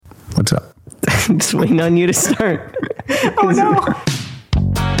What's up? Just waiting on you to start. Oh no.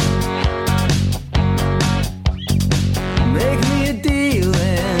 Make me a deal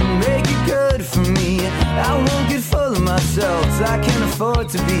and make it good for me. I won't get full of myself, so I can't afford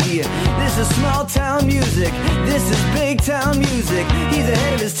to be. This is small town music, this is big town music. He's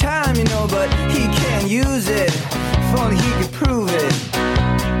ahead of his time, you know, but he can't use it. If only he could prove it.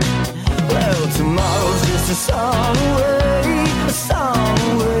 Well, tomorrow's just a song away, a song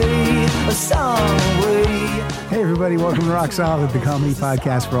away, a song away. Hey, everybody. Welcome to Rock Solid, the comedy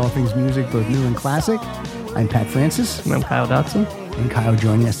podcast for all things music, both new and classic. I'm Pat Francis. And I'm Kyle Dotson. And Kyle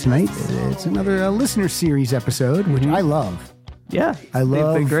joining us tonight. It's another listener series episode, which I love. Yeah. I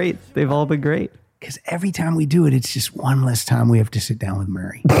love. They've been great. They've all been great. Because every time we do it, it's just one less time we have to sit down with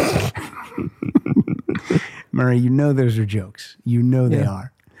Murray. Murray, you know those are jokes. You know they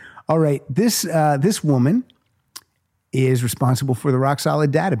are. All right. This woman is responsible for the Rock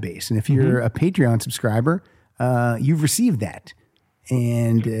Solid database. And if you're a Patreon subscriber, you've received that.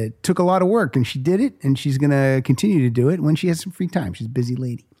 And it took a lot of work, and she did it, and she's going to continue to do it when she has some free time. She's a busy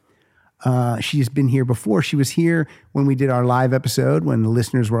lady. She's been here before. She was here when we did our live episode, when the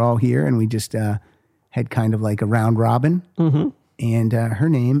listeners were all here, and we just had kind of like a round robin. Mm-hmm. And her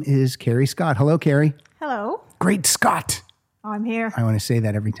name is Carrie Scott. Hello, Carrie. Hello. Great Scott. I'm here. I want to say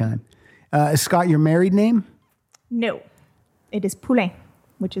that every time. Is Scott your married name? No. It is Poulain,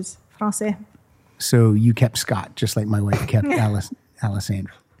 which is Francais. So you kept Scott, just like my wife kept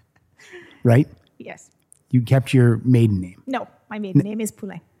Alessandra. Right? Yes. You kept your maiden name. No, my maiden name is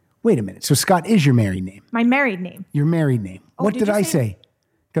Poulain. Wait a minute. So Scott is your married name. My married name. Your married name. Oh, What did I say?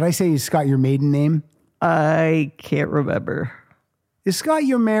 Did I say is Scott your maiden name? I can't remember. Is Scott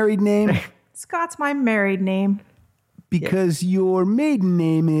your married name? Scott's my married name. Because your maiden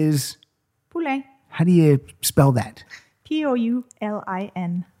name is... Poulain. How do you spell that? Poulin.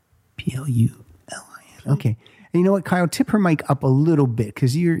 Poulin. Okay. And you know what, Kyle? Tip her mic up a little bit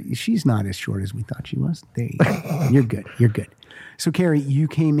because she's not as short as we thought she was. There you go. You're good. You're good. So, Carrie, you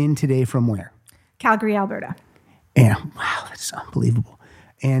came in today from where? Calgary, Alberta. Yeah. Wow, that's unbelievable.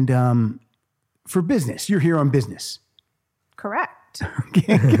 And for business, you're here on business. Correct.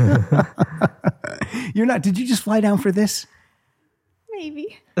 Okay. You're not. Did you just fly down for this?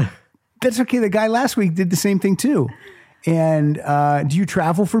 Maybe. That's okay. The guy last week did the same thing too. And do you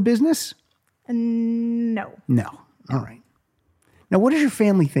travel for business? No. No. All right. Now, what does your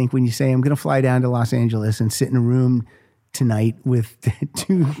family think when you say, I'm going to fly down to Los Angeles and sit in a room tonight with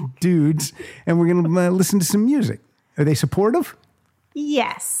two dudes and we're going to listen to some music? Are they supportive?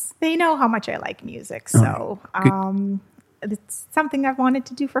 Yes. They know how much I like music. So it's something I've wanted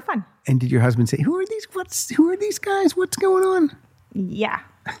to do for fun. And did your husband say, who are these guys? What's going on? Yeah.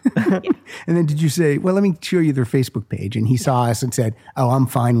 And then did you say, well, let me show you their Facebook page? And he saw us and said, oh, I'm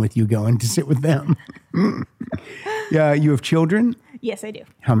fine with you going to sit with them. Yeah, you have children? Yes, I do.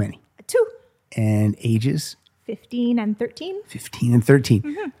 How many? 2. And ages? 15 and 13. 15 and 13.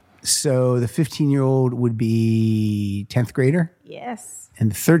 Mm-hmm. So the 15-year-old would be 10th grader? Yes.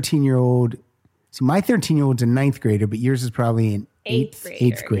 And the 13-year-old, see, my 13-year-old's a 9th grader, but yours is probably an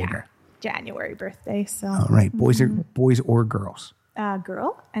 8th grader. Yeah. January birthday. So. All right. Boys or girls?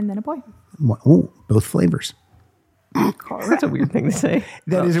 Girl and then a boy. Oh, both flavors. That's a weird thing to say.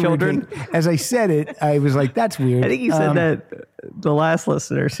 That is a children. weird thing. As I said it, I was like, that's weird. I think you said that the last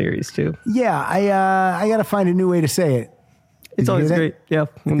listener series too. Yeah, I got to find a new way to say it. It's always great. Yeah,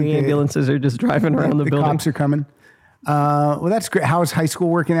 when the ambulances are just driving around the building. The cops are coming. Well, that's great. How is high school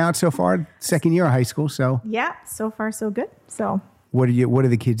working out so far? Second year of high school, so. Yeah, so far so good. So. What are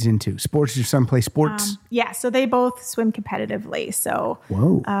the kids into? Sports? Does your son play sports? Yeah, so they both swim competitively. So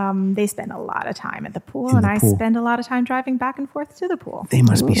they spend a lot of time at the pool, and I spend a lot of time driving back and forth to the pool. They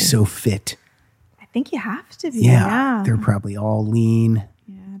must be so fit. I think you have to be. Yeah. They're probably all lean.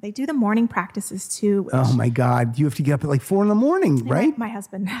 Yeah, they do the morning practices too. Oh my God. You have to get up at like 4 a.m, right? My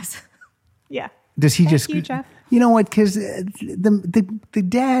husband does. Yeah. Does he Thank you, Jeff. You know what? Because the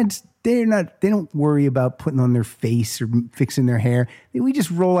dads, they don't worry about putting on their face or fixing their hair. We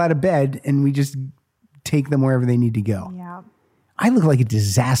just roll out of bed and we just take them wherever they need to go. Yeah. I look like a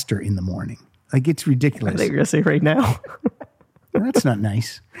disaster in the morning. Like, it's ridiculous. I think you're going to say right now. That's not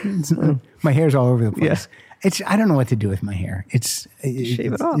nice. My hair's all over the place. Yeah. I don't know what to do with my hair.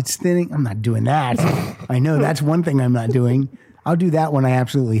 Shave it off. It's thinning. I'm not doing that. I know that's one thing I'm not doing. I'll do that when I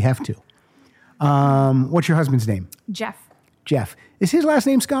absolutely have to. What's your husband's name? Jeff. Jeff. Is his last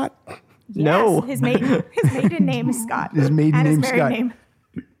name Scott? Yes, No. His maiden name is Scott. His maiden name is Scott. Name.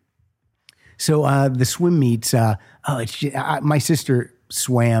 So the swim meets, my sister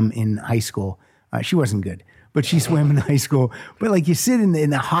swam in high school. She wasn't good, but she swam in high school. But like you sit in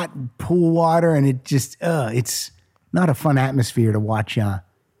the hot pool water, and it just it's not a fun atmosphere to watch.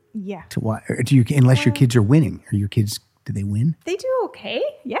 Yeah. To watch, or do you, unless your kids are winning. Are your kids? Do they win? They do okay.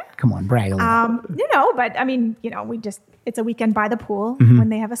 Yeah. Come on, brag a little. But I mean, it's a weekend by the pool when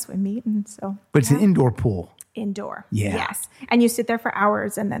they have a swim meet, and so. But it's an indoor pool. Indoor. Yeah. Yes, and you sit there for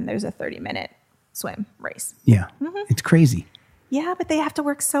hours, and then there's a 30-minute swim race. Yeah, it's crazy. Yeah, but they have to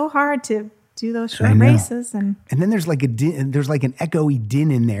work so hard to do those short races, and then there's like an echoey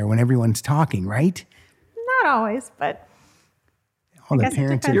din in there when everyone's talking, right? Not always, but all the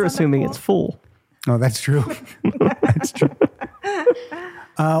parents. You're assuming it's full. Oh, that's true. That's true.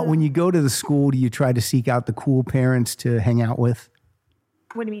 When you go to the school, do you try to seek out the cool parents to hang out with?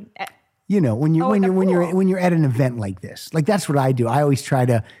 What do you mean? When you're at an event like this, like that's what I do. I always try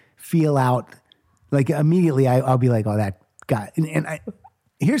to feel out, like immediately I'll be like, oh, that guy.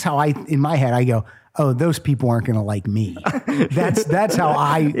 Here's how in my head, I go, oh, those people aren't going to like me. That's how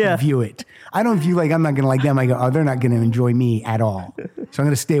I view it. I don't view like I'm not going to like them. I go, oh, they're not going to enjoy me at all. So I'm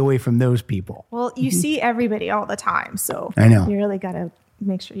going to stay away from those people. Well, you see everybody all the time. So I know. You really got to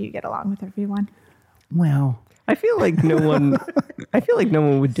make sure you get along with everyone. Well, I feel like no one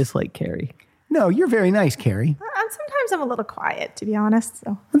would dislike Carrie. No, you're very nice, Carrie. Sometimes I'm a little quiet, to be honest.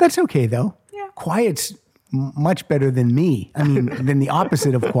 So well, that's okay, though. Yeah. Quiet's much better than me. I mean, than the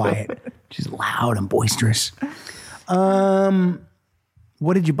opposite of quiet. She's loud and boisterous.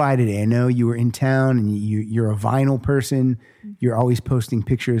 What did you buy today? I know you were in town and you're a vinyl person. You're always posting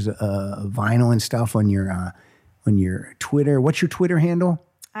pictures of vinyl and stuff on your Twitter. What's your Twitter handle?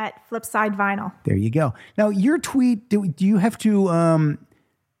 At Flipside Vinyl. There you go. Now, your tweet, do you have to,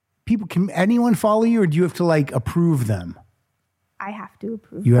 can anyone follow you, or do you have to like approve them? I have to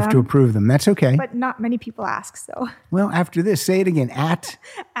approve them. You have to approve them. That's okay. But not many people ask, so. Well, after this, say it again. At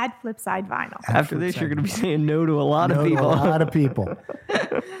Flipside Vinyl. After this, you're going to be saying no to a lot of people. A lot of people.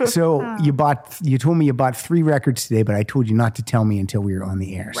 So you told me you bought 3 records today, but I told you not to tell me until we were on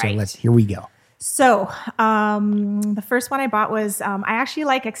the air. Right. So here we go. So the first one I bought was, I actually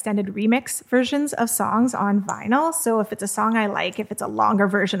like extended remix versions of songs on vinyl. So if it's a song I like, if it's a longer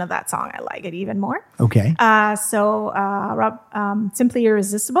version of that song, I like it even more. Okay. Simply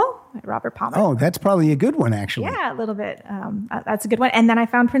Irresistible by Robert Palmer. Oh, that's probably a good one, actually. Yeah, a little bit. That's a good one. And then I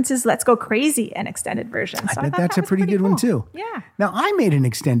found Prince's Let's Go Crazy, an extended version. So I bet that's a pretty good one, too. Yeah. Now, I made an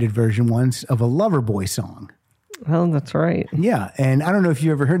extended version once of a Loverboy song. Well, that's right. Yeah, and I don't know if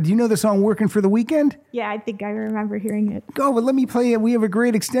you ever heard. Do you know the song "Working for the Weekend"? Yeah, I think I remember hearing it. Go, but let me play it. We have a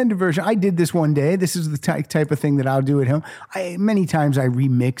great extended version. I did this one day. This is the type of thing that I'll do at home. Many times I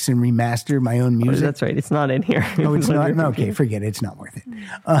remix and remaster my own music. Oh, that's right. It's not in here. Oh, it's not? No, okay, forget it. It's not worth it.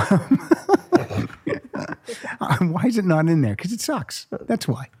 Why is it not in there? Because it sucks. That's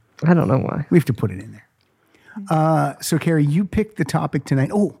why. I don't know why. We have to put it in there. So, Carrie, you picked the topic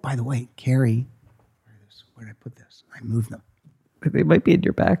tonight. Oh, by the way, Carrie. Where did I put this? I moved them. They might be in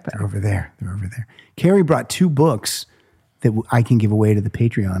your backpack. They're over there. Carrie brought 2 books that I can give away to the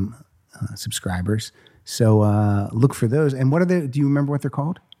Patreon subscribers. So look for those. And what are they? Do you remember what they're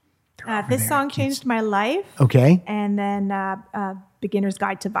called? This song changed my life. Okay. And then Beginner's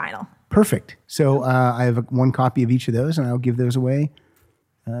Guide to Vinyl. Perfect. So I have 1 copy of each of those, and I'll give those away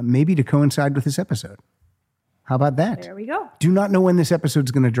maybe to coincide with this episode. How about that? There we go. Do not know when this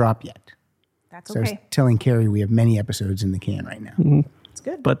episode's going to drop yet. That's so okay. I was telling Carrie we have many episodes in the can right now. Mm-hmm. It's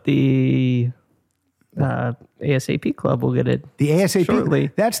good. But the ASAP Club will get it. The ASAP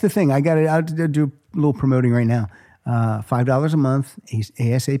shortly. That's the thing. I'll do a little promoting right now. $5 a month,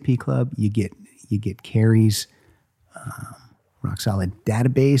 ASAP Club. You get Carrie's Rock Solid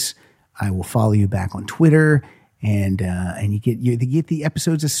database. I will follow you back on Twitter, and you get the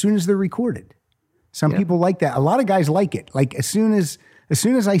episodes as soon as they're recorded. Some people like that. A lot of guys like it. Like as soon as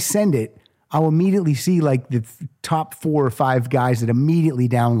I send it, I'll immediately see like the top 4 or 5 guys that immediately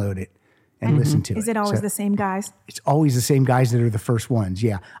download it and listen to it. Is it always the same guys? It's always the same guys that are the first ones.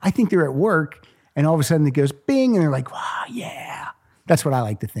 Yeah. I think they're at work and all of a sudden it goes bing and they're like, wow, yeah. That's what I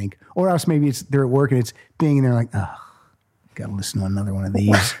like to think. Or else maybe they're at work and it's bing and they're like, oh, got to listen to another one of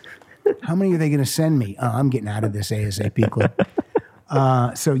these. How many are they going to send me? Oh, I'm getting out of this ASAP Club.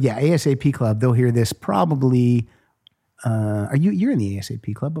 So yeah, ASAP Club, they'll hear this probably. You're in the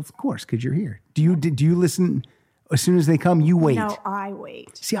ASAP Club, of course, because you're here. Do you listen as soon as they come? You wait. No, I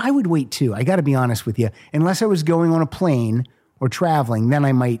wait. See, I would wait too. I got to be honest with you. Unless I was going on a plane or traveling, then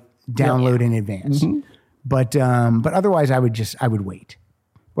I might download in advance. Mm-hmm. But otherwise, I would wait.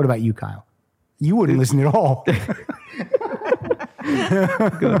 What about you, Kyle? You wouldn't listen at all. Go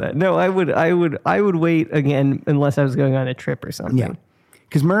with that. No, I would wait again unless I was going on a trip or something. Yeah.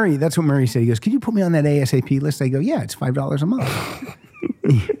 Because Murray, that's what Murray said. He goes, "Could you put me on that ASAP list?" I go, "Yeah, it's $5 a month."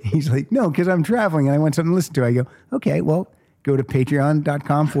 He's like, "No, because I'm traveling and I want something to listen to." I go, "Okay, well, go to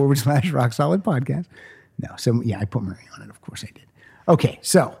patreon.com/Rock Solid Podcast." No, so yeah, I put Murray on it. Of course I did. Okay,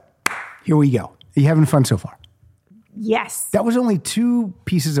 so here we go. Are you having fun so far? Yes. That was only 2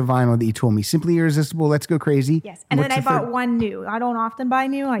 pieces of vinyl that you told me. Simply Irresistible, Let's Go Crazy. Yes. And what's then I the third? bought one new. I don't often buy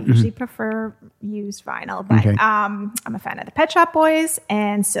new. I usually prefer used vinyl. But Okay. I'm a fan of the Pet Shop Boys.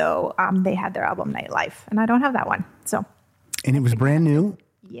 And so they had their album Nightlife. And I don't have that one. So, And it was brand new,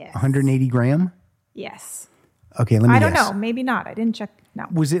 yes. 180 gram. Yes. Okay, let me I don't guess. know. Maybe not. I didn't check. No.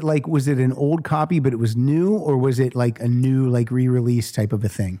 Was it an old copy, but it was new, or was it like a new, like re-release type of a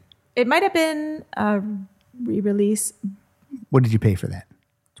thing? It might have been a re-release, What did you pay for that?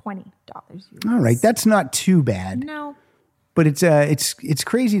 $20. All right, that's not too bad. No. But it's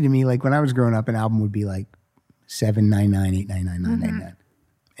crazy to me. Like when I was growing up, an album would be like $7.99, $8.99, $9.99.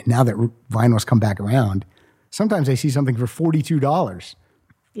 And now that vinyl's come back around, sometimes I see something for $42.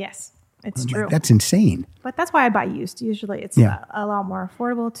 Yes. It's I'm true. like, that's insane. But that's why I buy used. Usually it's Yeah. a lot more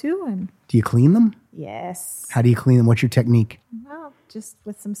affordable too. And Do you clean them? yes. How do you clean them? What's your technique? Well, just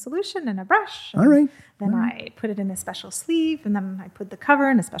with some solution and a brush. All right. Then I put it in a special sleeve, and then I put the cover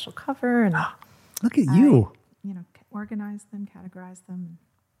in a special cover, and Look at you. organize them, categorize them.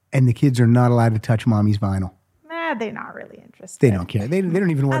 And the kids are not allowed to touch mommy's vinyl. They're not really interested. They don't care. They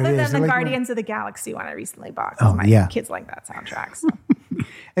don't even know what Other it is. than They're the like, Guardians of the Galaxy one I recently bought. 'cause Oh, my yeah. kids like that soundtrack. So.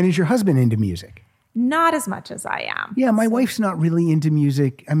 And is your husband into music? Not as much as I am. Yeah, my wife's not really into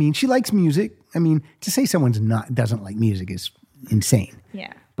music. I mean, she likes music. I mean, to say someone's doesn't like music is insane.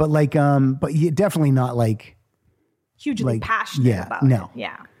 Yeah. But but definitely not like. Hugely Like, passionate yeah, about no. it.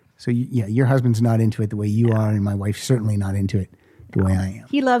 Yeah. So your husband's not into it the way you are, and my wife's certainly not into it the way I am.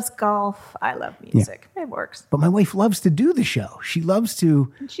 He loves golf. I love music. It works. But my wife loves to do the show. She loves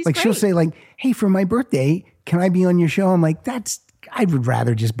to, she's like, she'll great. say, like, "Hey, for my birthday, can I be on your show?" I'm like, I would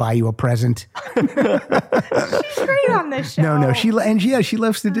rather just buy you a present. She's great on this show. No, she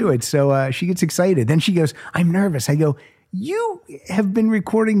loves to do it. So she gets excited. Then she goes, "I'm nervous." I go, "You have been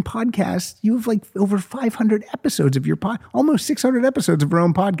recording podcasts. You have like over 500 episodes of your almost 600 episodes of her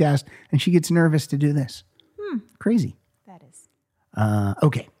own podcast." And she gets nervous to do this. Crazy. That is.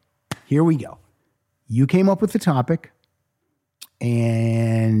 Okay, here we go. You came up with the topic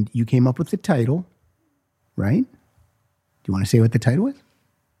and you came up with the title, right? Do you want to say what the title is?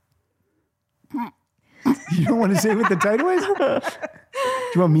 You don't want to say what the title is?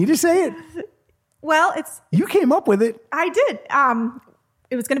 Do you want me to say it? Well, You came up with it. I did.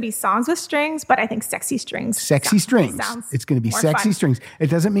 It was going to be songs with strings, but I think sexy strings. Sexy strings. Sounds It's going to be more sexy fun. strings. It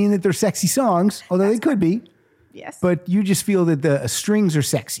doesn't mean that they're sexy songs, although they could be. Yes. But you just feel that the strings are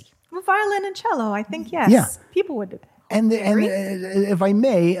sexy. Well, violin and cello, I think, yes. Yeah. People would. And if I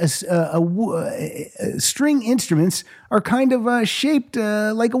may, string instruments are kind of shaped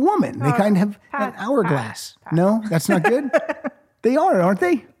like a woman. They kind of have an hourglass. No, that's not good. They are, aren't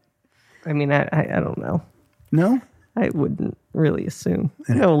they? I mean, I don't know. No. I wouldn't really assume.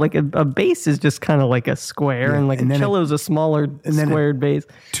 No, like a bass is just kind of like a square, and like and a then cello's a smaller then squared bass.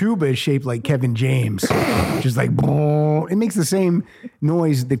 Tuba is shaped like Kevin James, just like it makes the same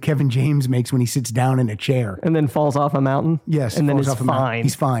noise that Kevin James makes when he sits down in a chair. And then falls off a mountain. Yes, and then falls it's off a mountain. fine.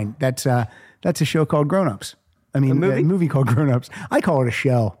 He's fine. That's a show called Grown Ups. I mean, a movie called Grown Ups. I call it a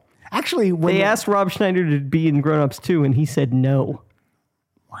show. Actually, when They asked Rob Schneider to be in Grown Ups too, and he said no.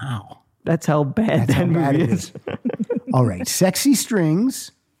 wow. That's how bad That's that how bad movie it is. All right, sexy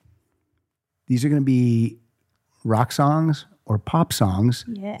strings. These are going to be rock songs or pop songs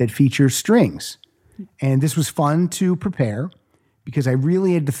Yeah. that feature strings. And this was fun to prepare because I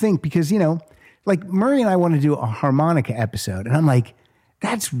really had to think because, like Murray and I want to do a harmonica episode. And I'm like,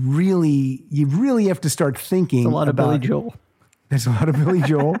 you really have to start thinking A lot of Billy about- Joel. There's a lot of Billy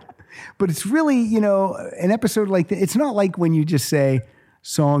Joel. But it's really, an episode like that. It's not like when you just say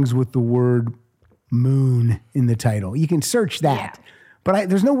songs with the word moon in the title. You can search that. Yeah. But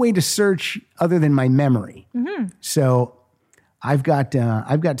there's no way to search other than my memory. So I've got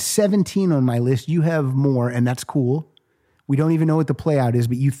 17 on my list. You have more, and that's cool. We don't even know what the play out is,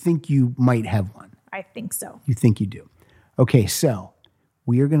 but you think you might have one. I think so. You think you do. Okay, so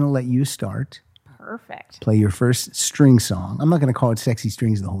we are going to let you start. Perfect. Play your first string song. I'm not going to call it Sexy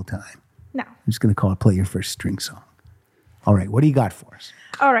Strings the whole time. No. I'm just going to call it Play Your First String Song. All right, what do you got for us?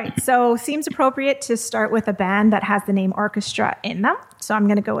 All right. So seems appropriate to start with a band that has the name orchestra in them. So I'm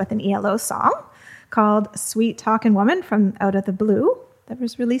going to go with an ELO song called Sweet Talkin' Woman from Out of the Blue that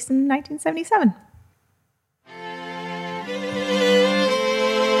was released in 1977.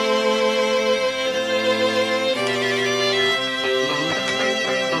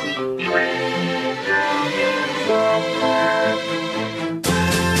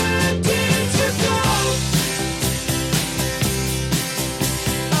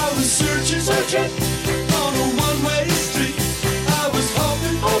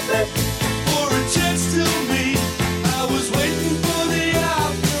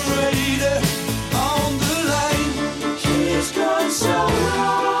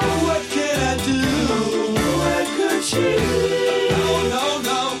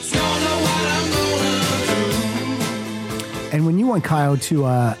 want Kyle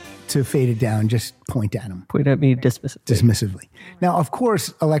to fade it down, just point at him Point at me dismissively. dismissively. Now, of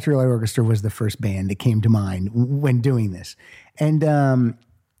course, Electric Light Orchestra was the first band that came to mind when doing this. And the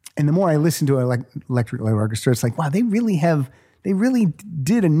more I listen to Electric Light Orchestra, it's like, wow, they really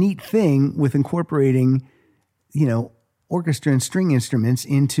did a neat thing with incorporating, orchestra and string instruments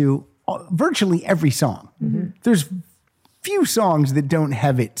into virtually every song. Mm-hmm. There's few songs that don't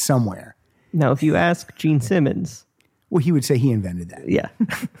have it somewhere. Now, if you ask Gene Simmons, well, he would say he invented that. yeah.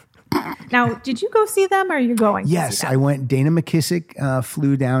 Now, did you go see them or are you going? Yes, to see them? I went. Dana McKissick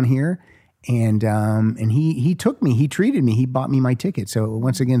flew down here, and he took me. He treated me. He bought me my ticket. So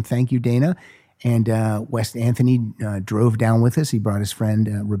once again, thank you, Dana. And Wes Anthony drove down with us. He brought his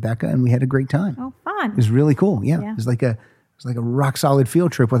friend Rebecca, and we had a great time. Oh, fun! It was really cool. Yeah. It was like a rock solid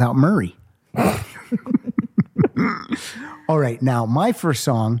field trip without Murray. All right, now my first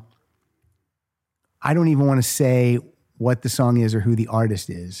song. I don't even want to say what the song is or who the artist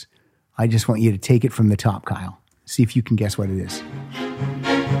is. I just want you to take it from the top, Kyle. See if you can guess what it is.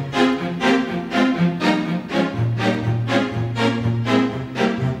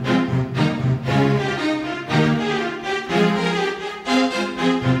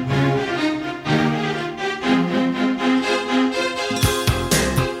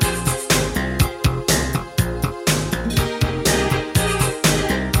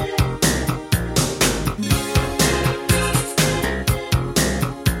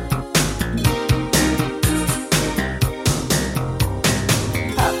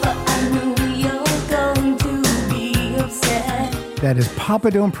 That is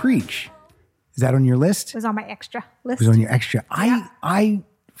Papa Don't Preach. Is that on your list? It was on my extra list. It was on your extra. Yeah. I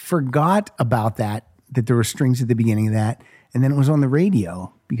forgot about that there were strings at the beginning of that. And then it was on the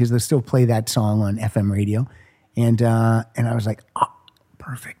radio because they still play that song on FM radio. And I was like, oh,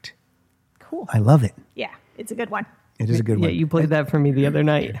 perfect. Cool. I love it. Yeah, it's a good one. It is a good Yeah, one. you played that for me the other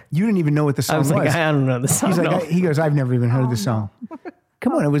night. You didn't even know what the song I was was. like, I don't know the song. He's at all. like, he goes, I've never even heard the song.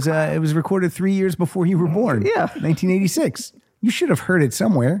 Come on, it was recorded 3 years before you were born. Yeah. 1986. You should have heard it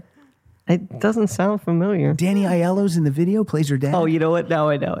somewhere. It doesn't sound familiar. Danny Aiello's in the video, plays her dad. Oh, you know what? Now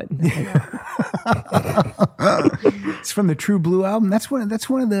I know it. It's from the True Blue album. That's one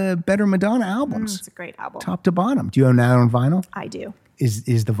of the better Madonna albums, It's a great album. top to bottom. Do you own that on vinyl? I do. Is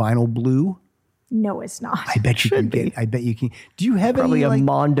the vinyl blue? No, it's not. I bet you can Should be. get. I bet you can. Do you have Probably any a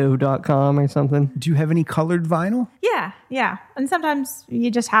Mondo.com or something. Do you have any colored vinyl? Yeah. And sometimes you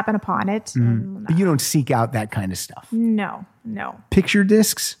just happen upon it. And, But you don't seek out that kind of stuff. no. Picture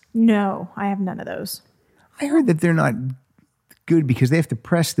discs. No, I have none of those. I heard that they're not good because they have to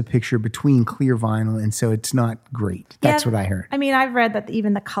press the picture between clear vinyl, and so it's not great. That's Yeah, what I heard. I mean, I've read that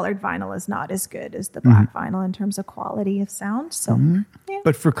even the colored vinyl is not as good as the black vinyl in terms of quality of sound. So, yeah.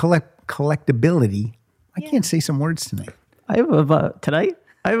 But for collectability, I can't say some words tonight. I have a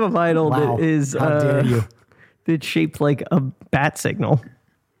vinyl Wow. that is How dare you. that's shaped like a bat signal.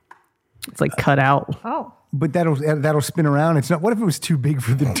 It's like cut out. Oh, But that'll spin around. It's not. What if it was too big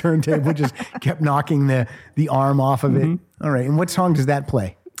for the turntable? Just kept knocking the arm off of it. All right. And what song does that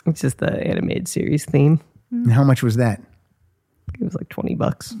play? It's just the animated series theme. And how much was that? It was like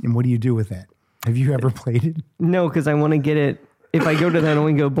 $20. And what do you do with that? Have you ever played it? No, because I want to get it. If I go to that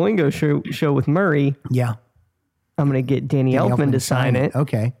Oingo Boingo show with Murray, Yeah. I'm going to get Danny Elfman to sign it.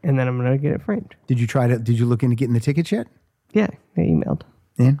 Okay. And then I'm going to get it framed. Did you look into getting the tickets yet? Yeah, I emailed.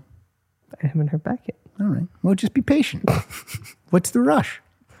 Dan? I haven't heard back yet. All right. Well, just be patient. What's the rush?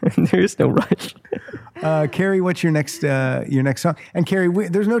 There is no rush. Carrie, what's your next song? And Carrie,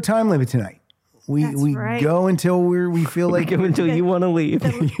 there's no time limit tonight. We right. go until we feel like Go until you want to leave.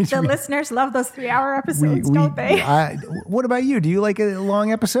 the listeners love those 3-hour episodes, don't they? What about you? Do you like a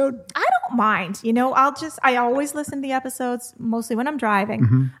long episode? I don't mind. I always listen to the episodes mostly when I'm driving.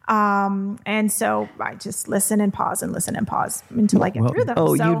 Mm-hmm. And so I just listen and pause until I get through them.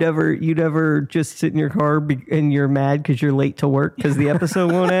 Oh, So, you never just sit in your car and you're mad because you're late to work because the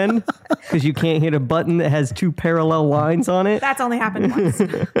episode won't end because you can't hit a button that has 2 parallel lines on it. that's only happened once.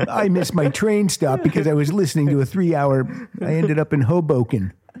 I missed my train stop because I was listening to a 3-hour. I ended up in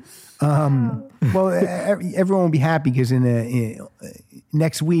Hoboken. Well, everyone will be happy because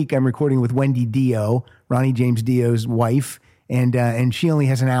next week I'm recording with Wendy Dio, Ronnie James Dio's wife, and she only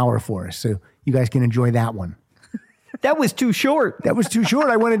has an hour for us, so you guys can enjoy that one. That was too short. That was too short.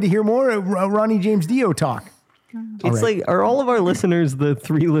 I wanted to hear more Ronnie James Dio talk. It's like, are all of our listeners the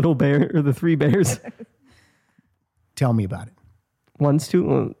 3 little bear or the 3 bears? Tell me about it. One's too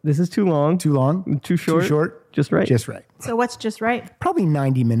long. This is too long. Too long? Too short. Too short? Just right. Just right. So what's just right? Probably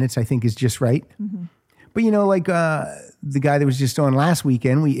 90 minutes, I think, is just right. But like the guy that was just on last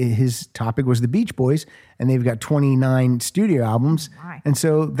weekend, his topic was the Beach Boys, and they've got 29 studio albums, and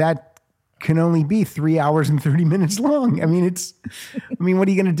so that can only be 3 hours and 30 minutes long. I mean, what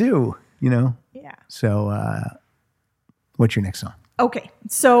are you going to do? Yeah. So, what's your next song? Okay,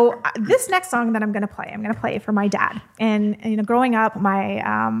 so this next song that I'm going to play for my dad. And growing up,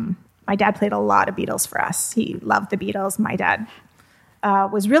 my dad played a lot of Beatles for us. He loved the Beatles. My dad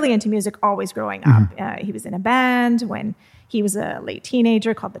was really into music always growing up. He was in a band when he was a late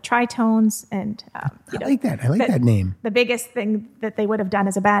teenager called the Tritones. And I like that. I like that name. The biggest thing that they would have done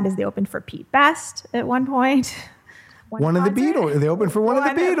as a band is they opened for Pete Best at one point. One of the Beatles. They opened for one of the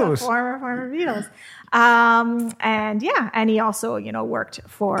Beatles. Former Beatles. And he also, worked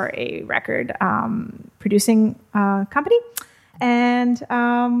for a record producing company. And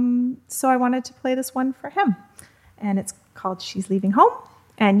so I wanted to play this one for him. And it's called She's Leaving Home.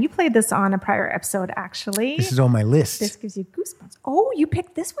 And you played this on a prior episode, actually. This is on my list. This gives you goosebumps. Oh, you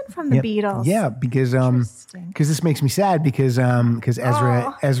picked this one from the Beatles. Yeah, because this makes me sad because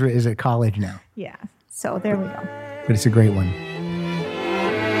Ezra is at college now. Yeah. So there we go. But it's a great one.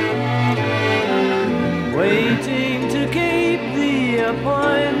 Waiting to keep the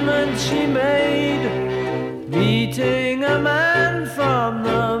appointment she made, meeting a man from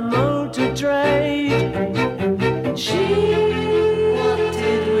the motor trade. What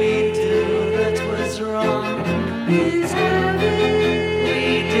did we do that was wrong? He's heavy.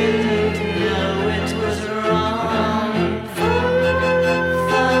 We didn't know it was wrong. Fun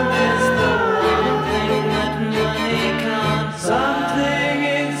is the one thing that money can't buy. Something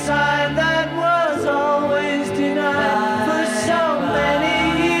inside that was always denied for so many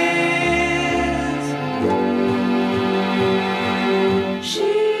years.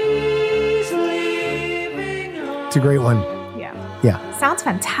 She's leaving home. It's a great one. Yeah. Sounds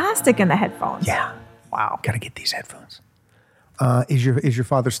fantastic in the headphones. Yeah. Wow. Got to get these headphones. Is your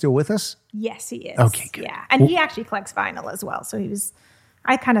father still with us? Yes, he is. Okay, good. Yeah. And he actually collects vinyl as well. So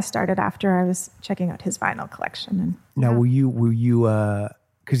I kind of started after I was checking out his vinyl collection. And now, will you,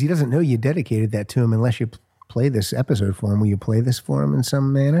 because he doesn't know you dedicated that to him unless you play this episode for him. Will you play this for him in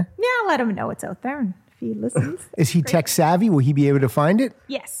some manner? Yeah, I'll let him know it's out there. And if he listens. Is he tech savvy? Will he be able to find it?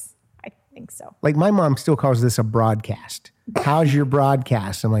 Yes, I think so. Like my mom still calls this a broadcast. How's your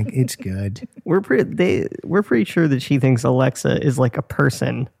broadcast? I'm like, it's good. We're pretty sure that she thinks Alexa is like a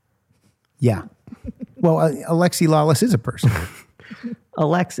person. Yeah. Well, Alexi Lawless is a person.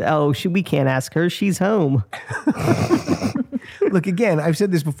 Alexa, we can't ask her. She's home. Look, again, I've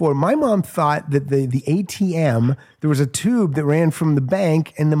said this before. My mom thought that the ATM, there was a tube that ran from the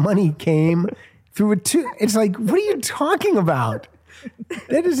bank and the money came through a tube. It's like, what are you talking about?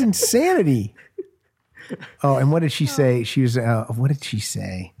 That is insanity. Oh, and what did she say? She was, what did she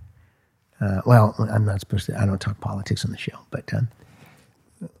say? Well, I'm not supposed to, I don't talk politics on the show, but,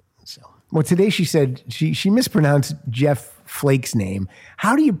 well, today she said, she mispronounced Jeff Flake's name.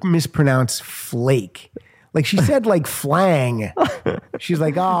 How do you mispronounce Flake? Like she said like flang. She's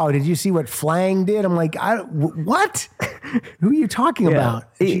like, oh, did you see what flang did? I'm like, what? Who are you talking about?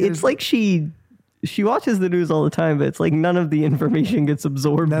 It's like she watches the news all the time, but it's like none of the information gets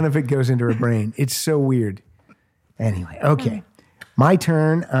absorbed. None of it goes into her brain. It's so weird. Anyway, okay. My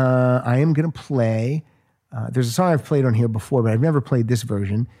turn. I am going to play. There's a song I've played on here before, but I've never played this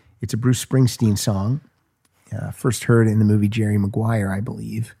version. It's a Bruce Springsteen song. First heard in the movie Jerry Maguire, I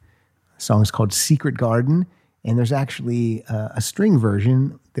believe. The song is called Secret Garden, and there's actually a string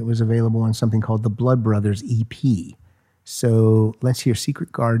version that was available on something called the Blood Brothers EP. So let's hear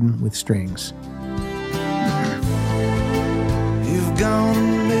Secret Garden with strings. You've gone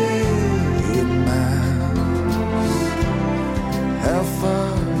a million miles. How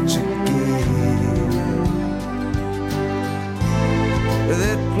far'd you get?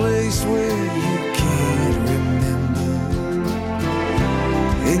 That place where you can't remember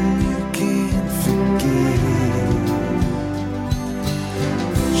and you can't forget.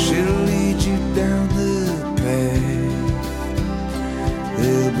 She'll lead you down the path.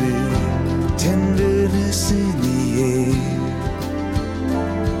 There'll be tenderness in the air.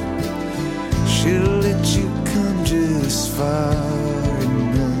 She'll let you come just far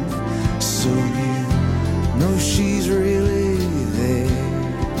enough so you know she's really there.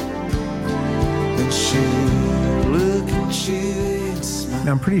 And she'll look at you and smile.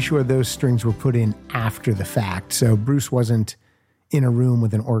 Now, I'm pretty sure those strings were put in after the fact, so Bruce wasn't in a room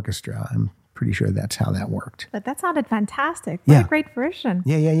with an orchestra. I'm pretty sure that's how that worked. But that sounded fantastic. What Yeah. a great version.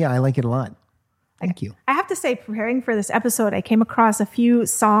 Yeah. I like it a lot. Thank you. I have to say, preparing for this episode, I came across a few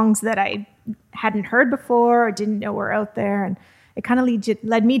songs that I hadn't heard before or didn't know were out there. And it kind of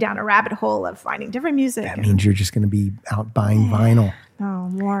led me down a rabbit hole of finding different music. That means you're just going to be out buying vinyl. Oh,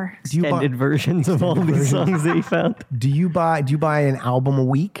 more. Do you Extended versions of all these songs that you found. Do you buy an album a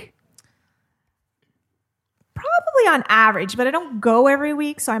week? Probably on average, but I don't go every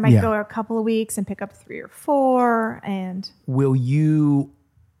week. So I might Yeah. go a couple of weeks and pick up 3 or 4. And Will you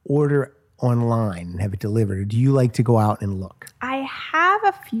order online and have it delivered, or do you like to go out and look? I have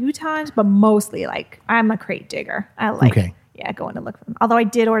a few times, but mostly like I'm a crate digger. I like going to look for them. Although I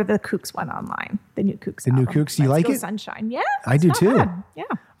did order the Kooks one online, the new Kooks. The new album. Kooks, do you Let's like Go it? Sunshine, yeah, I it's do not too. bad. Yeah,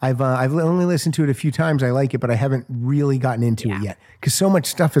 I've only listened to it a few times. I like it, but I haven't really gotten into it yet because so much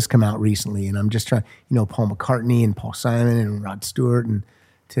stuff has come out recently, and I'm just trying. Paul McCartney and Paul Simon and Rod Stewart, and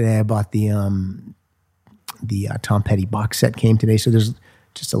today I bought the Tom Petty box set came today. So there's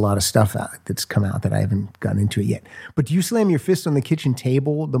just a lot of stuff that's come out that I haven't gotten into it yet. But do you slam your fist on the kitchen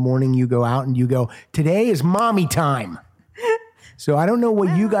table the morning you go out and you go, "Today is mommy time"? So I don't know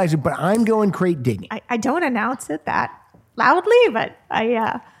what you guys are, but I'm going crate digging. I don't announce it that loudly, but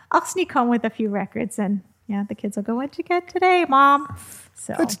I'll sneak home with a few records, and the kids will go, "What'd you get today, Mom?"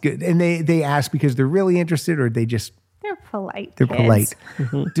 So That's good. And they ask because they're really interested, or they just they're polite. they're kids.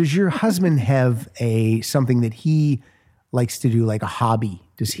 polite. Does your husband have something that he likes to do, like a hobby?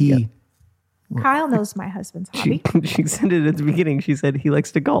 Does he? Kyle knows my husband's hobby. She said it at the beginning. She said he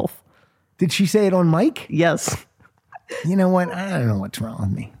likes to golf. Did she say it on mic? Yes. You know what? I don't know what's wrong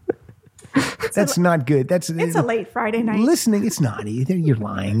with me. That's not good. It's a late Friday night. Listening, it's not either. You're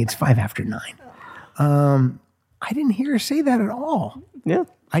lying. It's 9:05. I didn't hear her say that at all. Yeah.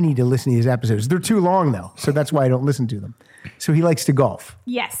 I need to listen to these episodes. They're too long though, so that's why I don't listen to them. So he likes to golf,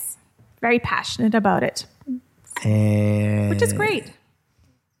 Yes, very passionate about it, and which is great.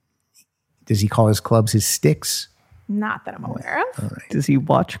 Does he call his clubs his sticks? Not that I'm aware of. Does he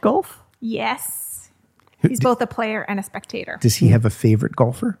watch golf? Yes, he's both a player and a spectator. Does he have a favorite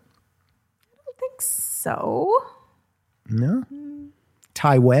golfer? I don't think so. No.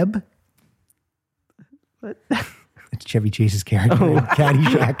 Ty Webb? What? It's Chevy Chase's character in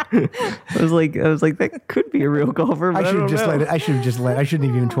Caddyshack. I was like, that could be a real golfer. But I I should have don't just know. let it. I should have just let. I shouldn't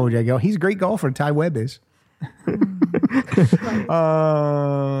have even told you. I go. He's a great golfer. Ty Webb is.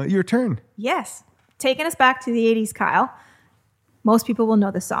 Your turn. Yes, taking us back to the '80s, Kyle. Most people will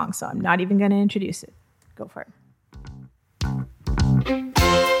know the song, so I'm not even going to introduce it. Go for it.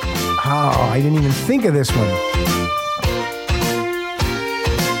 Oh, I didn't even think of this one.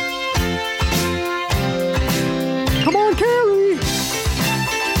 Come on, Carrie.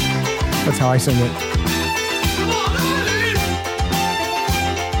 That's how I sing it.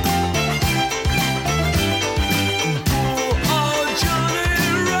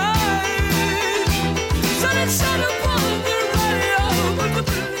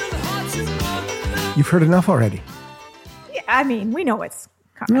 You've heard enough already. Yeah, I mean, we know what's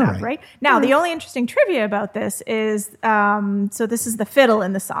coming All up, right. right? Now, the only interesting trivia about this is, so this is the fiddle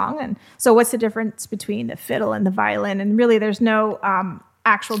in the song. And so what's the difference between the fiddle and the violin? And really, there's no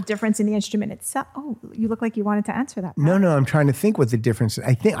actual difference in the instrument itself. Oh, you look like you wanted to answer that. No, I'm trying to think what the difference is.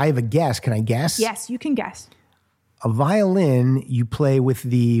 I think I have a guess. Can I guess? Yes, you can guess. A violin, you play with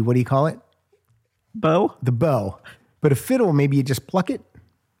the, what do you call it? Bo? The bow. But a fiddle, maybe you just pluck it.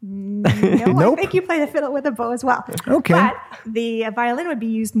 No, Nope. I think you play the fiddle with a bow as well. Okay. But the violin would be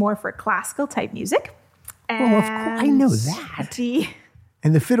used more for classical type music. Well, of course, I know that. The,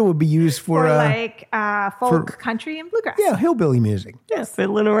 And the fiddle would be used for, folk, country, and bluegrass. yeah, hillbilly music. Yeah,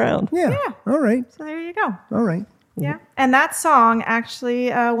 fiddling around. Yeah. All right. So there you go. All right. Yeah. And that song actually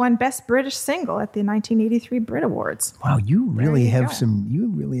won Best British Single at the 1983 Brit Awards. Wow, you really you have go.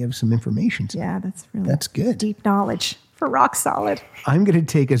 some information. Yeah, That's good. Deep knowledge for Rock Solid. I'm going to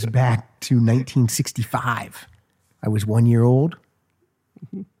take us back to 1965. I was 1 year old.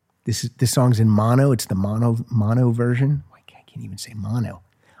 This song's in mono. It's the mono version. I can't even say mono.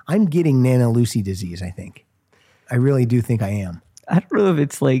 I'm getting Nana Lucy disease, I think. I really do think I am. I don't know if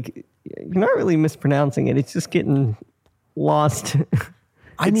it's like, you're not really mispronouncing it. It's just getting lost.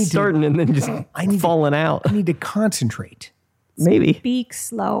 It's starting and then just falling out. I need to concentrate. Maybe. Speak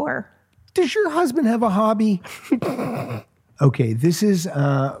slower. Does your husband have a hobby? Okay, this is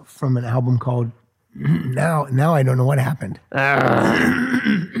from an album called Now I Don't Know What Happened.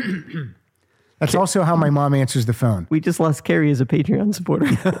 That's also how my mom answers the phone. We just lost Carrie as a Patreon supporter.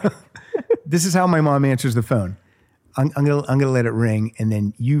 This is how my mom answers the phone. I'm gonna let it ring, and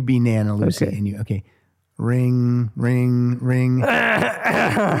then you be Nana Lucy, Okay. and you ring, ring, ring.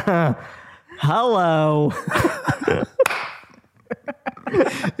 Hello.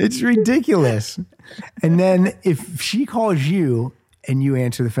 It's ridiculous. And then if she calls you, and you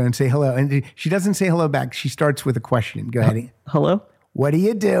answer the phone, say hello. And she doesn't say hello back. She starts with a question. Go ahead. Hello? What are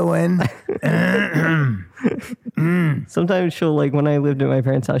you doing? Sometimes she'll, like, when I lived at my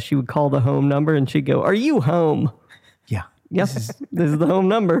parents' house, she would call the home number and she'd go, "Are you home?" Yeah. Yep. This is the home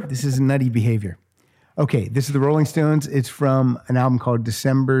number. This is nutty behavior. Okay, this is the Rolling Stones. It's from an album called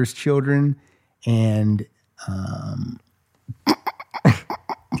December's Children. And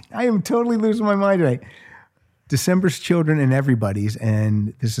I am totally losing my mind today. December's Children and Everybody's.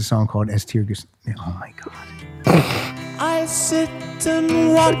 And this is a song called As Tear Goes. Oh, my God. I sit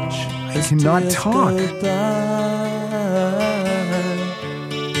and watch. I cannot talk.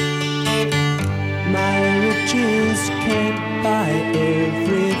 My riches can't buy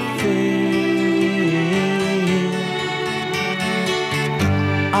everything.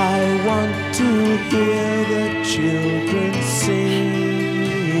 I want to hear the children sing.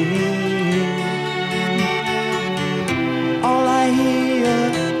 All I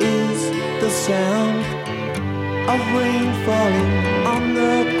hear is the sound of rain falling on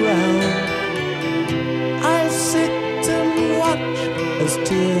the ground. I sit and watch as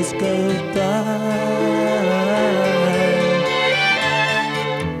tears go by.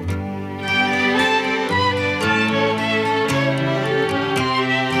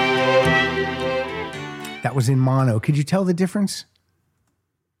 That was in mono. Could you tell the difference?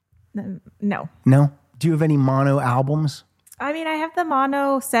 No. No? Do you have any mono albums? I mean, I have the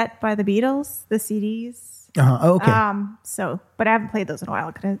mono set by the Beatles, the CDs. Oh, okay. But I haven't played those in a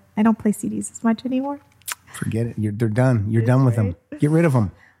while because I don't play CDs as much anymore. Forget it. They're done. You're done with them. Get rid of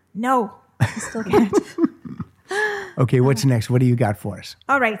them. No, I still can't. Okay, what's next? What do you got for us?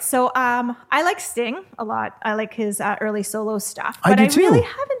 All right. So I like Sting a lot. I like his early solo stuff. I But do I too. really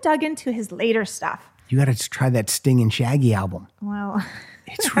haven't dug into his later stuff. You got to try that Sting and Shaggy album. Well,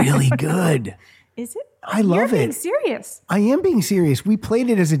 It's really good. is it? I love You're being it. serious. I am being serious. We played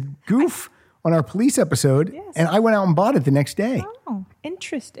it as a goof on our police episode, Yes. and I went out and bought it the next day. Oh,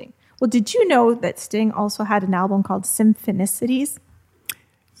 interesting. Well, did you know that Sting also had an album called Symphonicities?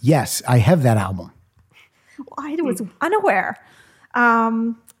 Yes, I have that album. I was unaware.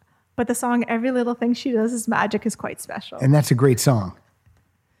 But the song Every Little Thing She Does Is Magic is quite special. And that's a great song.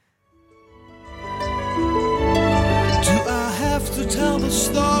 Do I have to tell the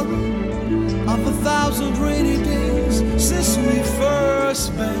story of 1,000 rainy days since we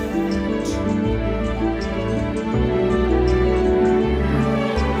first met?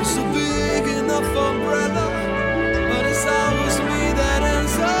 It's a big enough umbrella, but it's always me that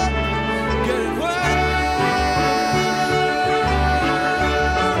ends up getting wet.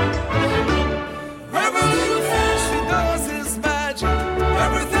 Every little thing she does is magic.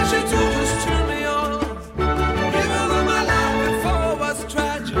 Everything she do just turn me on. Even though my life before was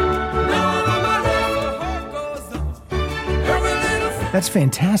tragic, now I know my life for her goes on. Every little thing. That's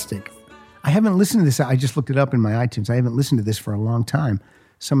fantastic. I haven't listened to this. I just looked it up in my iTunes. I haven't listened to this for a long time.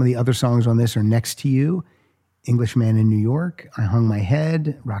 Some of the other songs on this are Next to You, Englishman in New York, I Hung My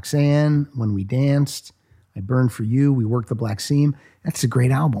Head, Roxanne, When We Danced, I Burned for You, We Worked the Black Seam. That's a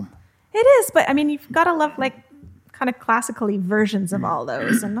great album. It is, but I mean, you've got to love like kind of classically versions of all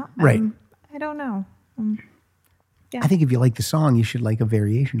those. And not, Right. I don't know. I think if you like the song, you should like a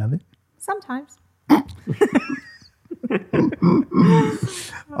variation of it. Sometimes.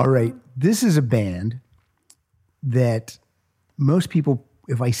 All right. This is a band that most people,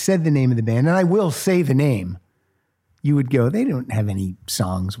 if I said the name of the band, and I will say the name, you would go, they don't have any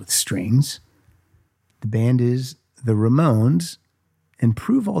songs with strings. The band is the Ramones, and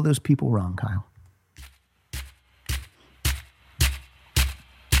prove all those people wrong, Kyle.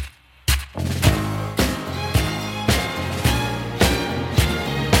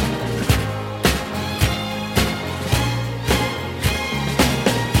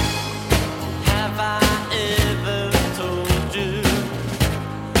 Have I ever told you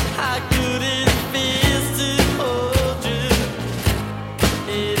how good it feels to hold you?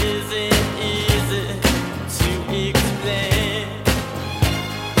 It isn't easy to explain.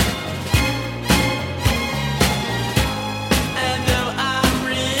 And though I'm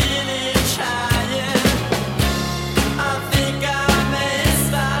really trying, I think I may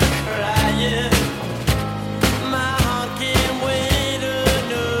start crying. My heart can't wait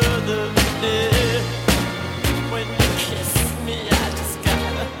another day. When you kiss me, I just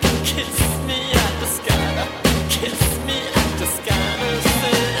gotta kiss me. I just gotta kiss me. I just gotta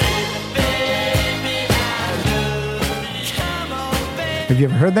say, baby, I love you. Come on, baby. Have you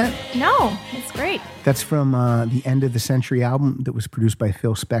ever heard that? No, it's great. That's from the End of the Century album that was produced by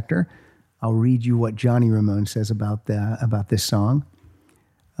Phil Spector. I'll read you what Johnny Ramone says about this song.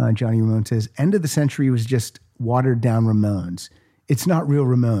 Johnny Ramone says, End of the Century was just watered down Ramones. It's not real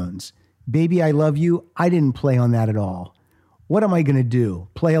Ramones. Baby, I Love You, I didn't play on that at all. What am I going to do?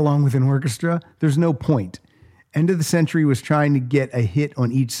 Play along with an orchestra? There's no point. End of the Century was trying to get a hit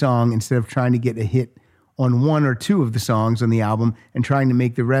on each song instead of trying to get a hit on one or two of the songs on the album and trying to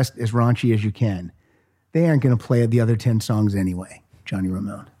make the rest as raunchy as you can. They aren't going to play the other 10 songs anyway. Johnny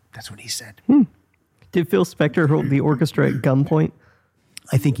Ramone. That's what he said. Did Phil Spector hold the orchestra at gunpoint?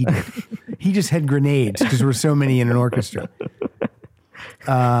 I think he did. He just had grenades because there were so many in an orchestra.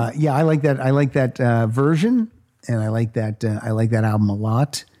 Yeah, I like that. I like that version, and I like that album a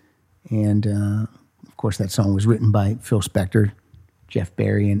lot. And of course, that song was written by Phil Spector, Jeff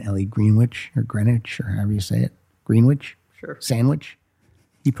Barry, and Ellie Greenwich or Greenwich, or however you say it. Greenwich, Sure. Sandwich.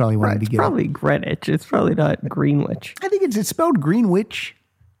 He probably wanted to It's get. probably Greenwich. It's probably not Greenwich. I think it's spelled Greenwich.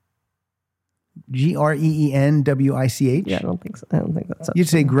 Greenwich. Yeah, I don't think so. I don't think that's You'd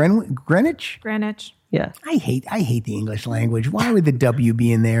say Greenwich. Greenwich. Yeah. I hate the English language. Why would the W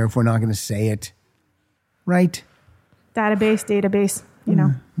be in there if we're not going to say it? Right? Database, you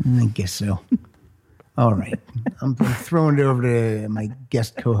know. I guess so. All right. I'm throwing it over to my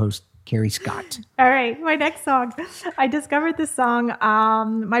guest co-host, Carrie Scott. All right, my next song. I discovered this song.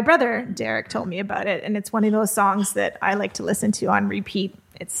 My brother, Derek, told me about it, and it's one of those songs that I like to listen to on repeat.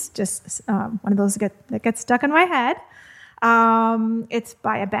 It's just one of those that gets stuck in my head. It's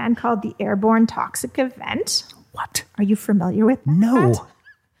by a band called the Airborne Toxic Event. What? Are you familiar with that? No.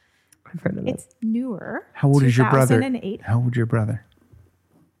 I've heard of it. It's newer. How old is your brother? 2008. How old is your brother?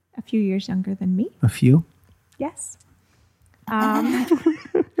 A few years younger than me. A few? Yes.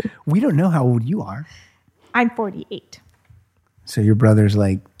 We don't know how old you are. I'm 48. So your brother's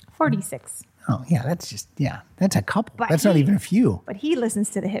like, 46. oh, yeah, that's a couple. But That's not even a few. But he listens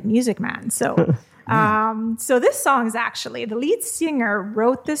to the hit Music Man. So so this song is actually, the lead singer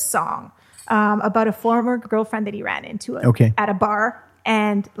wrote this song about a former girlfriend that he ran into at a bar,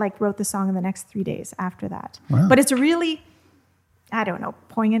 and like wrote the song in the next 3 days after that. Wow. But it's a really, I don't know,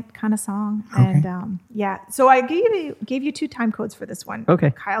 poignant kind of song. And yeah, so I gave you 2 time codes for this one,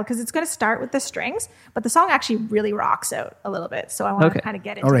 Okay. Kyle, because it's going to start with the strings, but the song actually really rocks out a little bit. So I want to kind of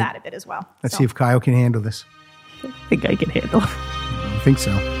get into All right. that a bit as well. Let's see if Kyle can handle this. I think I can handle it. I think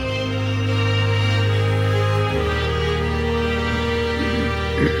so.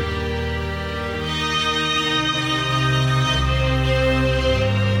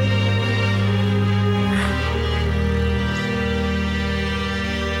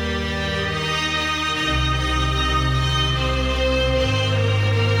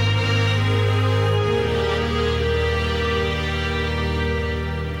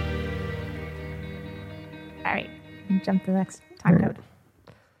 All right, jump to the next time code.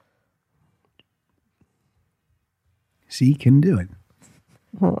 See, couldn't do it.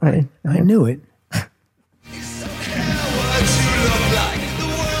 Well, I knew it.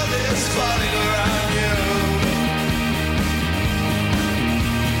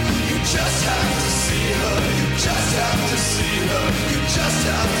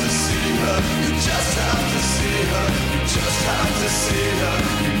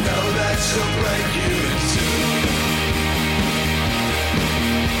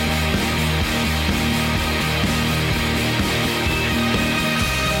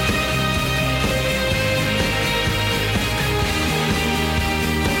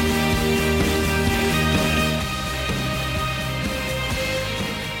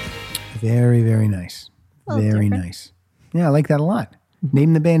 Very, very nice. little Very different. nice. Yeah, I like that a lot.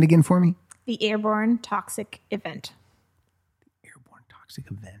 Name the band again for me. The Airborne Toxic Event. Airborne Toxic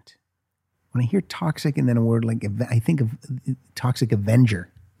Event. When I hear toxic and then a word like I think of Toxic Avenger.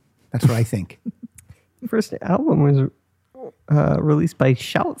 That's what I think. First album was released by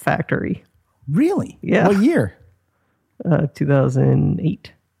Shout Factory, Really? Yeah. What year?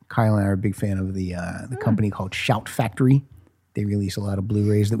 2008. Kyle and I are a big fan of the company called Shout Factory. They release a lot of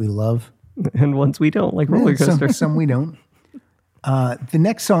Blu-rays that we love. And ones we don't, like Roller Yeah, Coaster. some we don't. The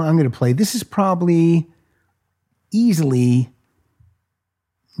next song I'm going to play, this is probably easily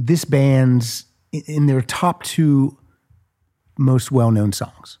this band's in their top 2 most well-known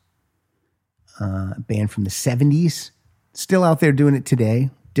songs. A band from the 70s, still out there doing it today,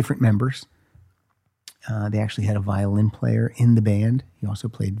 different members. They actually had a violin player in the band. He also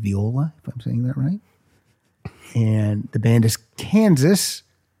played viola, if I'm saying that right. And the band is Kansas.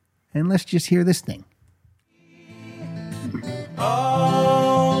 And let's just hear this thing.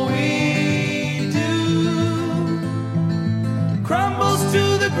 All we do crumbles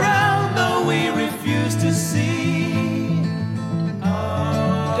to the ground, though we refuse to see.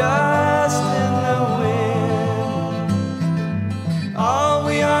 Dust in the wind. All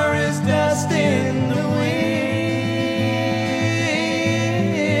we are is dust in the wind.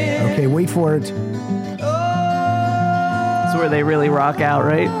 Okay, wait for it. That's where they really rock out,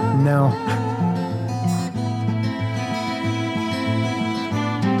 right? No.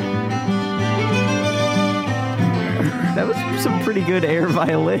 That was some pretty good air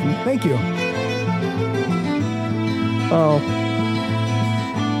violin. Thank you. Oh.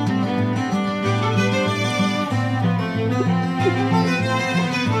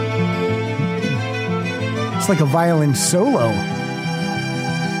 It's like a violin solo.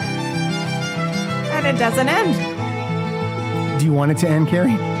 And it doesn't end. Do you want it to end,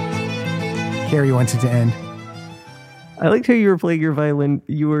 Carrie? Carrie wants it to end. I liked how you were playing your violin.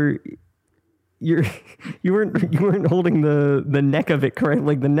 You weren't holding the neck of it correct.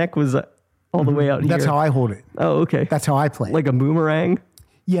 Like the neck was all the way out here. That's how I hold it. Oh, okay. That's how I play. Like a boomerang.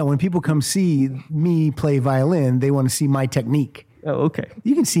 Yeah, when people come see me play violin, they want to see my technique. Oh, okay.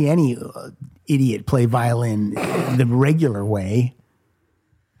 You can see any idiot play violin the regular way.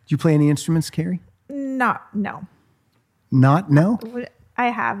 Do you play any instruments, Carrie? No. Not? No? I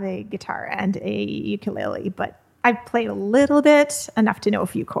have a guitar and a ukulele, but I've played a little bit, enough to know a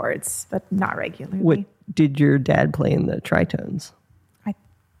few chords, but not regularly. What did your dad play in the tritones?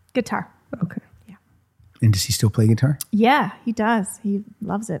 Guitar. Okay. Yeah. And does he still play guitar? Yeah, he does. He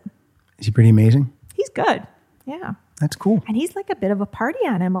loves it. Is he pretty amazing? He's good. Yeah. That's cool. And he's like a bit of a party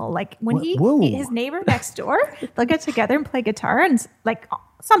animal. Like when Whoa. his neighbor next door, they'll get together and play guitar, and like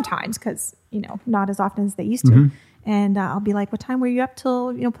sometimes, because not as often as they used to. Mm-hmm. And I'll be like, "What time were you up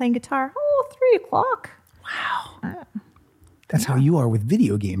till playing guitar?" "Oh, 3:00. That's how you are with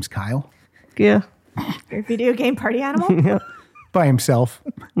video games, Kyle. Yeah. You're a video game party animal. Yeah. By himself.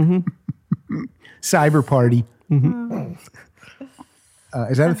 Cyber party.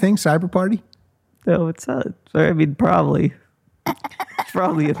 Is that a thing? Cyber party? No, it's not. I mean, probably. It's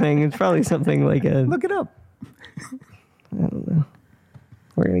probably a thing. It's probably something like a. Look it up.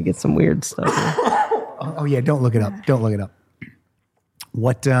 We're gonna get some weird stuff here. Oh yeah, don't look it up. Don't look it up.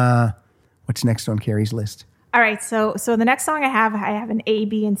 What's next on Carrie's list? All right, so the next song I have an A,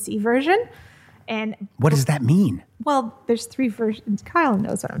 B, and C version, and What does that mean? well, there's 3 versions. Kyle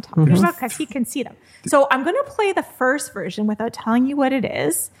knows what I'm talking about because he can see them. So I'm going to play the first version without telling you what it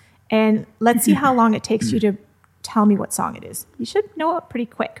is, and let's see how long it takes you to tell me what song it is. You should know it pretty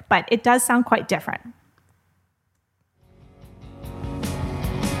quick, but it does sound quite different.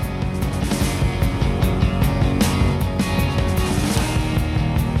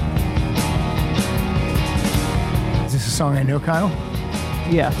 Is this a song I know, Kyle?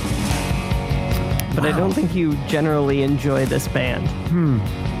 Yeah. But I don't think you generally enjoy this band.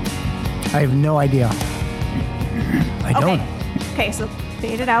 I have no idea. I don't. Okay, so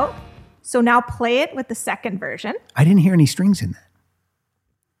fade it out. So now play it with the second version. I didn't hear any strings in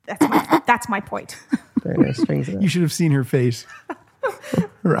that. That's my point. There are no strings in You it. should have seen her face.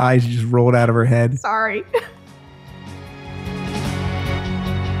 Her eyes just rolled out of her head. Sorry.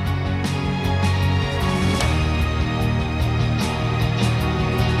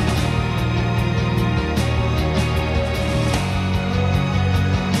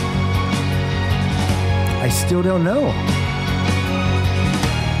 I still don't know.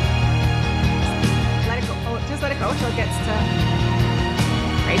 Let it go. Oh, just let it go until it gets to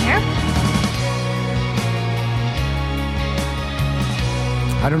right here.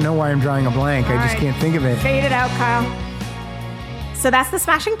 I don't know why I'm drawing a blank. I just All right. can't think of it. Fade it out, Kyle. So that's the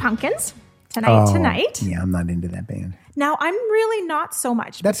Smashing Pumpkins. Tonight. Yeah, I'm not into that band. Now, I'm really not so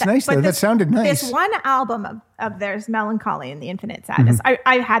much. That's but nice, but though. That sounded nice. This one album of theirs, Melancholy and the Infinite Sadness,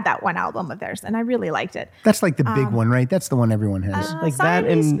 I had that one album of theirs, and I really liked it. That's like the big one, right? That's the one everyone has. Like that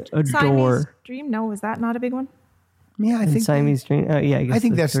and Siamese Adore. Dream? No, is that not a big one? Yeah, I think. Siamese Dream. Yeah, I guess I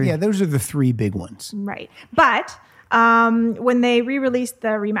think the that's three. yeah. Those are the 3 big ones. Right. But when they re-released the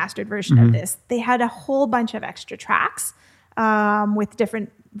remastered version of this, they had a whole bunch of extra tracks with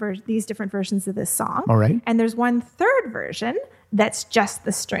these different versions of this song. All right. And there's one third version that's just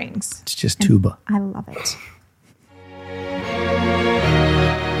the strings. It's just tuba. I love it.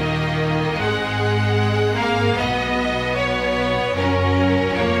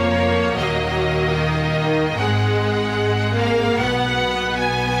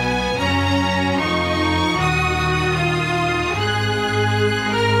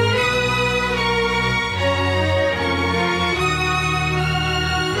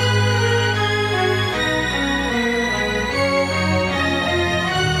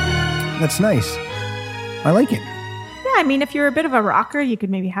 That's nice. I like it. Yeah, I mean, if you're a bit of a rocker, you could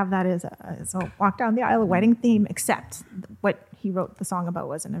maybe have that as a walk down the aisle wedding theme, except what he wrote the song about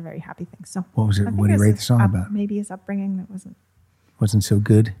wasn't a very happy thing. So What was it? I think What did he it's write the song about? Maybe his upbringing that Wasn't so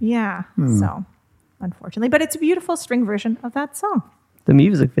good. yeah. So unfortunately, but it's a beautiful string version of that song. The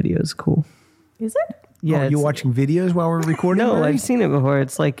music video is cool. Is it? Yeah, Are you it's- watching videos while we're recording? No, Murray? I've seen it before.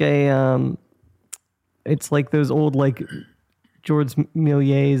 It's like it's like those old like George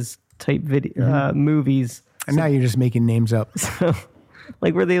Méliès type video movies. And now you're just making names up.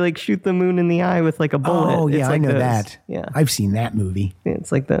 Like where they like shoot the moon in the eye with like a bullet. Oh, yeah, It's I like know those. that. Yeah. I've seen that movie. Yeah,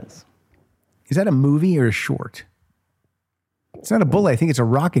 it's like this. Is that a movie or a short? It's not a bullet. I think it's a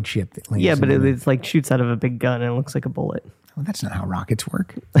rocket ship that lands. Yeah, but in the moon. it's like shoots out of a big gun and it looks like a bullet. Well, that's not how rockets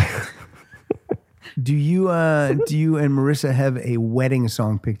work. Do you and Marissa have a wedding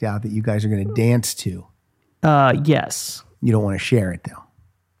song picked out that you guys are going to dance to? Yes. You don't want to share it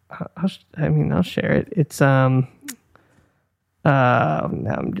though. I'll share it. It's now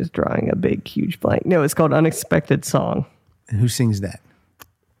I'm just drawing a big huge blank. No, it's called Unexpected Song. And who sings that?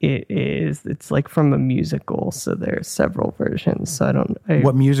 It's like from a musical, so there's several versions. So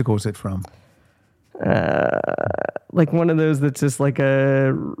What musical is it from? like one of those that's just like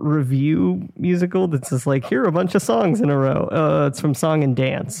a review musical that's just like, here are a bunch of songs in a row. It's from Song and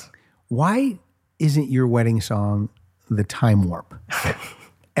Dance. Why isn't your wedding song the Time Warp?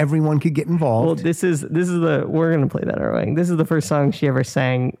 Everyone could get involved. Well, this is we're gonna play that at our wedding. This is the first song she ever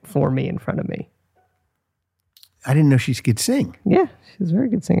sang for me in front of me. I didn't know she could sing. Yeah, she's a very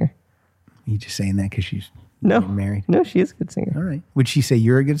good singer. You just saying that because she's No, getting married? No, she is a good singer. All right. Would she say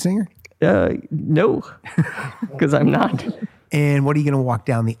you're a good singer? No, because I'm not. And what are you going to walk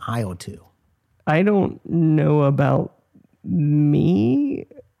down the aisle to? I don't know about me.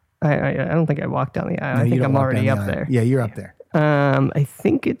 I don't think I walked down the aisle. No, I you think don't I'm walk already down the up aisle. there. Yeah, you're up there. I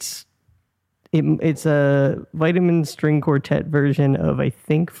think it's a Vitamin String Quartet version of I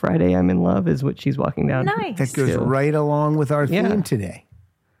think Friday I'm in Love is what she's walking down. Nice. That goes to. right along with our Yeah. theme today.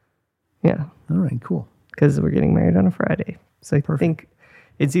 Yeah, All right, cool. because we're getting married on a Friday. So I think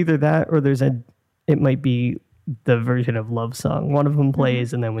it's either that or it might be the version of Love Song. One of them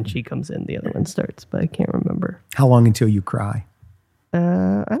plays and then when she comes in, the other one starts, but I can't remember. How long until you cry?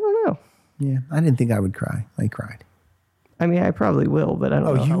 I don't know. Yeah, I didn't think I would cry. I cried. I mean, I probably will, but I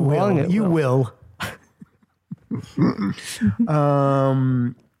don't know you how long will. it You will.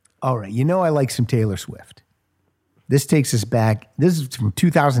 will. All right. You know I like some Taylor Swift. This takes us back. This is from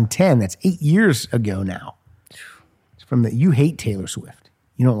 2010. That's 8 years ago now. It's from you hate Taylor Swift.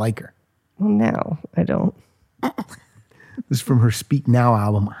 You don't like her. Well, now I don't. This is from her Speak Now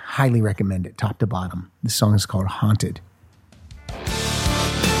album. Highly recommend it, top to bottom. This song is called Haunted.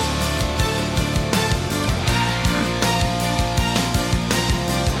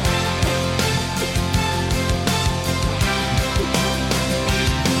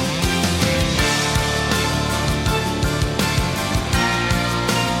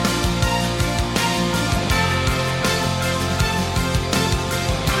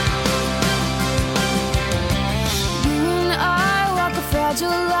 And I walk a fragile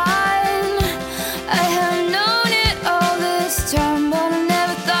line. I have known it all this time, but I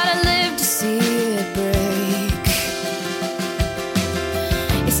never thought I'd live to see it break.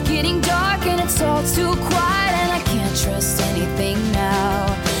 It's getting dark and it's all too quiet, and I can't trust anything now.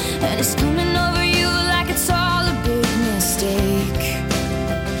 And it's coming over you like it's all a big mistake.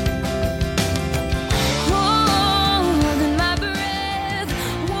 Oh, holding my breath.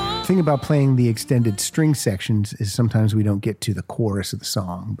 The thing about playing the extended string sections is sometimes we don't get to the chorus of the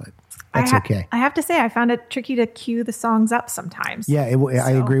song, but that's okay. I have to say, I found it tricky to cue the songs up sometimes. Yeah, I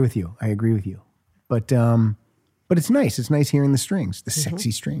So- agree with you. I agree with you. But it's nice. It's nice hearing the strings, the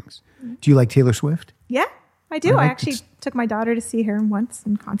sexy strings. Do you like Taylor Swift? Yeah, I do. I like actually this. took my daughter to see her once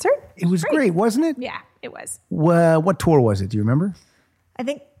in concert. It was great, wasn't it? Yeah, it was. What tour was it? Do you remember? I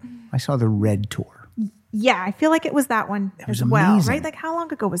think, I saw the Red tour. yeah, I feel like it was that one was as well, amazing. right? Like, how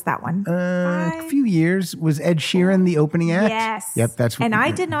long ago was that one? A few years. Was Ed Sheeran the opening act? Yes. Yep, that's what. And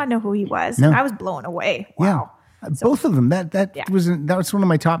I did not know who he was. No. I was blown away. Yeah, Wow. both of them. That Yeah. was one of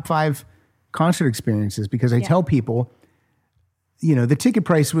my top 5 concert experiences because I tell people, the ticket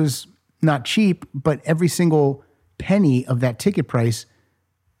price was not cheap, but every single penny of that ticket price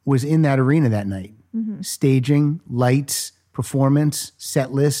was in that arena that night. Mm-hmm. Staging, lights, performance,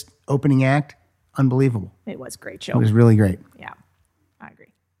 set list, opening act, unbelievable. It was a great It show. was really great. Yeah, I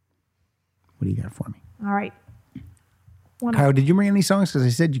agree. What do you got for me? All right. Kyle, did you bring any songs? Because I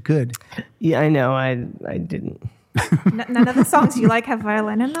said you could. Yeah, I know. I didn't. None of the songs you like have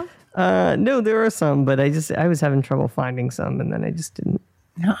violin in them? No, there are some, but I was having trouble finding some, and then I just didn't.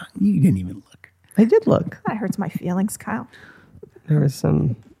 No, you didn't even look. I did look. That hurts my feelings, Kyle. There was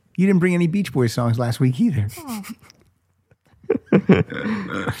some. You didn't bring any Beach Boys songs last week either.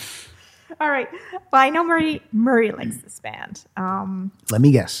 All right. Well, I know Murray likes this band. Let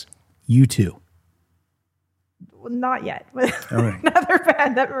me guess. You too. Well, not yet. But All right. another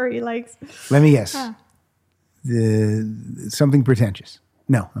band that Murray likes. Let me guess. Something pretentious.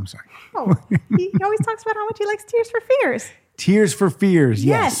 No, I'm sorry. Oh, he always talks about how much he likes Tears for Fears. Tears for Fears.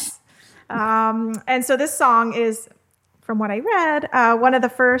 Yes. And so this song is, from what I read, one of their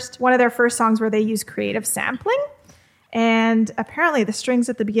first songs where they use creative sampling. And apparently the strings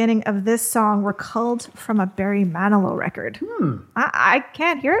at the beginning of this song were culled from a Barry Manilow record. I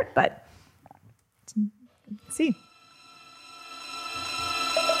can't hear it, but let's see.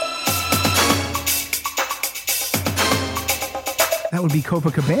 That would be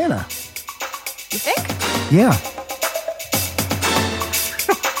Copacabana. You think? Yeah.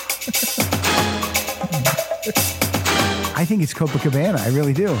 I think it's Copacabana. I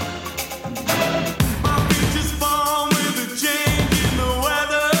really do.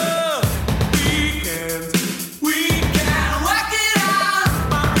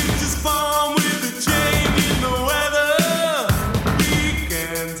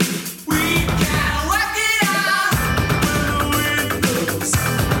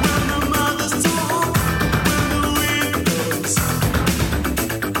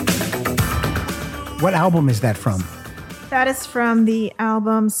 What album is that from? That is from the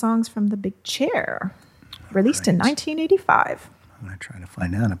album Songs from the Big Chair, released in 1985. I'm going to try to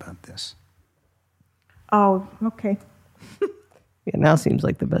find out about this. Oh, okay. Yeah, now seems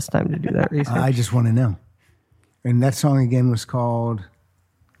like the best time to do that research. I just want to know. And that song again was called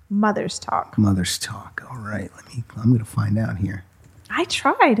Mother's Talk. Mother's Talk. All right, I'm going to find out here. I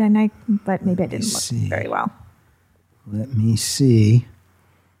tried, but maybe I didn't look very well. Let me see.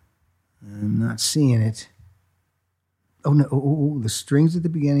 I'm not seeing it. Oh no! Oh, the strings at the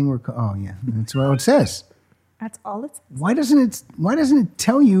beginning were. Oh yeah, that's what it says. That's all it says. Why doesn't it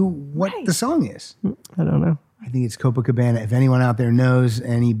tell you what the song is? I don't know. I think it's Copacabana. If anyone out there knows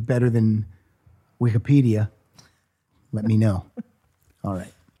any better than Wikipedia, let me know. All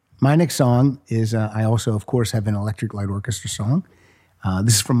right. My next song is. I also, of course, have an Electric Light Orchestra song.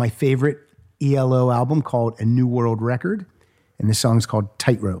 This is from my favorite ELO album called A New World Record, and this song is called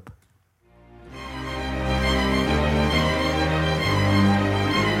Tightrope.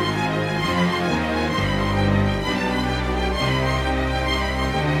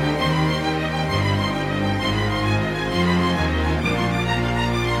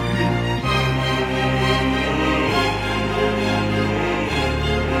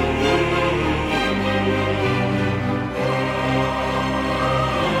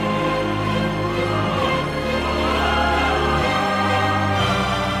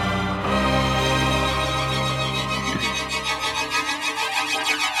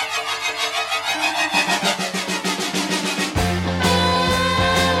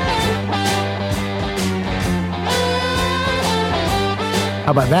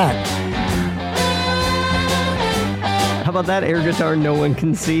 How about that? How about that air guitar no one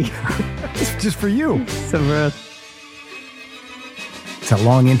can see? It's just for you. So, It's a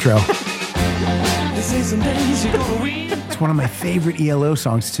long intro. It's one of my favorite ELO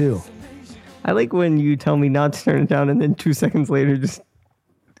songs too. I like when you tell me not to turn it down and then 2 seconds later just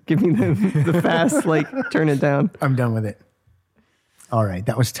give me the fast, turn it down. I'm done with it. All right,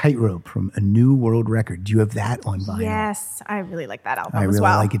 that was Tightrope from A New World Record. Do you have that on vinyl? Yes, I really like that album I really as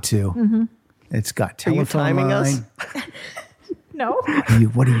well. like it too. Mm-hmm. It's got telephone Are you timing line. us? No.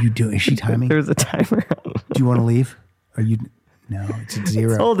 What are you doing? Is she timing? There's a timer. Do you want to leave? Are you? No, it's at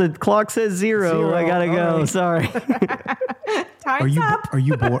 0. Hold it. Clock says 0. I gotta go. right. Sorry. Time's up. Are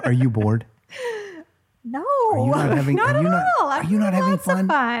you bored? Are you bored? No. Are you not having? Not are you at not? all. Are you not having Lots of fun?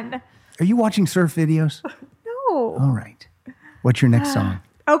 fun. Are you watching surf videos? No. All right. What's your next song?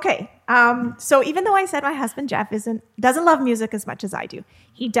 Okay. So even though I said my husband Jeff doesn't love music as much as I do,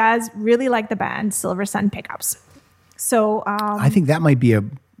 he does really like the band Silver Sun Pickups. So I think that might be a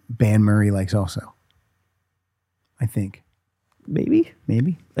band Murray likes also. I think. Maybe.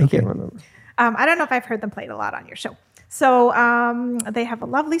 I can't remember. I don't know if I've heard them played a lot on your show. So they have a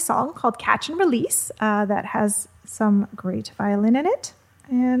lovely song called Catch and Release that has some great violin in it.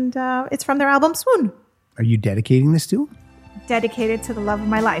 And it's from their album Swoon. Are you dedicating this to? Dedicated to the love of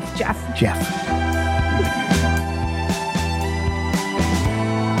my life, Jeff.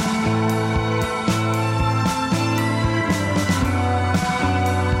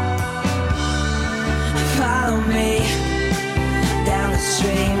 Follow me down the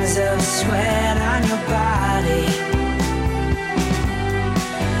streams of sweat on your body.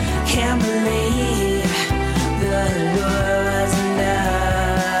 Can't believe the lure was enough.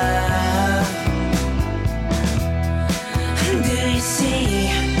 Do you see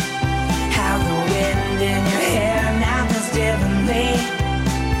how the wind in your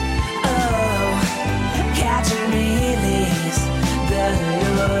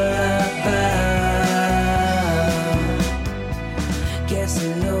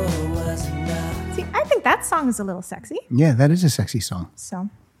that song is a little sexy. Yeah, that is a sexy song So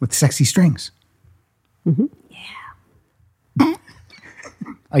with sexy strings. Yeah.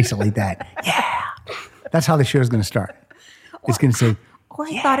 Isolate that. Yeah. That's how the show's going to start. It's going to say, or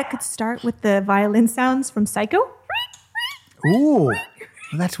I thought it could start with the violin sounds from Psycho. ooh, well,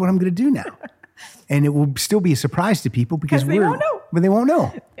 that's what I'm going to do now. And it will still be a surprise to people because they won't know. But they won't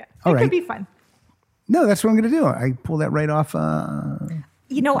know. Yeah, All it right. could be fun. No, that's what I'm going to do. I pull that right off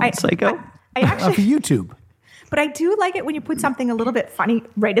You know, I Psycho? I off actually, of YouTube. but I do like it when you put something a little bit funny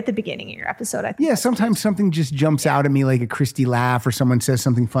right at the beginning of your episode. I think. Yeah, sometimes something just jumps out at me like a Christy laugh or someone says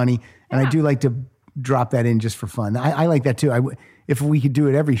something funny. And I do like to drop that in just for fun. I like that too. If we could do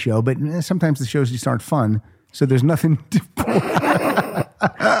it every show, but sometimes the shows just aren't fun. So there's nothing to pull.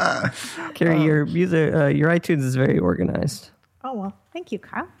 Carrie, your music, your iTunes is very organized. Oh well, thank you,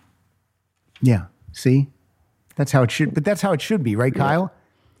 Kyle. Yeah, see? That's how it should, but that's how it should be, right, Kyle?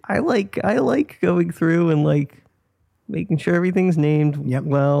 I like going through and like making sure everything's named Yep.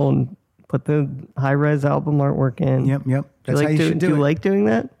 well and put the high res album artwork in. Yep. That's how you should do do you it. like doing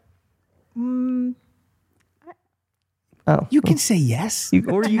that? Oh, You can say yes.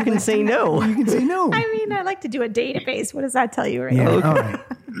 or you can say no. You can say no. I mean, I like to do a database. What does that tell you right Yeah, now? all right.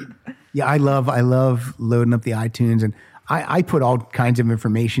 Yeah, I love loading up the iTunes, and I put all kinds of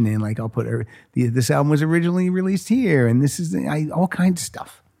information in. Like I'll put this album was originally released here, and this is all kinds of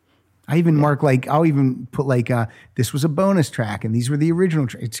stuff. I even mark I'll even put this was a bonus track, and these were the original.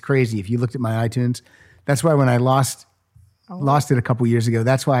 It's crazy if you looked at my iTunes. That's why when I lost it a couple years ago,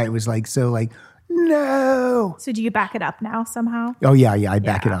 that's why it was no. So do you back it up now somehow? Oh yeah, I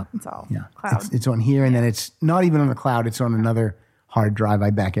back it up. It's all Yeah, cloud. it's on here, and then it's not even on the cloud. It's on another hard drive. I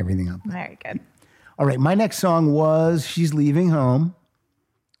back everything up. Very good. All right, my next song was "She's Leaving Home,"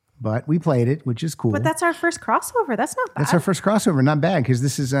 but we played it, which is cool. But that's our first crossover. That's not bad. That's our first crossover. Not bad because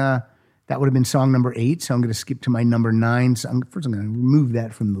this is that would have been song number 8. So I'm going to skip to my number 9. So first, I'm going to remove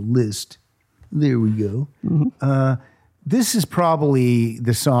that from the list. There we go. This is probably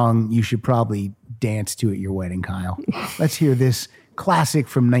the song you should probably dance to at your wedding, Kyle. Let's hear this classic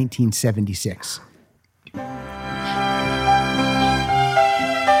from 1976.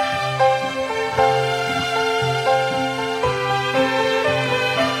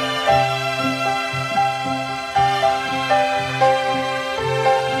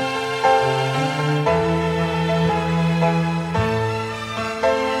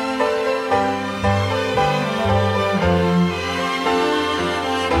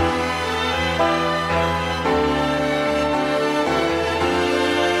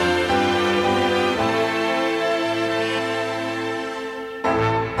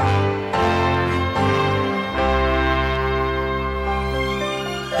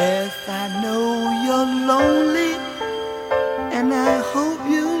 If I know you're lonely, and I hope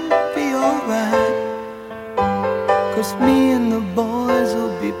you'll be alright, 'cause me and the boys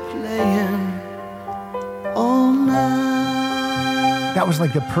will be playing all night. That was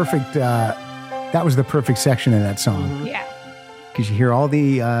like the perfect. That was the perfect section of that song Yeah. because you hear all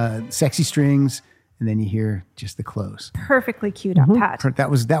the sexy strings, and then you hear just the close. Perfectly queued up, Pat. That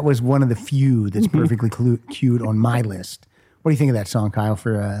was one of the few that's perfectly cued on my list. What do you think of that song, Kyle?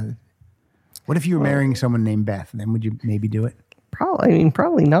 What if you were marrying someone named Beth? Then would you maybe do it?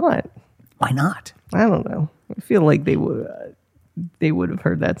 Probably not. Why not? I don't know. I feel like they would have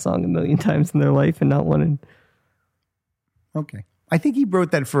heard that song a million times in their life and not wanted. Okay. I think he wrote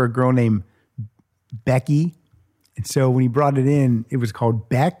that for a girl named Becky. And so when he brought it in, it was called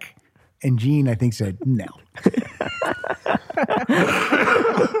Beck. And Gene, I think, said no.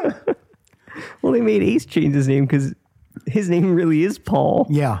 Well, they made Ace change his name because his name really is Paul.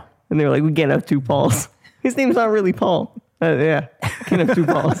 Yeah. And they were like, we can't have 2 Pauls. His name's not really Paul. Yeah, can't have 2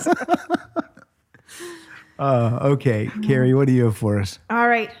 Pauls. Okay. Carrie, what do you have for us? All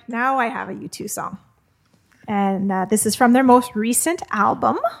right. Now I have a U2 song. And this is from their most recent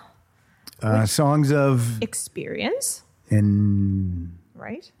album, Songs of, Experience. and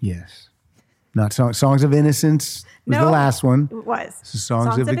Right? yes. Not Songs of Innocence was the last one. It was.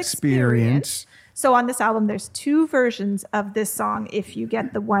 Songs of Experience. So on this album, there's 2 versions of this song. If you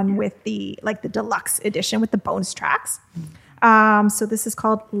get the one with the deluxe edition with the bonus tracks. So this is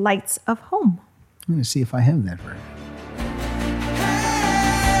called Lights of Home. I'm going to see if I have that version.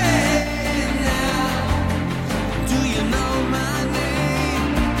 Do you know my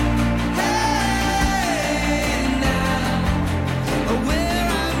name? Hey, now, where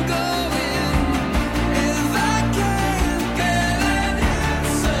I'm going? If I can't get an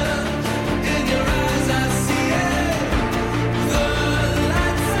answer, in your eyes I see it. The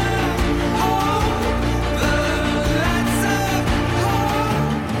lights of home, the lights of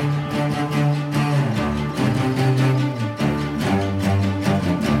home.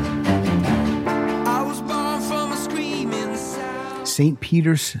 St.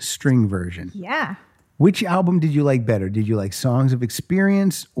 Peter's string version. Yeah. Which album did you like better? Did you like Songs of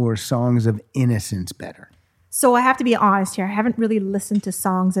Experience or Songs of Innocence better? So I have to be honest here. I haven't really listened to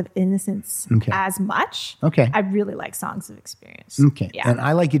Songs of Innocence as much. Okay. I really like Songs of Experience. Okay. Yeah. And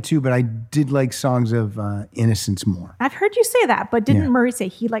I like it too, but I did like Songs of Innocence more. I've heard you say that, but didn't Yeah. Murray say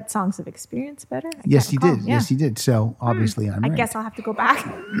he liked Songs of Experience better? I Yes, he can't recall. did. Yeah. Yes, he did. So obviously I'm I right. guess I'll have to go back.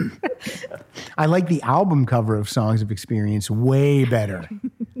 I like the album cover of Songs of Experience way better.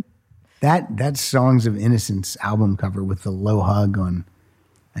 that Songs of Innocence album cover with the low hug on,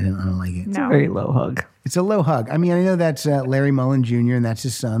 I don't like it. No. Very low hug. It's a low hug. I mean, I know that's Larry Mullen Jr. and that's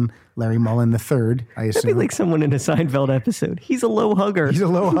his son, Larry Mullen III, I That'd be assume. like someone in a Seinfeld episode. He's a low hugger. He's a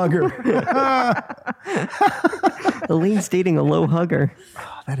low hugger. Elaine's dating a low hugger.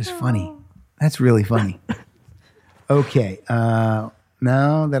 That is funny. That's really funny. Okay.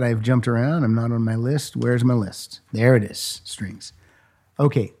 Now that I've jumped around, I'm not on my list. Where's my list? There it is. Strings.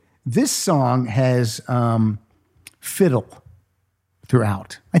 Okay. This song has fiddle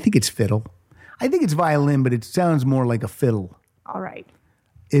throughout. I think it's fiddle. I think it's violin, but it sounds more like a fiddle. All right.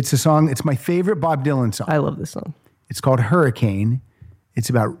 It's a song. It's my favorite Bob Dylan song. I love this song. It's called Hurricane. It's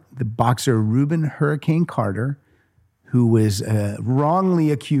about the boxer Reuben Hurricane Carter, who was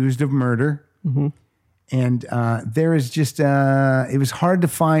wrongly accused of murder. Mm-hmm. And there is just, it was hard to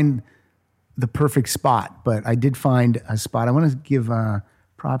find the perfect spot, but I did find a spot. I want to give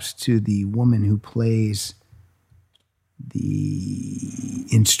props to the woman who plays the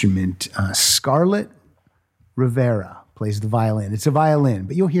instrument. Scarlett Rivera plays the violin. It's a violin,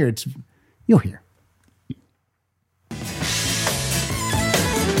 but you'll hear.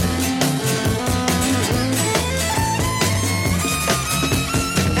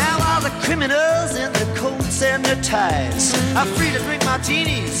 Now all the criminals in their coats and their ties are free to drink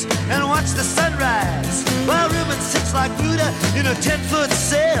martinis and watch the sunrise, while Reuben sits like Buddha in a 10-foot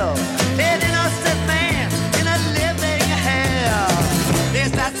cell, an innocent man in a living hell.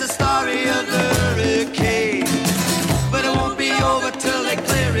 Yes, that's the story of the hurricane, but it won't be over till they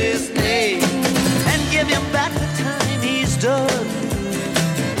clear his name and give him back the time he's done.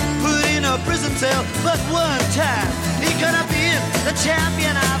 Put in a prison cell, but one time he could have been the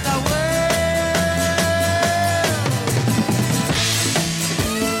champion of the world.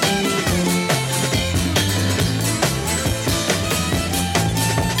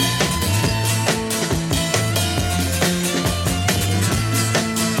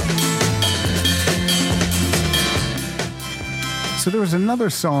 So there was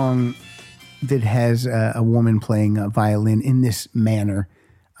another song that has a woman playing a violin in this manner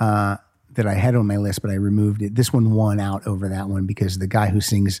that I had on my list, but I removed it. This one won out over that one because the guy who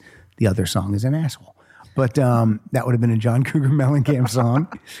sings the other song is an asshole. But that would have been a John Cougar Mellencamp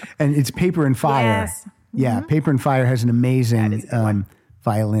song. And it's Paper and Fire. Yes. Yeah, Paper and Fire has an amazing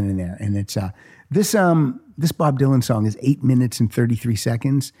violin in there. And it's this Bob Dylan song is 8 minutes and 33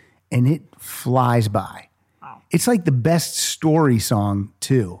 seconds, and it flies by. It's like the best story song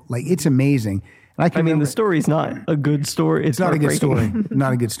too. Like it's amazing. And I mean, the story's not a good story. It's not a good story. heartbreaking.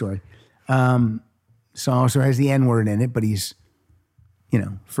 Not a good story. Song also has the N-word in it, but he's,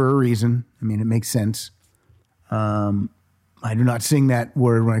 for a reason. I mean, it makes sense. I do not sing that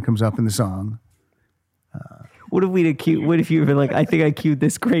word when it comes up in the song. What if you were like, I think I cued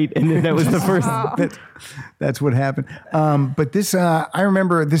this great, and then that was the first. That's what happened. But this, I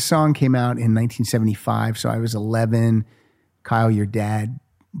remember this song came out in 1975, so I was 11. Kyle, your dad,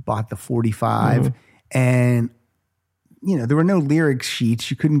 bought the 45, and there were no lyric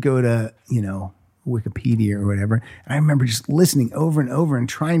sheets. You couldn't go to Wikipedia or whatever. And I remember just listening over and over and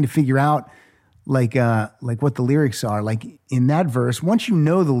trying to figure out like what the lyrics are. Like in that verse, once you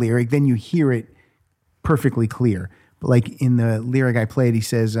know the lyric, then you hear it perfectly clear. But like in the lyric I played, he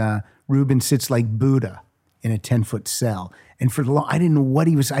says, Reuben sits like Buddha in a 10-foot cell. And for I didn't know what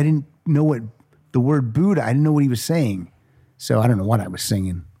he was, I didn't know what the word Buddha, I didn't know what he was saying. So I don't know what I was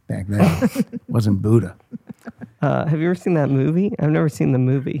singing back then. It wasn't Buddha. Have you ever seen that movie? I've never seen the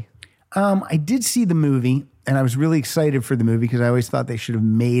movie. I did see the movie, and I was really excited for the movie because I always thought they should have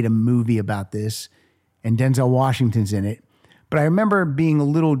made a movie about this, and Denzel Washington's in it. But I remember being a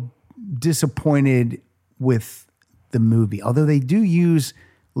little disappointed with the movie, although they do use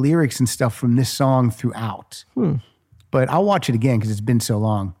lyrics and stuff from this song throughout. But I'll watch it again because it's been so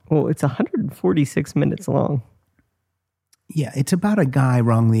long. Well, it's 146 minutes long. Yeah, it's about a guy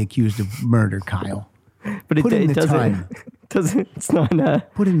wrongly accused of murder, Kyle. But Put in it the time. doesn't. It's not.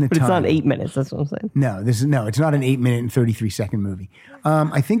 Put in the but time. It's not 8 minutes. That's what I'm saying. No, it's not an 8 minute and 33-second movie.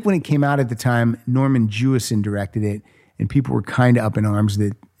 I think when it came out at the time, Norman Jewison directed it, and people were kind of up in arms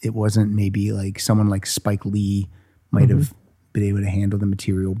that it wasn't maybe like someone like Spike Lee might have been able to handle the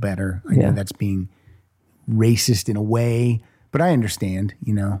material better. I Yeah. know that's being racist in a way, but I understand,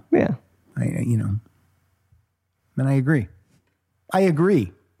 Yeah. and I agree. I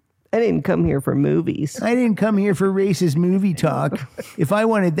didn't come here for movies. I didn't come here for racist movie talk. If I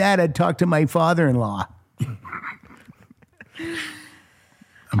wanted that, I'd talk to my father-in-law.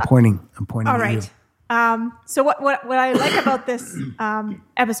 I'm pointing All at right. you. So what I like about this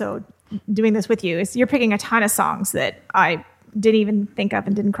episode, doing this with you, is you're picking a ton of songs that I didn't even think of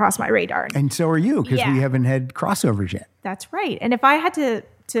and didn't cross my radar. And so are you, because Yeah. we haven't had crossovers yet. That's right. And if I had to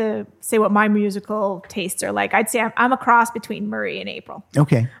say what my musical tastes are like, I'd say I'm a cross between Murray and April.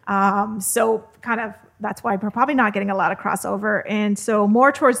 Okay. So kind of that's why we're probably not getting a lot of crossover. And so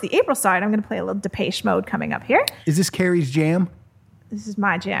more towards the April side, I'm going to play a little Depeche Mode coming up here. Is this Carrie's jam? This is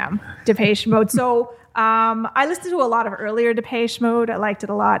my jam, Depeche Mode. So I listened to a lot of earlier Depeche Mode. I liked it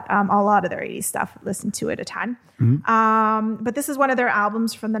a lot. A lot of their 80s stuff. Listened to it a ton. But this is one of their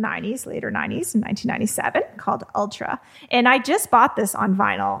albums from the 90s, later 90s, in 1997, called Ultra. And I just bought this on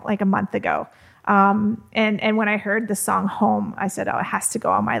vinyl like a month ago. And when I heard the song Home, I said, oh, it has to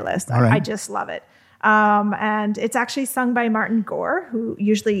go on my list. All right. I just love it. And it's actually sung by Martin Gore, who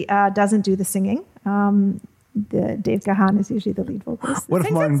usually doesn't do the singing. Dave Gahan is usually the lead vocalist. What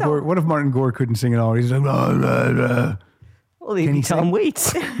if Martin Gore couldn't sing at all? He's like, blah, blah, blah. Well, he'd Can be he Tom sing?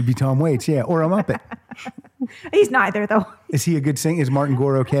 Waits. It'd be Tom Waits, yeah, or a Muppet. He's neither, though. Is he a good singer? Is Martin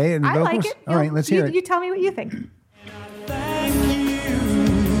Gore okay in the I vocals? like it. All right, let's hear it. You tell me what you think. Thank you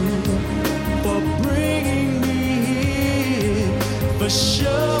for bringing me here, for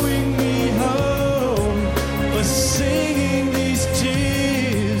showing me home, for singing these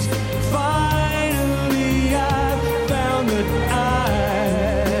tears. Finally, I found that I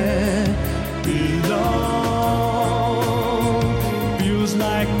belong. Feels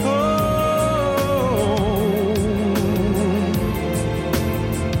like home.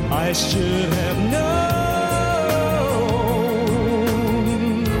 I should have known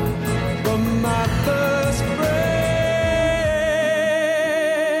from my first breath.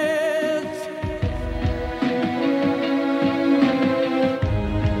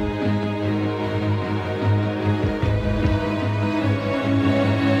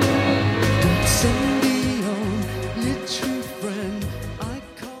 Don't send me on, little friend. I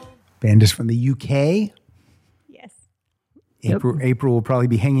call. Band is from the UK. Yes. April will probably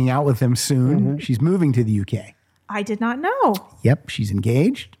be hanging out with them soon. She's moving to the UK. I did not know. Yep, she's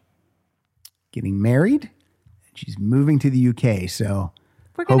engaged, getting married, and she's moving to the UK. So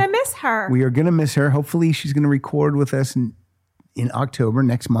We're going to miss her. we are going to miss her. Hopefully, she's going to record with us in October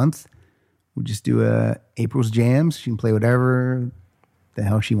next month. We'll just do April's jams. She can play whatever the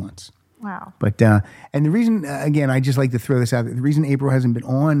hell she wants. Wow. But and the reason, again, I just like to throw this out. The reason April hasn't been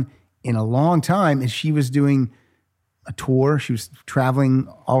on in a long time is she was doing a tour. She was traveling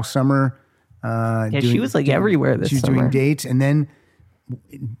all summer. She was like everywhere this She was summer. doing dates, and then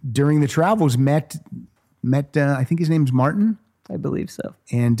during the travels met. I think his name's Martin, I believe so.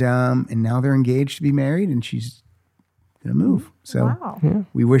 and now they're engaged to be married, and she's gonna move. So Wow.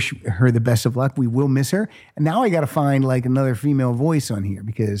 we wish her the best of luck. We will miss her, and now I got to find like another female voice on here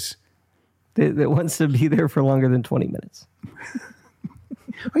because. That wants to be there for longer than 20 minutes.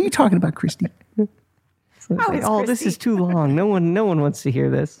 Are you talking about Christy? So it's How like, is oh, this Christy? is too long. No one wants to hear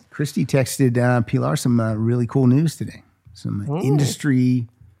this. Christy texted Pilar some really cool news today. Some industry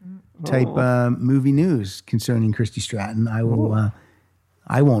type movie news concerning Christy Stratton. I will.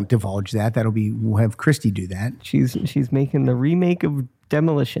 I won't divulge that. We'll have Christy do that. She's making the remake of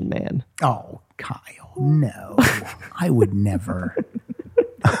Demolition Man. Oh, Kyle, no, I would never.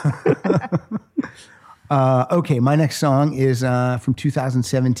 Okay, my next song is from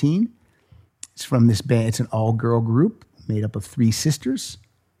 2017. It's from this band. It's an all-girl group made up of 3 sisters.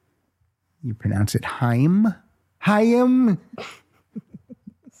 You pronounce it Haim. Haim. I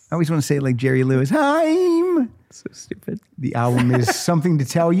always want to say it like Jerry Lewis. Haim. So stupid. The album is Something to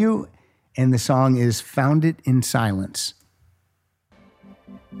Tell You, and the song is Found It in Silence.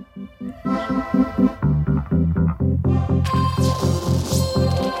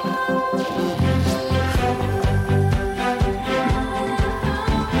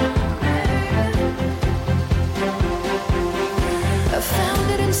 I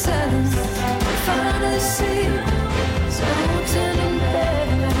found it in silence. I finally see something in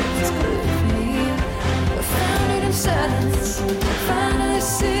bed that's good for me. I found it in silence. I finally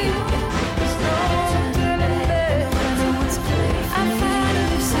see something in bed that's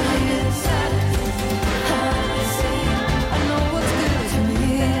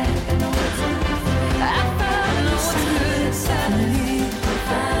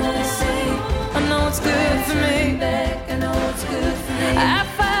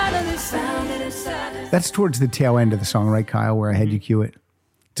That's towards the tail end of the song, right, Kyle? Where I had you cue it.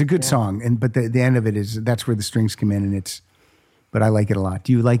 It's a good song, but the end of it that's where the strings come in, but I like it a lot.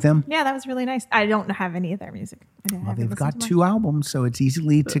 Do you like them? Yeah, that was really nice. I don't have any of their music. Well, they've got 2 albums, so it's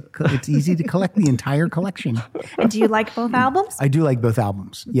easy to collect the entire collection. And do you like both albums? I do like both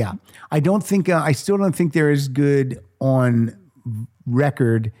albums. Yeah, I still don't think they're as good on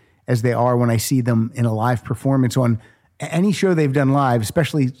record as they are when I see them in a live performance on any show they've done live.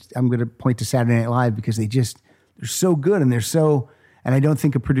 Especially, I'm going to point to Saturday Night Live because they're so good and and I don't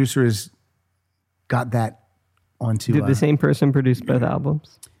think a producer has got that onto. Did the same person produce both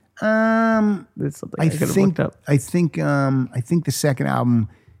albums? That's something I could have looked up. I think the second album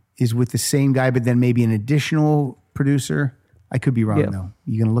is with the same guy, but then maybe an additional producer. I could be wrong though.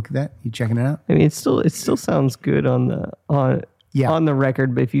 You gonna look at that? You checking it out? I mean, it still sounds good on the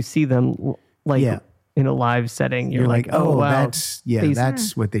record, but if you see them in a live setting, you're like, oh wow,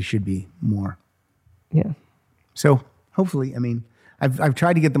 that's what they should be more. Yeah. So hopefully, I mean, I've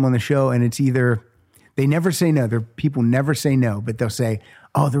tried to get them on the show, and it's either they never say no. People never say no, but they'll say,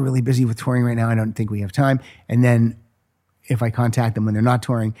 "Oh, they're really busy with touring right now. I don't think we have time." And then if I contact them when they're not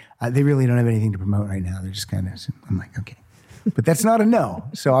touring, they really don't have anything to promote right now. They're just kind of. I'm like, okay, but that's not a no.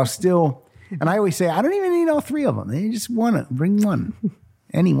 So I'll still, and I always say, I don't even need all 3 of them. They just bring one,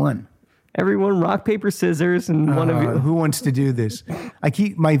 any one. Everyone, rock, paper, scissors, and one of you. Who wants to do this?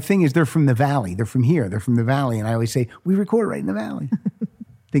 My thing is they're from the Valley. They're from here. They're from the Valley. And I always say, we record right in the Valley.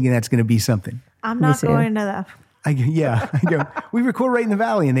 Thinking that's going to be something. I'm not going to the... I go, we record right in the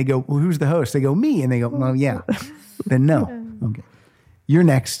Valley. And they go, well, who's the host? They go, me. And they go, well, yeah. Then no. Okay. You're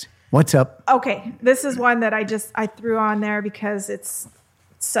next. What's up? Okay. This is one that I threw on there because it's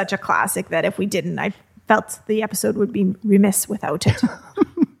such a classic that if we didn't, I felt the episode would be remiss without it.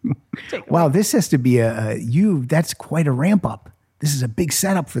 Wow, this has to be that's quite a ramp up. This is a big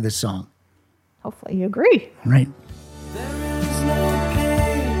setup for this song. Hopefully you agree. Right. There is no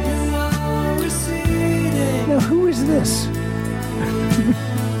pain, you are receding. Now, who is this?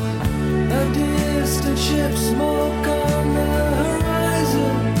 A distant ship, smoke on the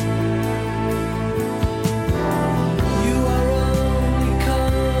horizon. You are only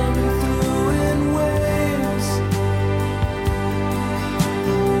coming through in waves.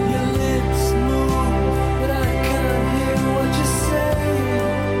 Your lips move, but I can't hear what you say.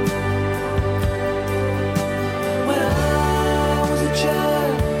 When I was a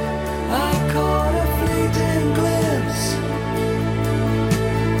child, I caught a fleeting glimpse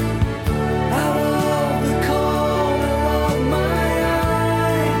out of the corner of my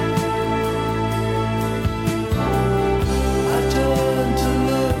eye. I turned to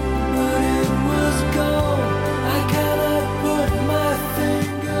look, but it was gone. I cannot put my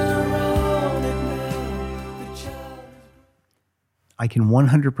finger on it now. The child. I can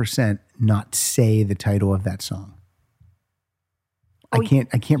 100% not say the title of that song. I can't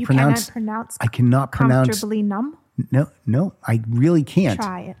You pronounce. cannot pronounce I cannot pronounce. Comfortably Numb? No, I really can't.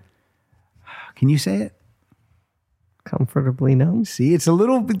 Try it. Can you say it? Comfortably numb. See, it's a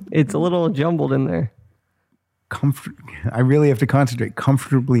little bit It's a little jumbled in there. I really have to concentrate.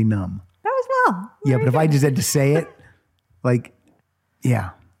 Comfortably numb. That was well. Yeah, but if I just had to say it,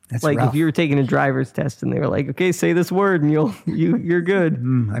 that's Like rough. if you were taking a driver's test and they were like, "Okay, say this word and you're good."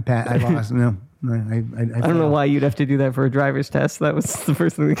 I lost. No, I I don't know why you'd have to do that for a driver's test. That was the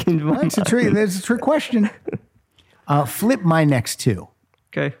first thing that came to mind. That's a trick question. Flip my next 2.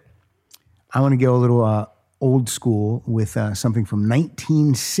 Okay. I want to go a little old school with something from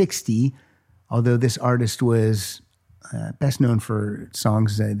 1960, although this artist was best known for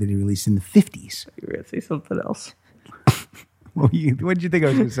songs that he released in the 50s. You were going to say something else. What did you think I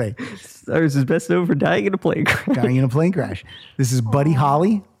was going to say? Ours is best known for dying in a plane crash. Dying in a plane crash. This is Buddy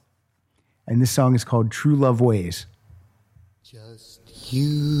Holly, and this song is called True Love Ways. Just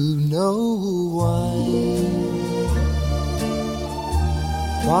you know why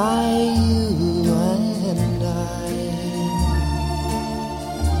you and I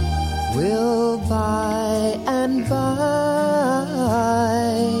will by and by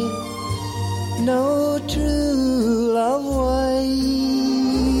know true love ways.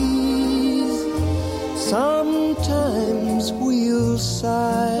 Sometimes we'll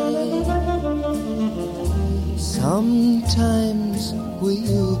sigh, sometimes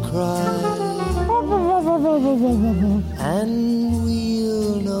we'll cry, and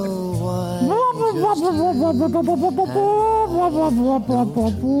we'll know why. I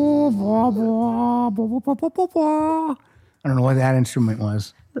don't know what that instrument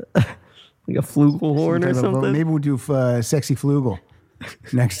was. Like a flugelhorn or something. Maybe we'll do Sexy Flugel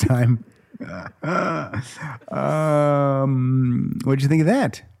next time. What'd you think of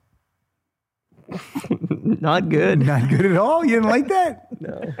that? Not good. Not good at all? You didn't like that?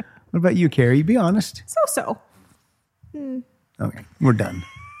 No. What about you, Carrie? Be honest. So. Okay, we're done.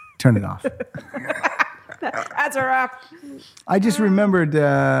 Turn it off. That's a wrap. I just remembered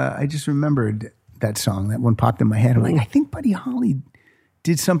that song. That one popped in my head. I'm like, I think Buddy Holly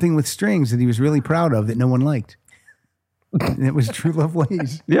did something with strings that he was really proud of that no one liked. And it was True Love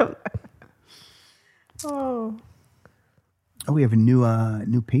Ways. Yep. Oh. Oh, we have a new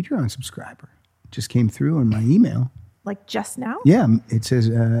Patreon subscriber. Just came through on my email. Like just now? Yeah, it says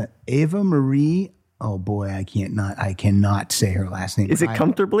Ava Marie. Oh boy, I cannot say her last name. Is it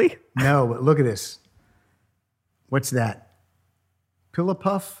comfortably? No, but look at this. What's that?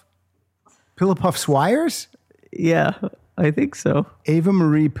 Pillapuff Swires? Yeah, I think so. Ava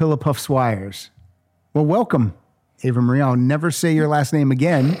Marie Pillapuff Swires. Well, welcome, Ava Marie. I'll never say your last name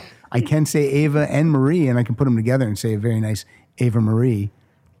again. I can say Ava and Marie, and I can put them together and say a very nice Ava Marie.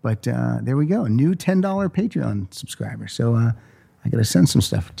 But there we go, a new $10 Patreon subscriber. So I got to send some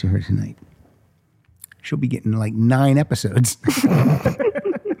stuff to her tonight. She'll be getting like 9 episodes.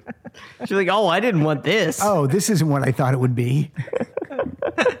 She's like, oh, I didn't want this. Oh, this isn't what I thought it would be.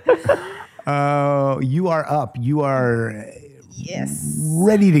 You are up. You are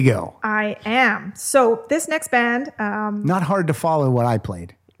ready to go. I am. So this next band, Not hard to follow what I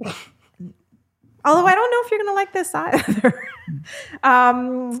played. although I don't know if you're going to like this either.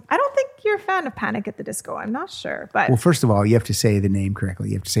 I don't think you're a fan of Panic at the Disco. I'm not sure. But Well, first of all, you have to say the name correctly.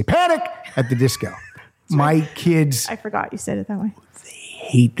 You have to say Panic at the Disco. My kids I forgot you said it that way.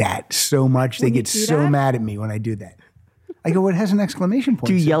 hate that so much. They When you get do so that? mad at me when I do that. I go, well, it has an exclamation point.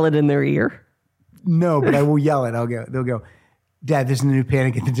 Do you yell it in their ear? No, but I will yell it. They'll go, Dad, this is the new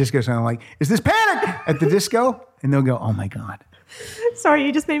Panic at the Disco song. I'm like, is this Panic at the Disco? And they'll go, oh my God. Sorry,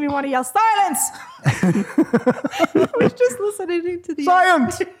 you just made me want to yell silence. I was just listening to the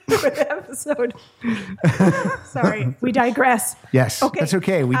Science! episode. Sorry, we digress. Yes, Okay. that's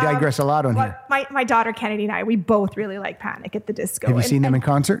okay. We digress a lot on Well, here. my daughter Kennedy and I, we both really like Panic at the Disco. Have you And- seen them in and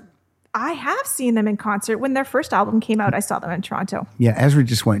concert? I have seen them in concert. When their first album came out, I saw them in Toronto. Yeah, Ezra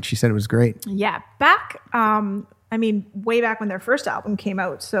just went. She said it was great. Yeah, way back when their first album came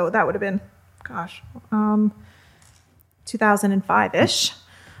out. So that would have been, 2005-ish,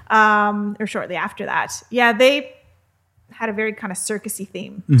 or shortly after that. Yeah, they had a very kind of circusy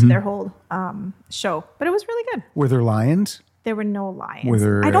theme to their whole show, but it was really good. Were there lions? There were no lions. Were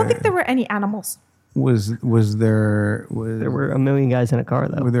there, I don't think there were any animals. Was there There were a million guys in a car,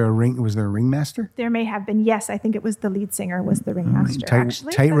 though. Was there a ringmaster? There may have been. Yes, I think it was the lead singer was the ringmaster.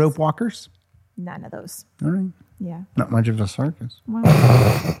 Actually, Tightrope walkers? None of those. All right. Yeah, Not much of a circus. well,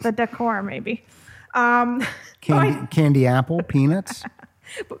 the decor maybe. Candy apple, peanuts.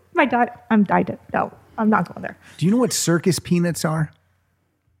 My dad. No, I'm not going there. Do you know what circus peanuts are?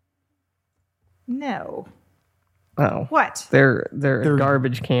 No. Oh. What? They're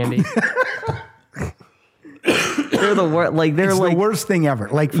garbage candy. They're the worst. Like they're It's like the worst thing ever.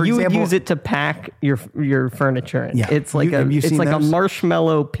 Like for you example, would use it to pack your furniture in. Yeah. It's like Have you it's seen like those? a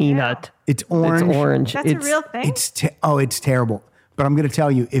marshmallow peanut. it's orange. It's orange. That's a real thing. It's terrible. But I'm going to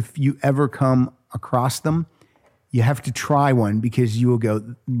tell you, if you ever come across them, you have to try one because you will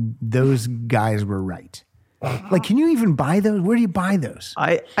go, those guys were right. Like, can you even buy those? Where do you buy those?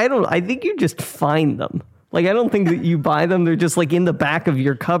 I don't. I think you just find them. Like I don't think that you buy them. They're just like in the back of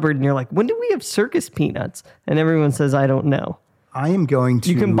your cupboard, and you're like, when do we have circus peanuts? And everyone says, I don't know. I am going to.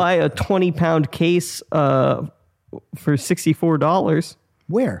 You can buy a 20-pound case for $64.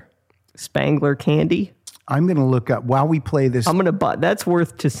 Where? Spangler candy. I'm going to look up while we play this. I'm gonna buy. That's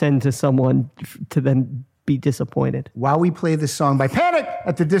worth to send to someone to then be disappointed. While we play this song by Panic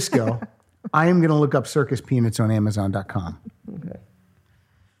at the Disco, I am going to look up circus peanuts on Amazon.com. Okay.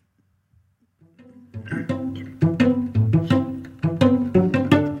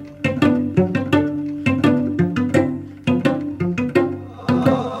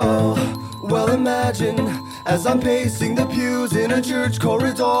 Well, imagine as I'm pacing the pews in a church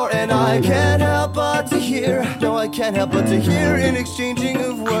corridor, and I can't help but to hear, no, I can't help but to hear an exchanging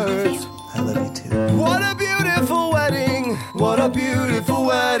of words. I love you too. What a beautiful wedding! What a beautiful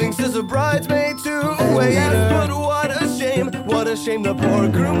wedding, says a bridesmaid to a waiter. Yes, but what a shame the poor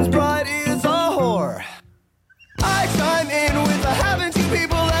groom's bride is a whore. I chime in with a haven't you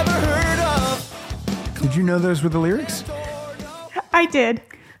people ever heard of? Did you know those were the lyrics? I did.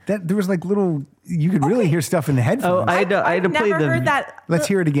 That there was like little. You could really hear stuff in the headphones. Oh, I had to I've play never the. heard that. Let's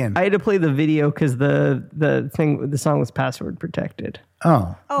hear it again. I had to play the video because the song was password protected.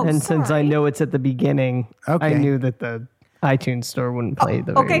 Oh, Oh, And since I sorry. know it's at the beginning, Okay. I knew that the iTunes store wouldn't play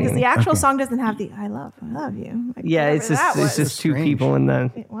the. Okay, very because the beginning. actual song doesn't have the "I love you." Like, Yeah, whatever it's just that was. it's just two strange. people and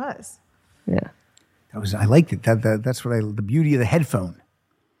then It was. yeah. I liked it. That's the beauty of the headphone.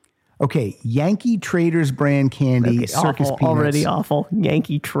 Okay, Yankee Traders brand candy, Okay, circus awful, peanuts. already awful.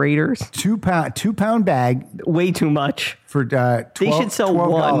 Yankee Traders, 2 pound bag way too much. for $12. They should sell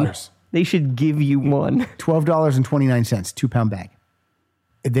one. $12. They should give you one. $12.29, 2 pound bag.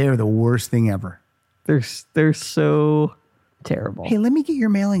 They're the worst thing ever. They're so terrible. Hey, let me get your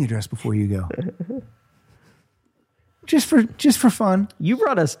mailing address before you go. just for fun. You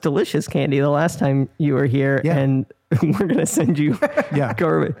brought us delicious candy the last time you were here, Yeah. and we're gonna send you. Yeah.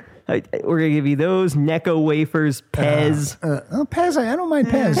 We're gonna give you those Necco wafers, Pez. Pez, I don't mind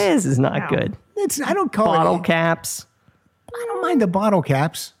Pez. Pez is not good. I don't call Bottle it. caps, I don't mind the bottle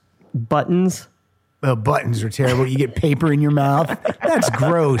caps. buttons. Buttons are terrible. You get paper in your mouth. That's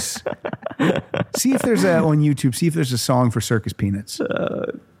gross. See if there's on YouTube. See if there's a song for circus peanuts.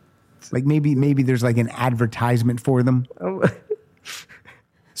 Like maybe there's like an advertisement for them.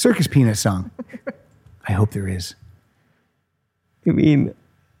 Circus peanut song. I hope there is. I mean,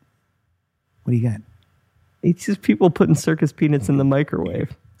 What do you got? it's just people putting circus peanuts in the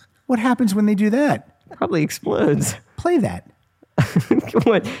microwave. What happens when they do that? Probably explodes. Play that. Come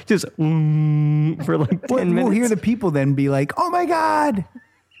on, just for like 10 minutes. We'll hear the people then be like, "Oh my god!"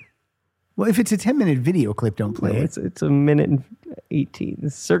 Well, if it's a 10-minute video clip, don't play it. It's a minute and 18.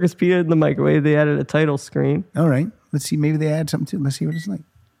 The circus peanut in the microwave. They added a title screen. All right. Let's see. Maybe they add something to it. Let's see what it's like.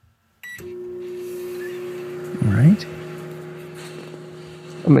 All right.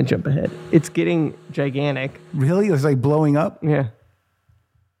 I'm gonna jump ahead. It's getting gigantic. Really? It's like blowing up? Yeah.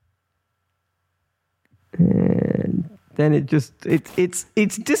 And then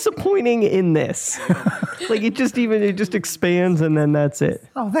it's disappointing in this. Like it just expands and then that's it.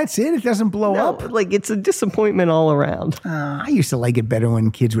 Oh, that's it? It doesn't blow No, up? like it's a disappointment all around. I used to like it better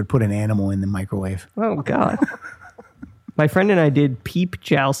when kids would put an animal in the microwave. Oh God. My friend and I did peep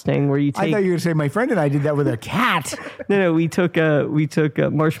jousting where you I take thought you were going to say my friend and I did that with a cat. no we took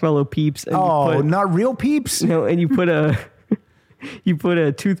marshmallow peeps and Oh, you put, not real peeps? no, and you put a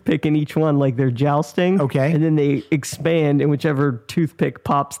toothpick in each one like they're jousting. Okay. And then they expand and whichever toothpick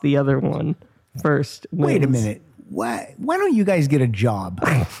pops the other one first Wait a wins. minute. Why don't you guys get a job?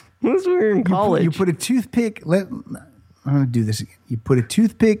 This was when we were in college. You put a toothpick. I'm going to do this again. You put a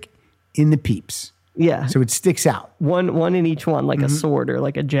toothpick in the peeps yeah. so it sticks out one in each one, like Mm-hmm. a sword or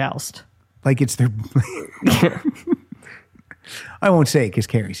like a joust. like it's their. I won't say it because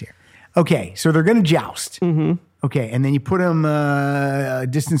Carrie's here. Okay, so they're going to joust. Mm-hmm. Okay, and then you put them a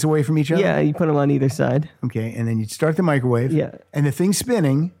distance away from each other. Yeah, you put them on either side. Okay, and then you start the microwave. Yeah. And the thing's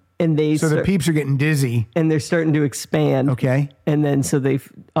spinning, And they so the start- peeps are getting dizzy. and they're starting to expand. Okay. And then so they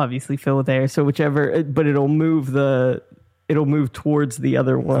obviously fill with air. So whichever, but it'll move towards the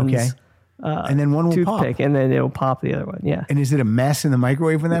other one's Okay. And then one will toothpick, pop. and then it'll pop the other one. Yeah. And is it a mess in the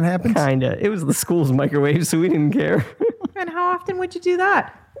microwave when that happens? Kinda. It was the school's microwave, so we didn't care. And how often would you do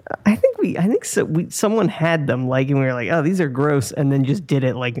that? I think so. Someone had them like, and we were like, oh, these are gross, and then just did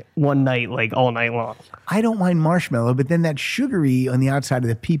it like one night, like all night long. I don't mind marshmallow, but then that sugary on the outside of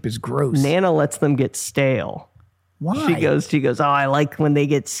the peep is gross. Nana lets them get stale. Why? She goes, oh, I like when they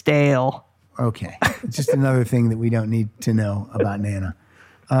get stale. Okay. It's just another thing that we don't need to know about Nana.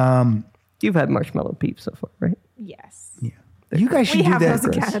 You've had marshmallow peeps so far, right? Yes. Yeah. You guys should We do have that.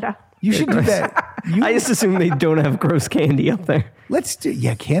 those in Canada. You should do that. I just assume they don't have gross candy up there. Let's do.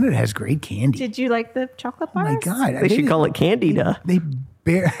 Yeah, Canada has great candy. Did you like the chocolate Oh bars? my God, They should call it Candida. They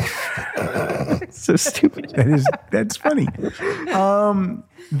bear. So stupid. That's funny.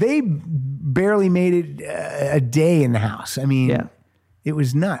 They barely made it a day in the house. I mean, Yeah. it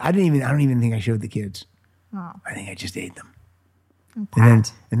was not. I don't even think I showed the kids. Oh. I think I just ate them.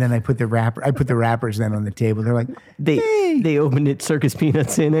 Pat. And then I put the wrappers then on the table. They're like, They opened it, circus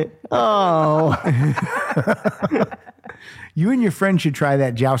peanuts in it. Oh, you and your friend should try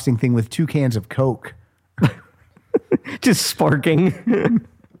that jousting thing with 2 cans of Coke. just sparking.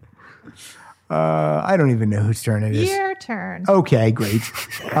 I don't even know whose turn it is. Your turn. Okay, great.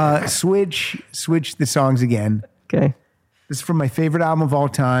 Switch the songs again. Okay. This is from my favorite album of all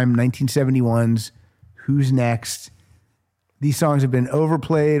time, 1971's Who's Next. These songs have been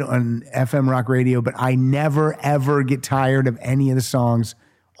overplayed on FM rock radio, but I never, ever get tired of any of the songs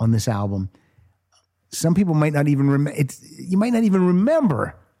on this album. Some people might not even you might not even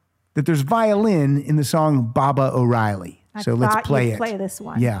remember that there's violin in the song Baba O'Reilly. So let's thought play you'd it. play this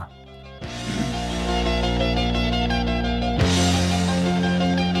one. Yeah.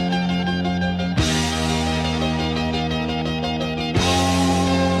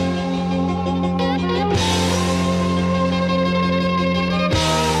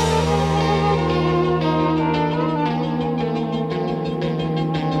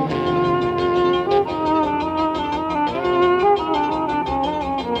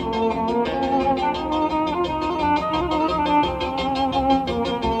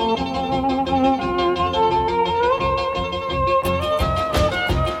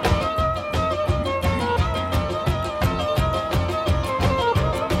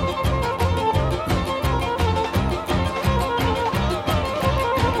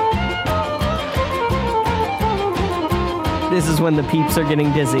 this is when the peeps are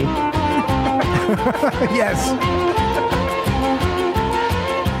getting dizzy. Yes.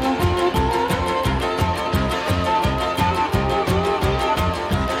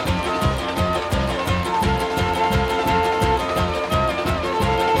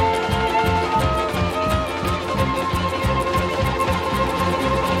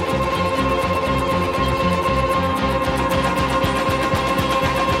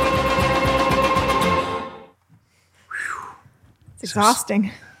 It's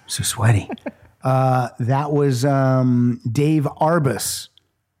exhausting. So sweaty. That was Dave Arbus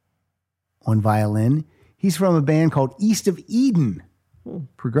on violin. He's from a band called East of Eden,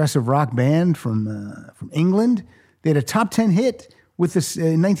 progressive rock band from England. They had a top 10 hit with this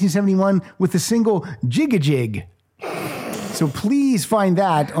in 1971 with the single "Jig a Jig." So please find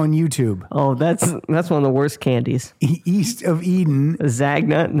that on YouTube. Oh, that's one of the worst candies. East of Eden, A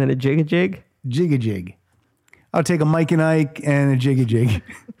Zagnut and then a Jig a Jig. Jig a Jig. I'll take a Mike and Ike and a Jig a Jig.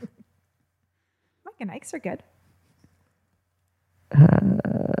 Mike and Ike's are good.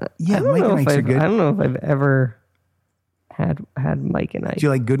 Yeah, Mike and Ike's are good. I don't know if I've ever had Mike and Ike. Do you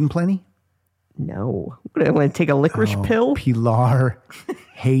like Good and Plenty? No. What, I want to take a licorice pill? Pilar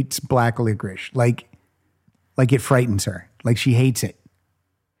hates black licorice. Like it frightens her. Like she hates it.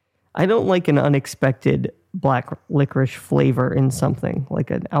 I don't like an unexpected black licorice flavor in something,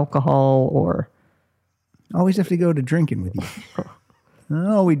 like an alcohol or... Always have to go to drinking with you.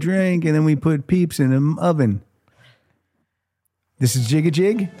 Oh, we drink and then we put peeps in an oven. This is Jig a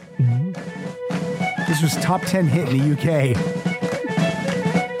Jig. Mm-hmm. This was top 10 hit in the UK.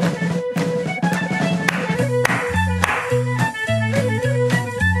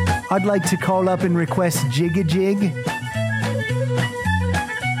 I'd like to call up and request Jig a Jig.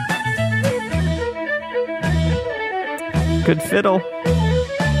 Good fiddle.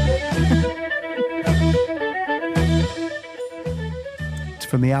 It's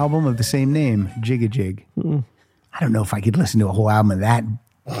from the album of the same name, Jig a Jig. I don't know if I could listen to a whole album of that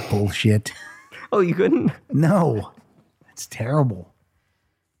bullshit. Oh, you couldn't? No, that's terrible.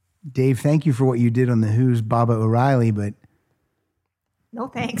 Dave, thank you for what you did on the Who's Baba O'Reilly, but No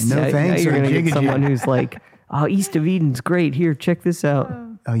thanks. No Now thanks. you're or going to Jig get a Jig. someone who's like, oh, East of Eden's great. Here, check this out.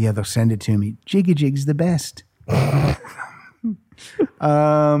 Oh yeah, they'll send it to me. Jig a Jig's the best.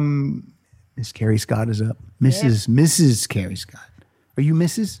 Miss Carrie Scott is up. Mrs. Carrie Scott. Are you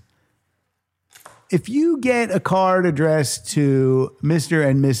Mrs.? If you get a card addressed to Mr.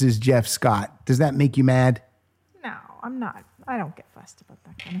 and Mrs. Jeff Scott, does that make you mad? No, I'm not. I don't get fussed about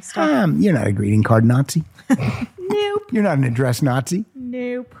that kind of stuff. You're not a greeting card Nazi. Nope. You're not an address Nazi.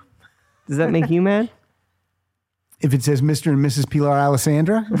 Nope. Does that make you mad? If it says Mr. and Mrs. Pilar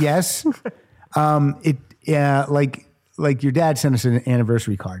Alessandra, yes. Like your dad sent us an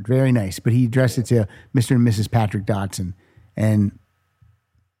anniversary card. Very nice. But he addressed it to Mr. and Mrs. Patrick Dotson. And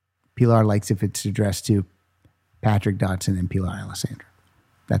Pilar likes if it's addressed to Patrick Dotson and Pilar Alessandra.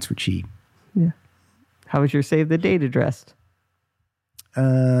 That's what she... Yeah. How was your save the date addressed?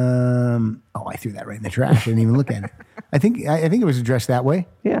 I threw that right in the trash. I didn't even look at it. I think it was addressed that way.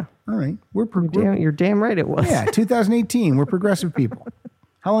 Yeah. All right. You're damn right it was. Yeah, 2018. We're progressive people.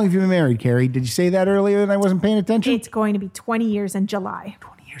 How long have you been married, Carrie? Did you say that earlier and I wasn't paying attention? It's going to be 20 years in July.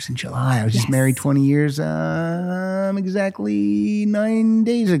 20 years in July. I was just married 20 years exactly 9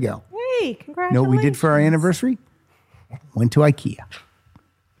 days ago. Hey, congratulations. Know what we did for our anniversary? Went to IKEA.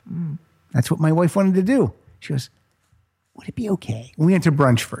 That's what my wife wanted to do. She goes, would it be okay? We went to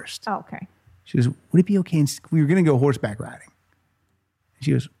brunch first. Oh, okay. She goes, would it be okay? We were going to go horseback riding.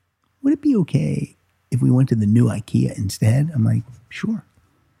 She goes, would it be okay if we went to the new IKEA instead? I'm like, sure.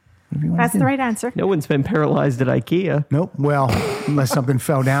 That's the right answer. No one's been paralyzed at IKEA. Nope. Well, unless something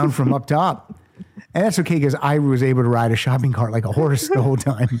fell down from up top. And that's okay because I was able to ride a shopping cart like a horse the whole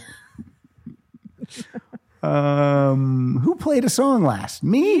time. Who played a song last?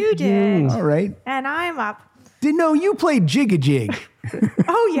 Me? You did. All right. And I'm up. No, you played Jig a Jig.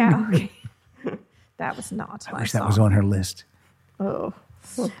 Oh, yeah. Okay. That was not I my wish song. that was on her list. Oh.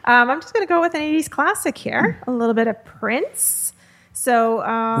 I'm just going to go with an 80s classic here. A little bit of Prince. So,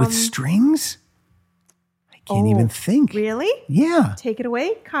 With strings? I can't even think. Really? Yeah. Take it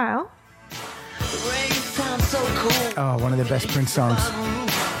away, Kyle. Rain sounds so cool. Oh, one of the best Prince songs.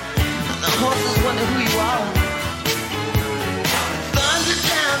 The horses wonder who you are. Thunder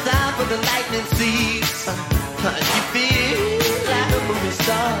sounds out, but the lightning sees. You feel like a movie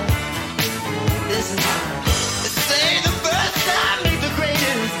star. This say the first time make the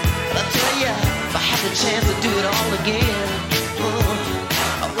greatest. But I'll tell ya, if I had the chance to do it all again,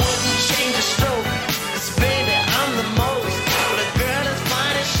 I wouldn't change a stroke. 'Cause baby, I'm the most. But a girl as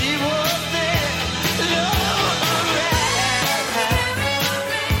fine as she was then. Lord,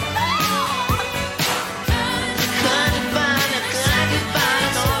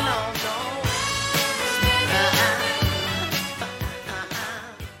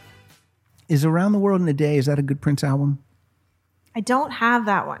 Is Around the World in a Day, is that a good Prince album? I don't have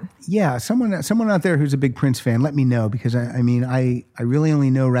that one. Yeah, someone out there who's a big Prince fan, let me know, because I mean, I really only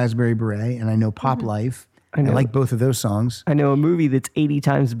know Raspberry Beret and I know Pop Life. I like both of those songs. I know a movie that's 80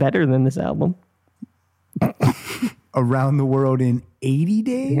 times better than this album. Around the World in 80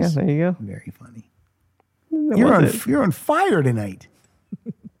 Days? Yeah, there you go. Very funny. That You're on fire tonight.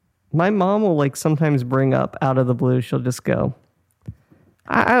 My mom will like sometimes bring up out of the blue, she'll just go,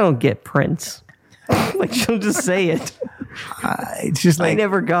 I don't get Prince. Like she'll just say it. It's just I like,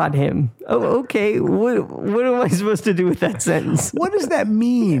 never got him. Oh, okay. What am I supposed to do with that sentence? what does that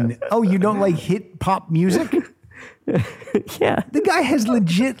mean? Oh, you don't like hit pop music? Yeah. The guy has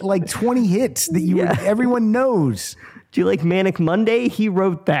legit like 20 hits that everyone knows. Do you like Manic Monday? He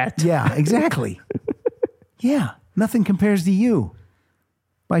wrote that. Yeah, exactly. Yeah, Nothing Compares to You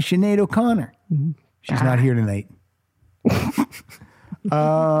by Sinead O'Connor. She's not here tonight.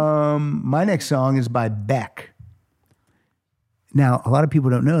 My next song is by Beck. Now, a lot of people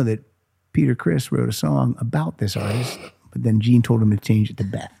don't know that Peter Criss wrote a song about this artist, but then Gene told him to change it to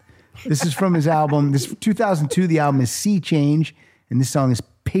Beth. This is from his album. This is 2002. The album is Sea Change, and this song is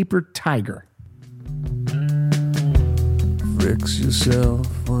Paper Tiger. Fix yourself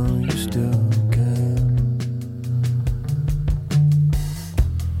while you still can.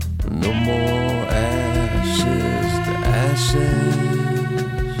 No more ashes to ashes.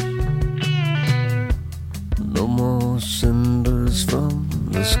 No more cinders from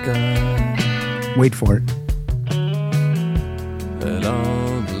the sky. Wait for it. And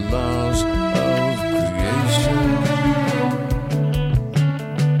all the laws of creation.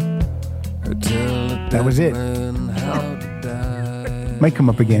 That was it. How to die. Might come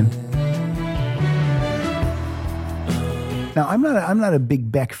up again. Now, I'm not a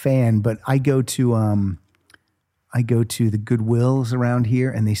big Beck fan, but I go to the Goodwills around here,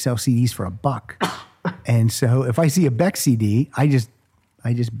 and they sell CDs for $1. And so if I see a Beck CD, I just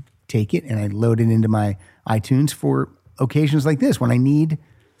take it and I load it into my iTunes for occasions like this when I need,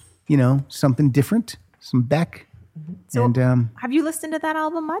 something different, some Beck. So and have you listened to that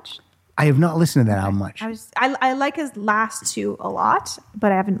album much? I have not listened to that album much. I like his last two a lot,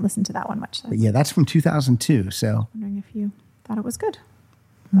 but I haven't listened to that one much. So But yeah, that's from 2002. So wondering if you thought it was good.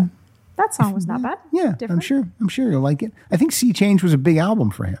 That song was not bad. yeah, Different. I'm sure you'll like it. I think Sea Change was a big album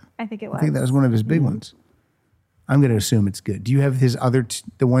for him. I think it was. I think that was one of his big ones. I'm going to assume it's good. Do you have his other,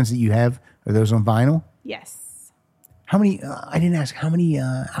 the ones that you have, are those on vinyl? Yes. How many, I didn't ask, how many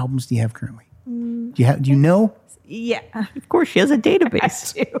albums do you have currently? Do you know? Yeah. Of course, she has a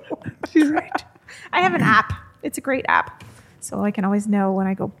database. I do. She's right. I have an app. It's a great app. So I can always know when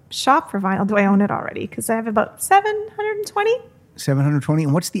I go shop for vinyl, do I own it already? Because I have about 720. 720.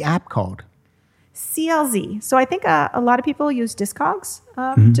 And what's the app called? CLZ. So I think a lot of people use Discogs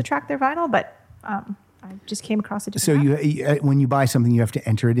to track their vinyl, but I just came across a So different app. you when you buy something, you have to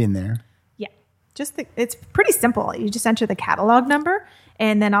enter it in there. Yeah. It's pretty simple. You just enter the catalog number,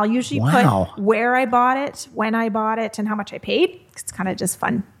 and then I'll usually Wow. put where I bought it, when I bought it, and how much I paid. It's kind of just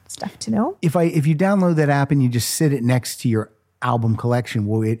fun stuff to know. If you download that app and you just sit it next to your album collection,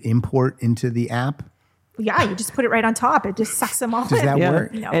 will it import into the app? Yeah, you just put it right on top. It just sucks them all Does in. that Yeah.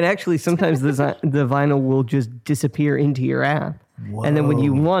 work? No. And actually, sometimes the vinyl will just disappear into your app. And then when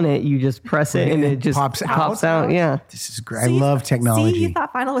you want it, you just press it and it just Pops pops out? out. Yeah. This is great. I love technology. See, you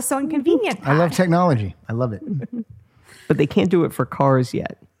thought vinyl was so inconvenient. I love technology. I love it. But they can't do it for cars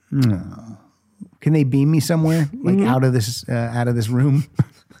yet. Can they beam me somewhere, like out of this room?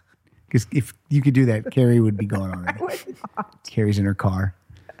 Because if you could do that, Carrie would be gone already. I would not. Carrie's in her car.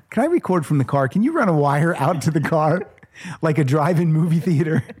 Can I record from the car? Can you run a wire out to the car, like a drive-in movie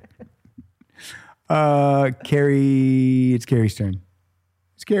theater? Carrie, it's Carrie's turn.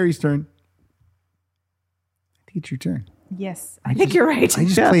 It's Carrie's turn. I think it's your turn. Yes, I think you're right. I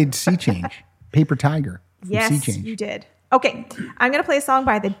just played Sea Change, Paper Tiger from Sea Yes, Change. you did. Okay, I'm going to play a song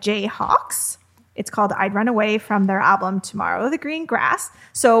by the Jayhawks. It's called I'd Run Away from their album Tomorrow the Green Grass.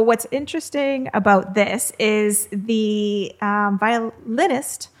 So what's interesting about this is the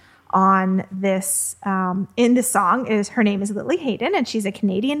violinist on this in this song is her name is Lily Hayden, and she's a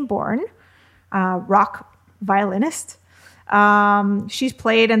Canadian-born rock violinist. She's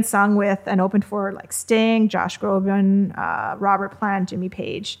played and sung with and opened for like Sting, Josh Groban, Robert Plant, Jimmy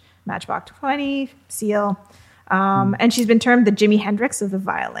Page, Matchbox 20, Seal. And she's been termed the Jimi Hendrix of the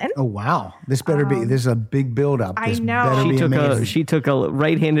violin. Oh wow! This better be. This is a big build-up. I This know. better be amazing. She took a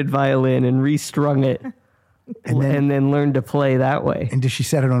right-handed violin and restrung it and then learned to play that way. And does she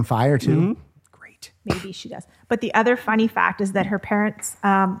set it on fire too? Great. Maybe she does. But the other funny fact is that her parents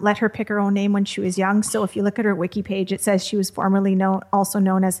let her pick her own name when she was young. So if you look at her wiki page, it says she was formerly also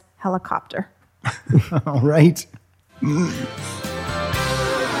known as Helicopter. All right.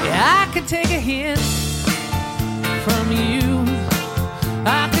 I could take a hint from you.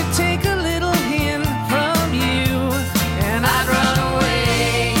 I could take a little hint from you, and I'd run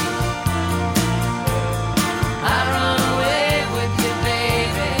away. I'd run away with you,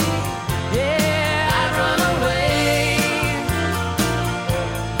 baby. Yeah, I'd run away.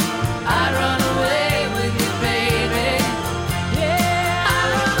 I'd run away with you, baby. Yeah, I'd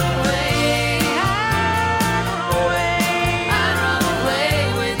run away. I'd run away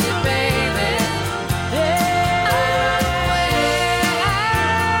with you, baby. Yeah, I'd run away.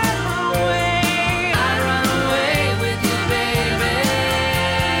 I'd run away with you, baby.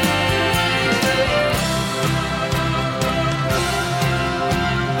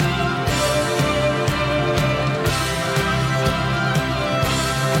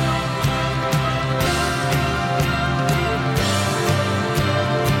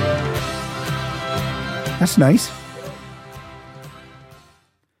 That's nice.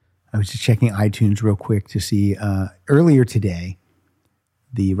 I was just checking iTunes real quick to see earlier today,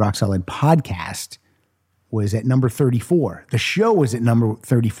 the Rock Solid podcast was at number 34. The show was at number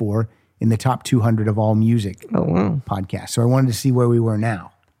 34 in the top 200 of all music Oh, wow. podcasts. So I wanted to see where we were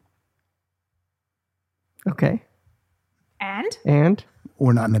now. Okay. And And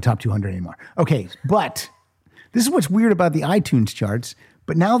We're not in the top 200 anymore. Okay, but this is what's weird about the iTunes charts.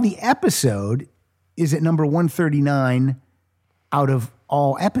 But now the episode is at number 139 out of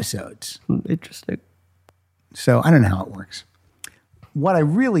all episodes. interesting. So I don't know how it works. What I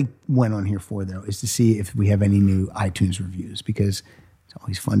really went on here for, though, is to see if we have any new iTunes reviews, because it's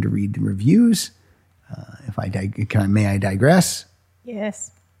always fun to read the reviews. May I digress?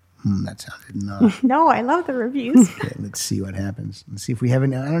 yes. That sounded not. No, I love the reviews. Okay, let's see what happens. Let's see if we have I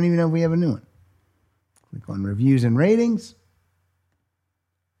don't even know if we have a new one. Click on reviews and ratings.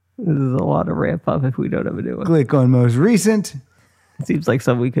 This is a lot of ramp up if we don't have a new one. Click on most recent. It seems like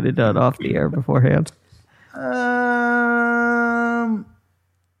something we could have done off the air beforehand.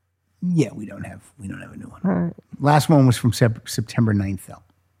 Yeah, we don't have a new one. All right. Last one was from September 9th,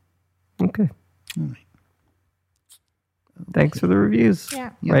 though. Okay. All right. Thanks for the reviews. Yeah.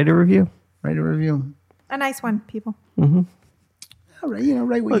 Write a review. Write a review. A nice one, people. All right,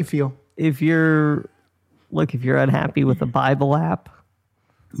 write what you feel. If you're unhappy with the Bible app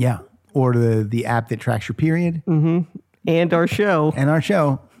Yeah. Or the app that tracks your period and our show, and our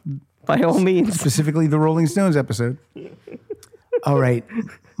show, by all means. specifically the Rolling Stones episode. All right.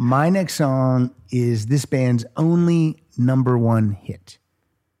 My next song is this band's only number one hit.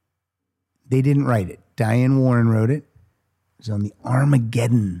 They didn't write it. Diane Warren wrote it. It was on the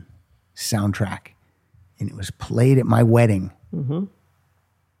Armageddon soundtrack, and it was played at my wedding.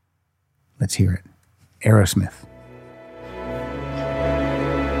 Let's hear it. Aerosmith.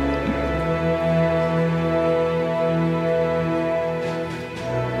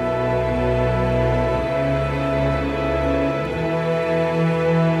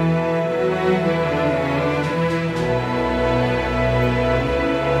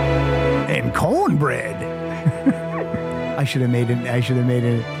 And cornbread. I should have made a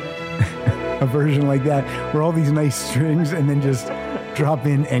version like that where all these nice strings and then just drop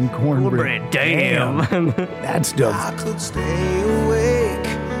in and cornbread. Damn. That's dope. I could stay awake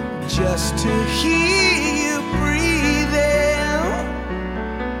just to hear you breathing.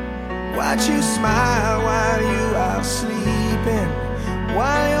 Watch you smile while you are sleeping,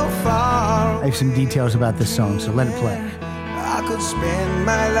 while you're far. I have some details about this song, so let it play. I could spend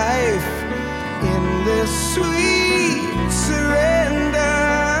my life in this sweet surrender.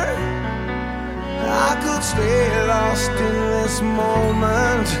 I could stay lost in this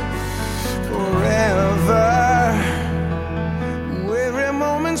moment forever. Every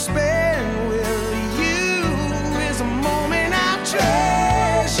moment spent with you is a moment I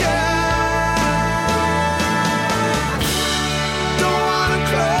treasure. Don't wanna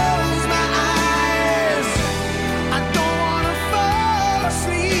close my eyes. I don't wanna fall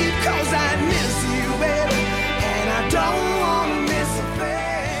asleep 'cause I miss you, baby, and I don't wanna miss a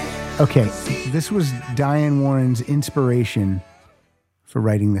thing. Okay, this was Diane Warren's inspiration for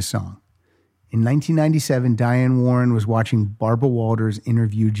writing this song. In 1997, Diane Warren was watching Barbara Walters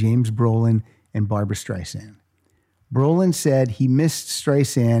interview James Brolin and Barbra Streisand. Brolin said he missed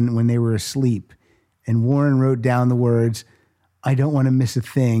Streisand when they were asleep, and Warren wrote down the words, "I don't want to miss a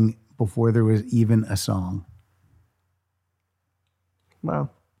thing," before there was even a song. Wow.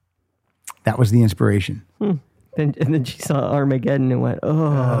 That was the inspiration. And then she saw Armageddon and went,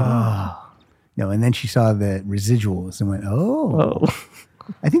 oh. No, and then she saw the residuals and went, "Oh." Oh.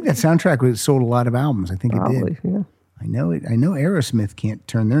 I think that soundtrack sold a lot of albums. I think it Probably, did. yeah. I know it. I know Aerosmith can't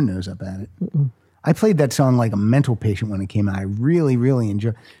turn their nose up at it. I played that song like a mental patient when it came out. I really, really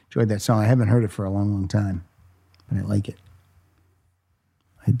enjoyed that song. I haven't heard it for a long, long time, but I like it.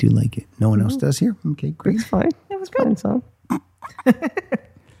 I do like it. No one else does here? Okay, great. It's fine. It was Fine good. song.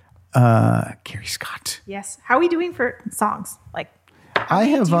 Carrie Scott. Yes. How are we doing for songs? Like, I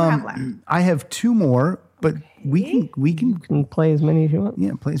many have do you have left? I have two more, but we can And play as many as you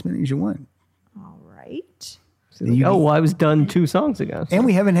want. play as many as you want. All right. You- Oh, well, I was done 2 songs ago. So. And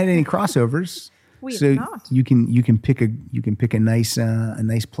we haven't had any crossovers. We have so not. you can pick a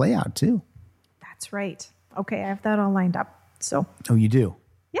nice play out too. That's right. Okay, I have that all lined up. So, Oh, you do.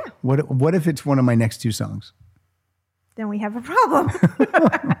 yeah, What if it's one of my next 2 songs? then we have a problem.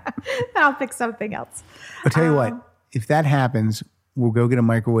 I'll pick something else. I'll tell you what. If that happens, we'll go get a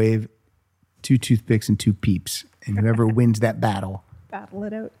microwave, 2 toothpicks, and 2 peeps, and whoever wins that battle Battle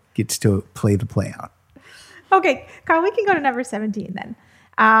it out. gets to play the play out. Okay, Carl, we can go to number 17 then.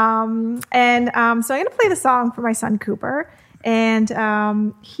 So I'm going to play the song for my son Cooper. And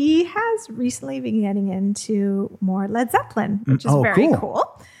he has recently been getting into more Led Zeppelin, which is very cool.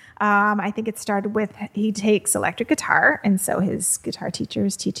 I think it started with he takes electric guitar, and so his guitar teacher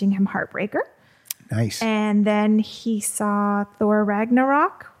is teaching him Heartbreaker. Nice. And then he saw Thor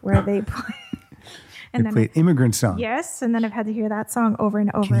Ragnarok, where they play. And They played Immigrant Song. Yes, and then I've had to hear that song over and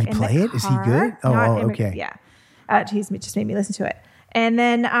over. Can he in play the it? Is he car. good? Oh, Not okay. Yeah, he's just made me listen to it, and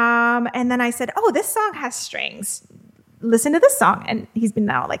then I said, "Oh, this song has strings. Listen to this song," and he's been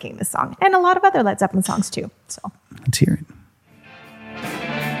now liking this song and a lot of other Led Zeppelin songs too. So Let's hear it.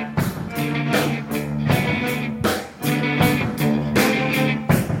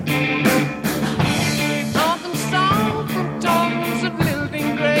 Talking song from tones of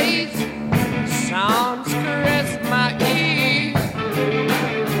living grace. Sounds caress my ear.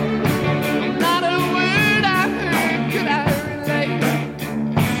 Not a word I heard could I relate.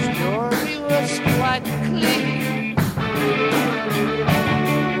 Story was quite clear.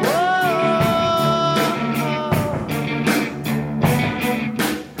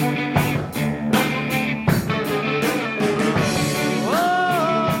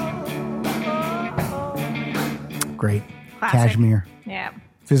 Great. Classic. Cashmere. yeah,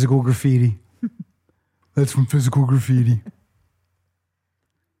 Physical Graffiti. That's from Physical Graffiti.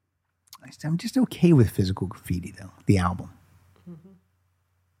 I'm just okay with Physical Graffiti, though, the album.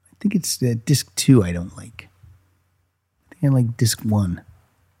 I think it's disc 2 I don't like. I think I like disc 1.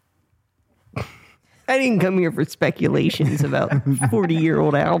 I didn't come here for speculations about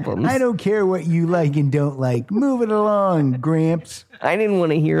 40-year-old albums. I don't care what you like and don't like. Move it along, Gramps. I didn't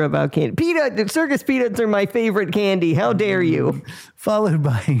want to hear about candy. The circus peanuts are my favorite candy. How dare you? Followed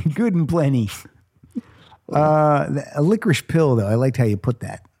by Good and Plenty. A licorice pill, though. I liked how you put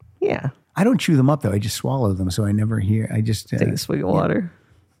that. Yeah. I don't chew them up, though. I just swallow them, so I never hear. I just Take a swig of water.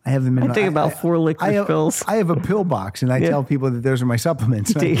 I have them in I my, take about 4 licorice pills. I have a pill box, and I tell people that those are my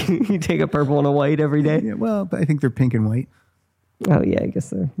supplements. You take a purple and a white every day? Yeah, well, I think they're pink and white. Oh, yeah, I guess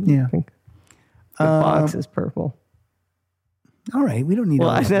they're Yeah. pink. The box is purple. All right, we don't need.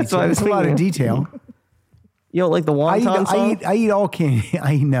 Well, all that that's what I was It's a lot of thinking. detail. You don't like the wonton song? I eat all candy.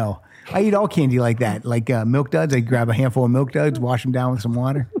 I know. I eat all candy like that, like Milk Duds. I grab a handful of Milk Duds, wash them down with some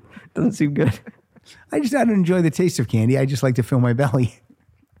water. Doesn't seem good. I don't enjoy the taste of candy. I just like to fill my belly.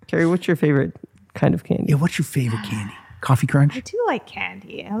 Carrie, what's your favorite kind of candy? Yeah, what's your favorite candy? Coffee Crunch? I do like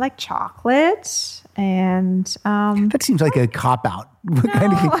candy. I like chocolate, and That seems like a cop out. What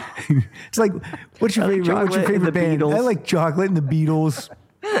kind of candy? It's like, what's your favorite? What's your Chocolate and favorite the band? Beatles. I like chocolate and the Beatles.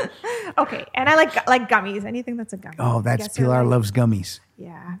 okay, and I like gummies. Anything that's a gummy. Oh, that's Guess I Pilar like- loves gummies.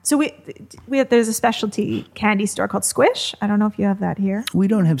 Yeah. So we there's a specialty candy store called Squish. I don't know if you have that here, We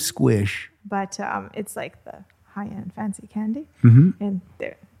don't have Squish. but it's like the high-end fancy candy, and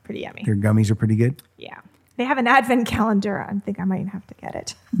they're pretty yummy. Their gummies are pretty good. Yeah. They have an advent calendar. I think I might have to get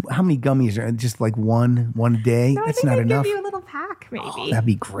it. How many gummies are just like one a day? No, I That's think not they enough. give you a little pack, maybe. Oh, that'd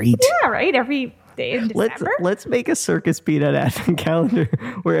be great. Yeah, right. Every day in December. Let's make a circus peanut advent calendar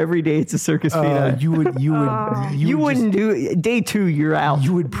where every day it's a circus peanut. You would You would wouldn't do day 2. You're out.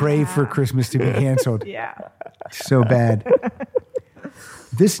 You would pray for Christmas to be canceled. Yeah. So bad.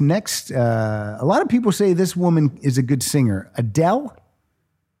 This next, a lot of people say this woman is a good singer. Adele.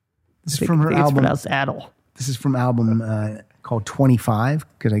 This is from her I think it's album. pronounced Adel. This is from album called 25,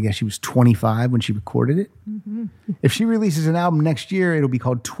 because I guess she was 25 when she recorded it. If she releases an album next year, it'll be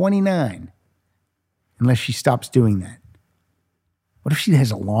called 29, unless she stops doing that. What if she has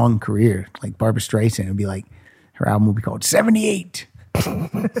a long career like Barbra Streisand? It'll be like her album will be called 78.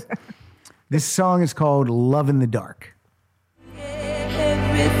 This song is called Love in the Dark.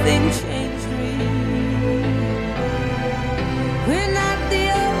 Everything changed me.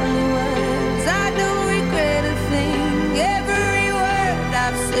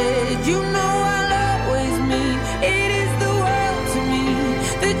 You know I'll always mean it is the world to me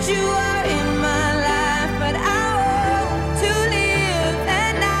that you are in my life, but I want to live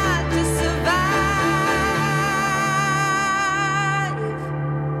and not just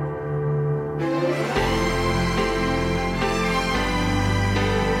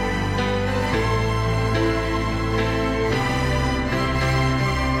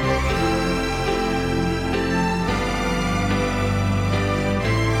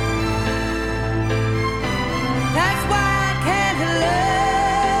That's why I can't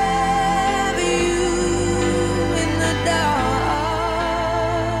love you in the dark.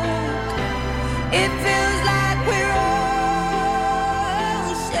 It feels like we're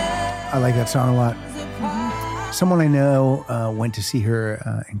oceans I like that song a lot. apart. Someone I know went to see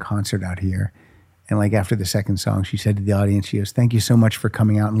her in concert out here. And like after the second song, she said to the audience, she goes, "Thank you so much for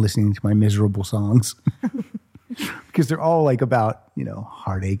coming out and listening to my miserable songs." Because they're all like about,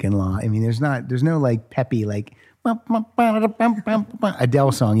 heartache and law. I mean, there's no like peppy, like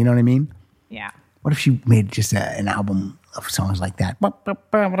Adele song. You know what I mean? Yeah. What if she made just an album of songs like that?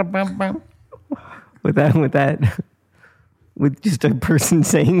 With just a person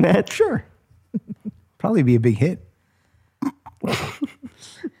saying that. Sure. Probably be a big hit.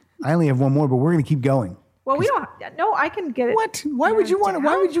 I only have one more, but we're going to keep going. Well, we don't. No, I can get it. What? Why would you want to?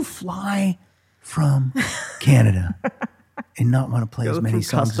 Why would you fly from Canada and not want to play as many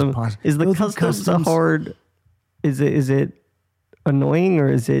songs as possible? Is the Go through customs hard? Is it annoying or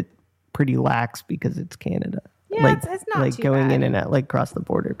is it pretty lax because it's Canada? Yeah, it's not like too going bad. in and out, like cross the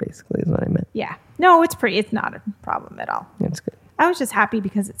border. Basically, is what I meant. Yeah. No, it's not a problem at all. That's good. I was just happy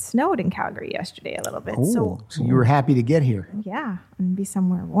because it snowed in Calgary yesterday a little bit. Oh, so you were happy to get here. Yeah, and be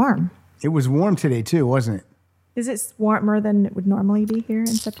somewhere warm. It was warm today too, wasn't it? Is it warmer than it would normally be here in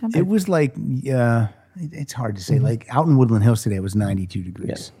September? It was like, it's hard to say. Like out in Woodland Hills today, it was 92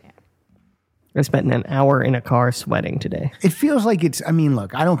 degrees. I spent an hour in a car sweating today. It feels like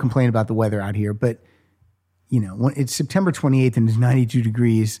look, I don't complain about the weather out here, but when it's September 28th and it's 92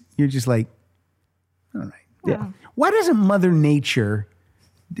 degrees, you're just like, all right. Yeah. Why doesn't Mother Nature,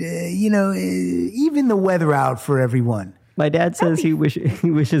 even the weather out for everyone? My dad says he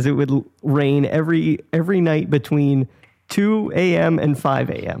wishes it would rain every night between 2 a.m. and 5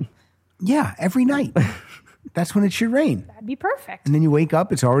 a.m. Yeah, every night. That's when it should rain. That'd be perfect. And then you wake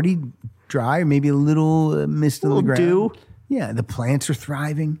up, it's already dry, maybe a little mist on the Little ground. dew. Yeah, the plants are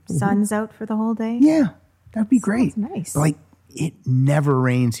thriving. Sun's out for the whole day. Yeah, that'd be great. Sounds nice. But, it never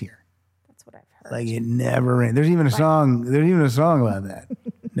rains here. That's what I've heard. It never rains. There's even a song. There's even a song about that.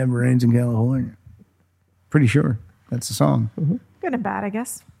 Never rains in California. Pretty sure that's the song. Good and bad, I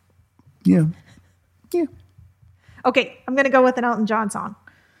guess. Yeah. Yeah. Okay, I'm going to go with an Elton John song.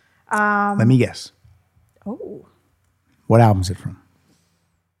 Let me guess. Oh. What album is it from?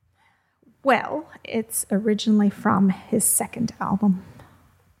 Well, it's originally from his second album.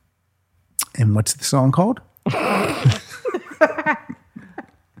 And what's the song called?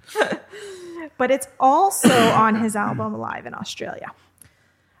 But it's also on his album Live in Australia.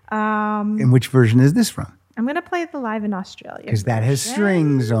 And which version is this from? I'm going to play the Live in Australia. Because that has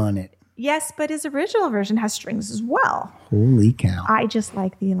strings on it. Yes, but his original version has strings as well. Holy cow. I just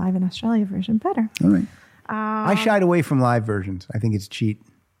like the Live in Australia version better. All right. I shied away from live versions. I think it's cheat.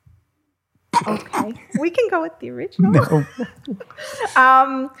 Okay. We can go with the original. No. And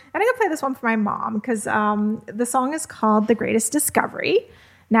I'm going to play this one for my mom because the song is called The Greatest Discovery.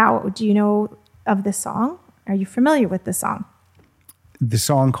 Now, do you know of this song? Are you familiar with this song? The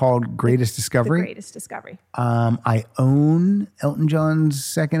song called Greatest Discovery? The Greatest Discovery. I own Elton John's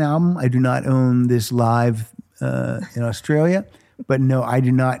second album. I do not own this live in Australia. But no, I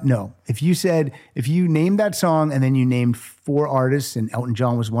do not know. If you named that song and then you named 4 artists and Elton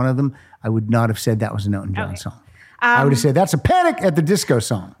John was one of them, I would not have said that was an Elton John song. I would have said that's a Panic at the Disco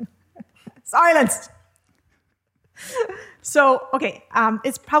song. Silence. So, okay,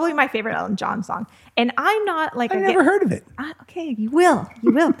 it's probably my favorite Elton John song. And I'm not like... I never heard of it. Okay, you will.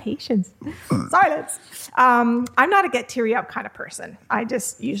 Patience. Silence. I'm not a get teary up kind of person. I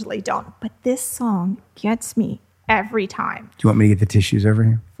just usually don't. But this song gets me every time. Do you want me to get the tissues over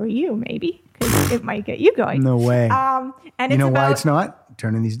here? For you, maybe. Because it might get you going. No way. And You it's know why about, it's not?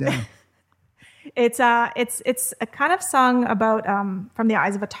 Turning these down. It's a kind of song about from the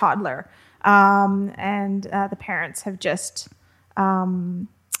eyes of a toddler, and the parents have just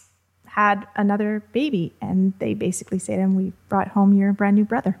had another baby, and they basically say to him, "We brought home your brand new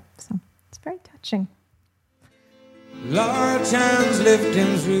brother." So it's very touching. Large hands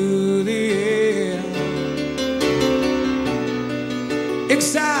lifting through the air,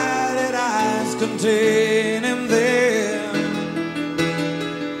 excited eyes contain him there.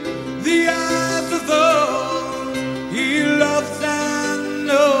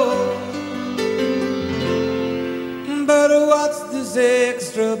 those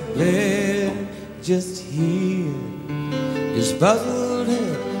extra pledges here. His puzzled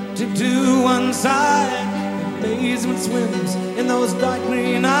head tipped to one side. Amazement swims in those dark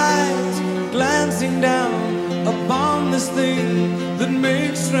green eyes, glancing down upon this thing that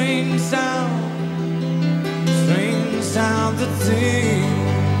makes strange sounds that sing.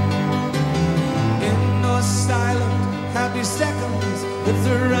 In those silent, happy seconds that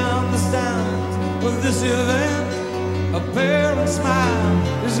surround the sounds of this event, a parent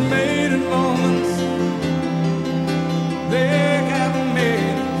smile is made in moments they haven't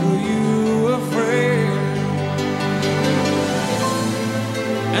made for you afraid.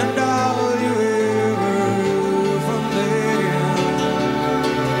 And all you ever from there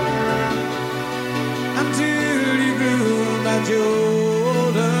until you grew much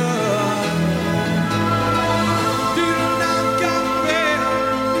older. Do not compare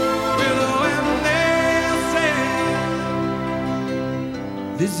with when they say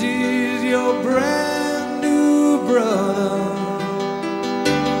this is your brand new brother.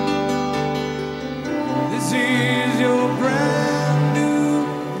 This is your brand new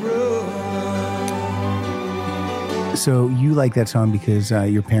brother. So you like that song because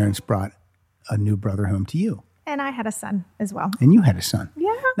your parents brought a new brother home to you, And I had a son as well. and you had a son.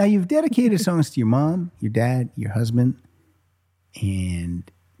 Yeah. Now you've dedicated songs to your mom, your dad, your husband, and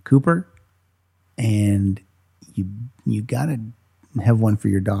Cooper, and you gotta have one for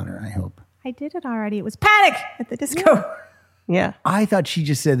your daughter, I hope. I did it already. It was Panic at the Disco. Yeah. I thought she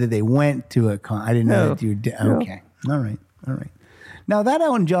just said that they went to a con. I didn't know No. that you did. Okay. All right. Now that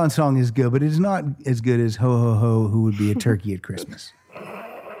Elton John song is good, but it is not as good as Ho Ho Ho, Who Would Be a Turkey at Christmas.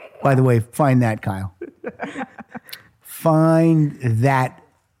 By the way, find that, Kyle. Find that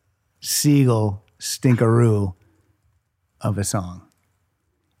seagull stinkaroo of a song.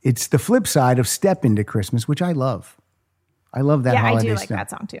 It's the flip side of Step Into Christmas, which I love. I love that Yeah, I holiday do like stuff. that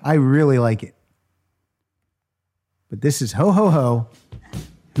song too. I really like it. But this is Ho Ho Ho,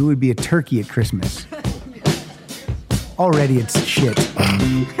 Who Would Be a Turkey at Christmas. Already it's shit.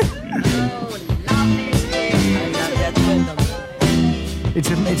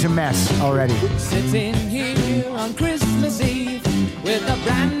 It's a mess already. Sitting here on Christmas Eve with a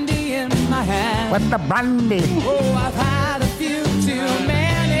brandy in my hand. What the brandy? Oh, I've had a few too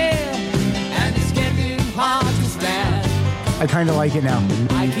many, and it's getting hard to stand. I kind of like it now.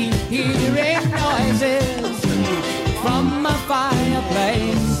 I keep hearing noises from my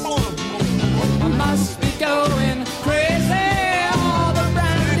fireplace. I must be going crazy. All the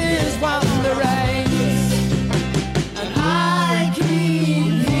brandy's won the race, and I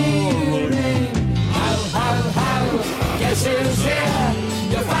keep hearing ho ho ho. Guess who's here?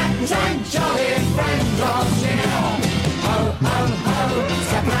 Your fat and jolly friend draws near. Ho ho ho!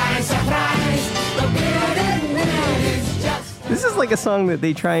 Surprise, surprise! The bearded man is just. This is like a song that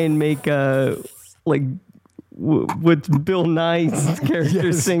they try and make with Bill Nye's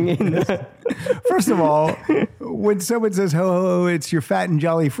character singing. First of all, when someone says ho ho ho, it's your fat and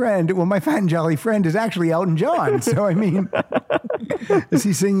jolly friend. Well, my fat and jolly friend is actually Elton John. So I mean, is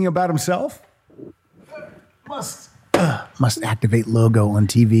he singing about himself? Must activate logo on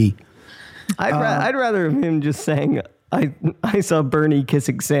TV. I'd rather have him just saying, I saw Bernie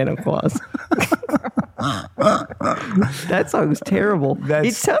kissing Santa Claus. That song was terrible.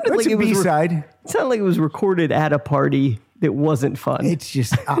 It sounded like a it was B-side. It sounded like it was recorded at a party that wasn't fun. It's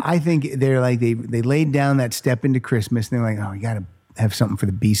just, I think they're like, they laid down that Step Into Christmas and they're like, oh, we got to have something for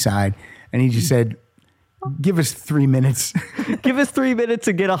the B-side. And he just said, give us 3 minutes. Give us 3 minutes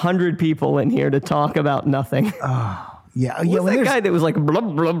to get 100 people in here to talk about nothing. Yeah. What's when that there's- guy that was like blah,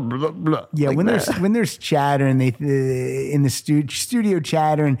 blah, blah, blah. Yeah, like when that? there's chatter and they in the studio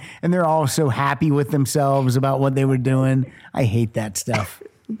chatter and they're all so happy with themselves about what they were doing, I hate that stuff.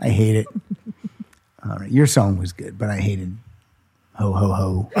 I hate it. All right, your song was good, but I hated Ho Ho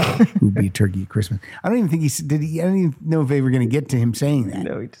Ho, Who'd Be a Turkey at Christmas. I don't even think I don't even know if they were going to get to him saying that.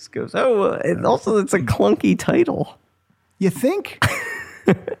 No, he just goes, and also it's a clunky title. You think?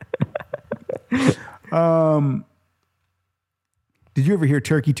 Did you ever hear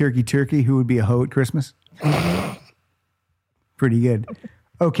Turkey, Turkey, Turkey? Who would be a hoe at Christmas? Pretty good.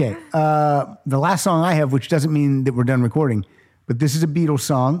 Okay. The last song I have, which doesn't mean that we're done recording, but this is a Beatles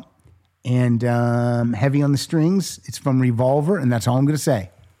song and heavy on the strings. It's from Revolver, and that's all I'm going to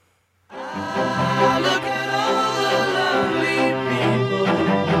say. Look at all the lovely people.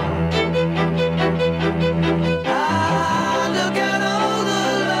 Look at all the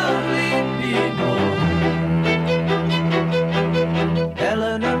lovely people.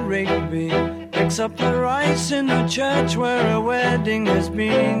 Eleanor Rigby picks up the rice in the church where a wedding has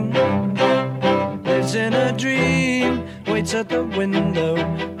been. Lives in a dream where waits at the window,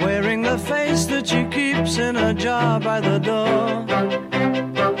 wearing the face that she keeps in a jar by the door.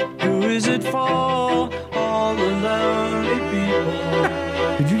 Who is it for? All the lonely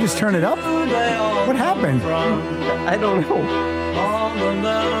people. Did you just turn it up? They all What happened? from I don't know. all the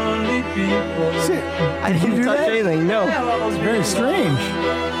lonely people. Sit. I Did you didn't do touch that? anything. No. It's very strange.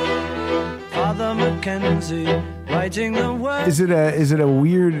 Father Mackenzie writing the words. Is it a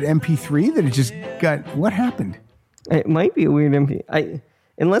weird MP3 that it just got? What happened? It might be a weird MP.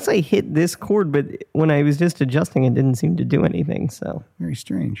 Unless I hit this chord, but when I was just adjusting, it didn't seem to do anything. So Very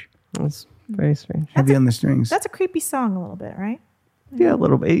strange. it's very strange. Heavy on the strings. That's a creepy song, a little bit, right? Yeah, a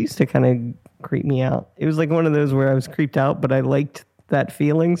little bit. It used to kind of creep me out. It was like one of those where I was creeped out, but I liked that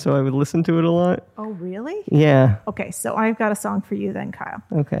feeling, so I would listen to it a lot. Oh, really? Yeah. Okay, so I've got a song for you then, Kyle.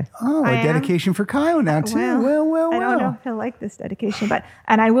 Okay. Oh, I a am- dedication for Kyle now too. Well. I don't know if he'll like this dedication,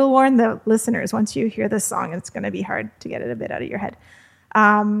 and I will warn the listeners, once you hear this song, it's going to be hard to get it a bit out of your head.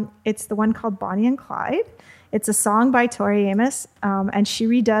 It's the one called Bonnie and Clyde. It's a song by Tori Amos, and she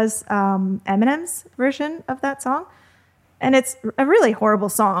redoes Eminem's version of that song. And it's a really horrible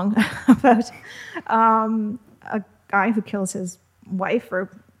song about a guy who kills his wife or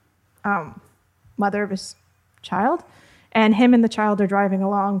mother of his child, and him and the child are driving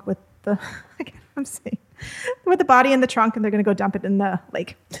along with the with the body in the trunk, and they're going to go dump it in the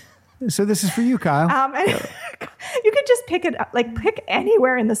lake. So this is for you, Kyle. And you could just pick it up, like pick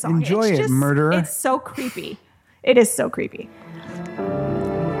anywhere in the song. Enjoy It's it, murderer. It's so creepy. It is so creepy.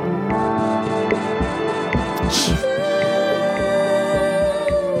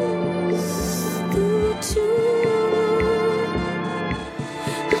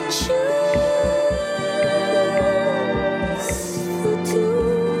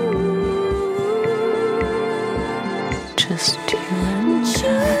 Just you and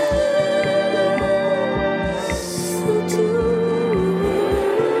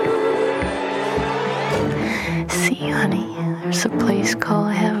See, honey, there's a place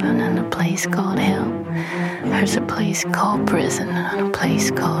called heaven and a place called hell. There's a place called prison and a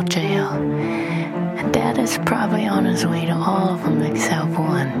place called jail. And Dad is probably on his way to all of them except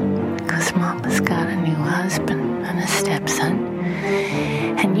one. 'Cause Mama's got a new husband and a stepson.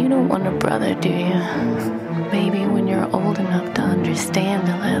 And you don't want a brother, do you? Maybe when you're old enough to understand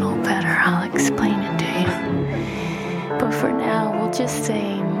a little better, I'll explain it to you. But for now, we'll just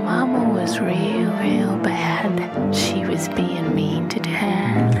say Mama was real bad. She was being mean to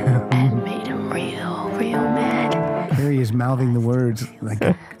Dad and made him real mad. Here he is mouthing the words like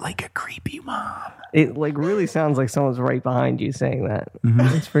a creepy mom. It like really sounds like someone's right behind you saying that.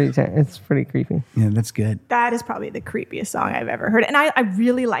 It's pretty creepy. Yeah, that's good. That is probably the creepiest song I've ever heard. And I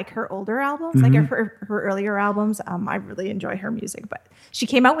really like her older albums, like her earlier albums. I really enjoy her music. But she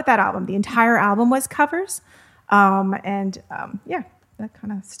came out with that album. The entire album was covers. Yeah, that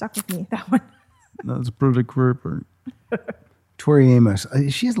kind of stuck with me, that one. That's pretty creepy. Tori Amos.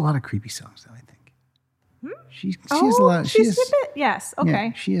 She has a lot of creepy songs, though, I think. She has a lot. She's a bit, yes. Okay.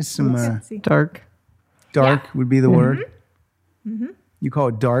 Yeah, she has some Let's see. Dark. dark Yeah. would be the word. You call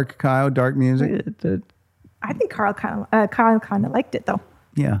it dark, Kyle? Dark music? I think Kyle kind of liked it, though.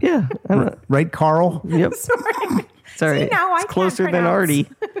 Yeah. Yeah. Right, Carl? Yep. Sorry. Sorry. See, now I it's can't closer than pronounce. Artie.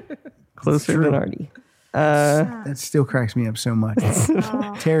 Closer than Artie. That still cracks me up so much.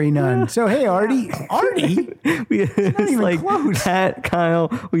 Terry Nunn. So, hey, Artie. Artie? It's even like close. Pat, Kyle.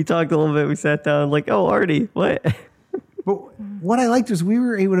 We talked a little bit. We sat down like, oh, Artie, what? But what I liked was we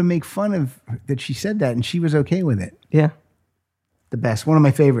were able to make fun of that she said that, and she was okay with it. Yeah. The best. One of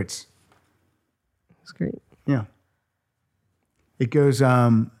my favorites. It's great. Yeah. It goes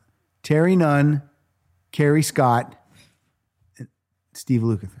Terry Nunn, Carrie Scott, and Steve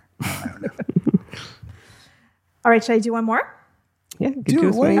Lukather. I don't know. All right, should I do one more? Yeah. Do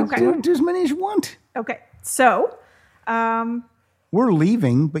as many as you want. Okay. So, We're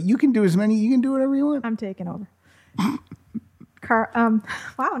leaving, but you can do as many. You can do whatever you want. I'm taking over. Wow,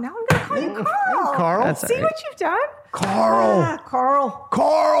 now I'm going to call you Carl. Carl. That's See all right. what you've done? Carl. Carl.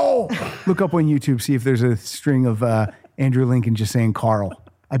 Carl. Look up on YouTube, see if there's a string of Andrew Lincoln just saying Carl.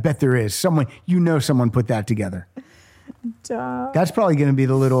 I bet there is. Someone put that together. Duh. That's probably going to be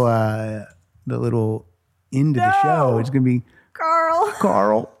the little end of the show. It's going to be Carl.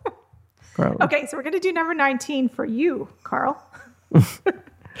 Carl. Okay, so we're going to do number 19 for you, Carl.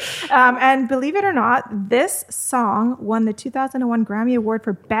 And believe it or not, this song won the 2001 Grammy Award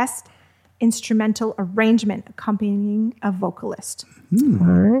for Best Instrumental Arrangement, accompanying a vocalist. All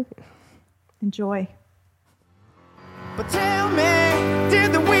right. Enjoy. But tell me,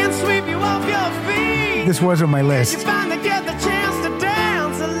 did the wind sweep you off your feet? This was on my You list. finally get the chance to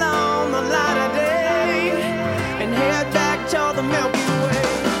dance along the light of day and head back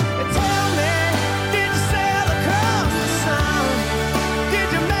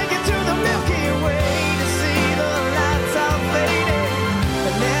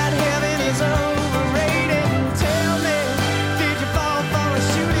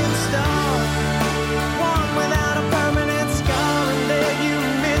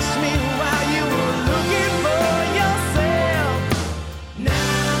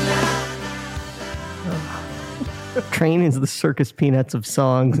Train is the Circus Peanuts of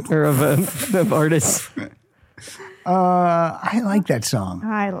songs or of artists. I like that song.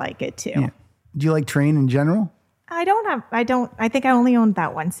 I like it too. Yeah. Do you like Train in general? I think I only owned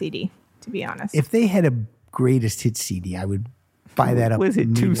that one CD, to be honest. If they had a greatest hit CD, I would buy that up. Was it 2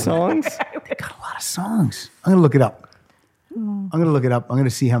 immediately. songs? They got a lot of songs. I'm gonna look it up. I'm gonna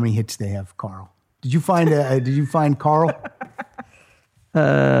see how many hits they have. Carl, did you find Carl?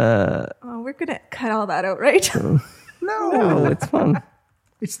 Oh, we're gonna cut all that out, right? No, it's fun.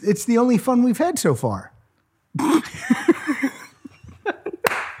 It's the only fun we've had so far.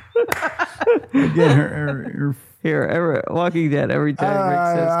 Again, her Here, Walking Dead, every time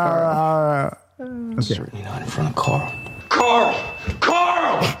Rick says Carl. okay. Certainly not in front of Carl. Carl!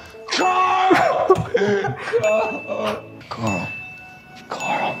 Carl! Carl! Carl.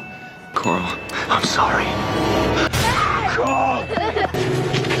 Carl. Carl, I'm sorry. Carl!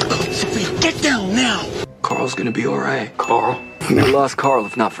 Get down now! Carl's gonna be all right. Carl? We lost Carl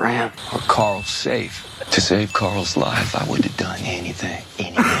if not for him. Or Carl's safe. To save Carl's life, I would have done anything.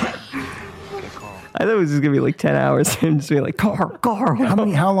 Anything. I thought it was just going to be like 10 hours and just be like, Carl.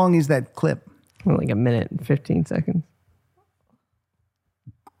 How long is that clip? Like a minute and 15 seconds.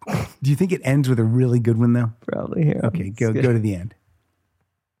 Do you think it ends with a really good one though? Probably here. Okay, go to the end.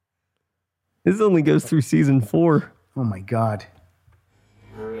 This only goes through season 4. Oh my God.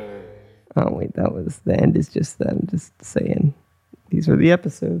 Oh, wait, the end is just them just saying, these are the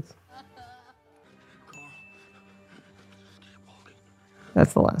episodes.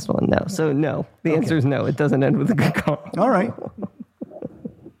 That's the last one. No. So no. The answer is no. It doesn't end with a good call. All right.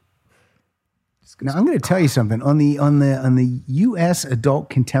 Now I'm going to tell you something on the U.S. adult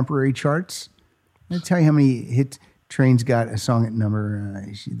contemporary charts. I'm going to tell you how many hit Train's got a song at number.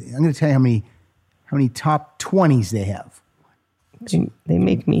 I'm going to tell you how many top 20s they have. They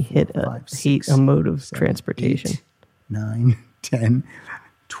make me hit a mode of 7, transportation. 8, 9, 10,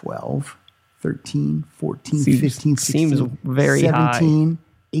 12, 13, 14, 15, 16, seems very 17,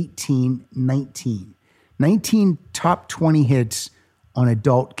 18, 19. 19 top 20 hits on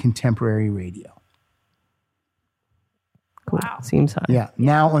adult contemporary radio. Cool. Wow. Seems high. Yeah.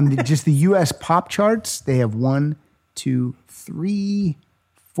 Now on just the U.S. pop charts, they have 1, 2, 3,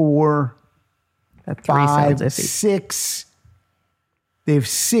 4, That 3 sounds 5, iffy. 6. They have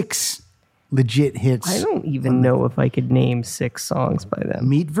 6 legit hits. I don't even know if I could name 6 songs by them.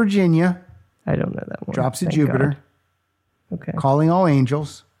 Meet Virginia, I don't know that one. Drops of Thank Jupiter, God. Okay. Calling All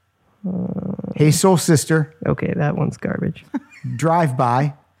Angels, Hey Soul Sister, Okay, that one's garbage. Drive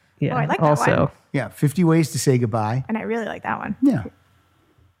By. Yeah. Oh, I like that also, one. Yeah, 50 Ways to Say Goodbye. And I really like that one. Yeah.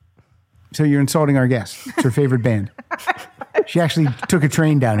 So you're insulting our guest. It's her favorite band. She actually took a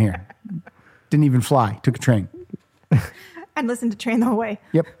train down here. Didn't even fly. Took a train. And listen to Train the whole way.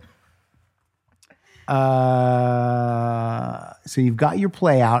 Yep. So you've got your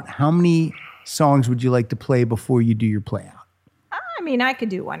play out. How many songs would you like to play before you do your play out? I mean, I could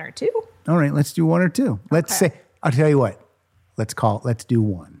do 1 or 2. All right, let's do 1 or 2. Let's say, I'll tell you what. Let's do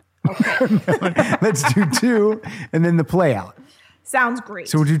 1. Okay. Let's do 2 and then the play out. Sounds great.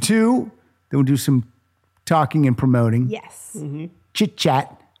 So we'll do 2, then we'll do some talking and promoting. yes. Chit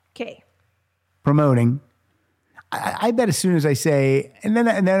chat, Okay. promoting. I bet as soon as I say, and then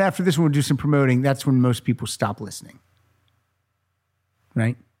after this one, we'll do some promoting. That's when most people stop listening.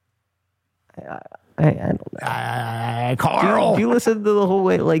 Right? I don't know. Carl. Do you listen to the whole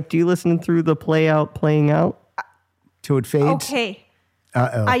way? Like, do you listen through the playing out? Till it fades. Okay.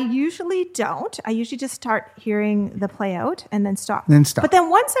 Uh-oh. I usually don't. I usually just start hearing the play out and then stop. Then stop. But then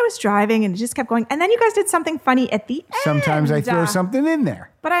once I was driving and it just kept going, and then you guys did something funny at the end. Sometimes I throw something in there.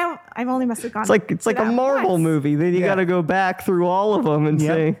 But I've only must have gone. It's like a Marvel movie. Then you Yeah. got to go back through all of them and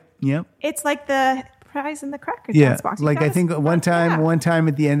say, Yep. It's like the prize in the Cracker Yeah. Dance box. You Like I guys think fucked one that time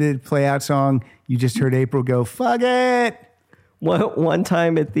up. at the end of the play out song, you just heard April go, "Fuck it." one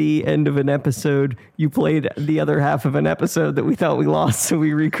time at the end of an episode, you played the other half of an episode that we thought we lost, so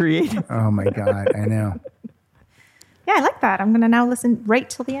we recreated. Oh my God, I know. Yeah, I like that. I'm going to now listen right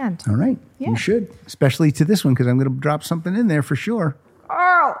till the end. All right. Yeah. You should, especially to this one, because I'm going to drop something in there for sure.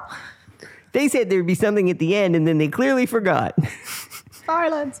 Oh, They said there'd be something at the end, and then they clearly forgot.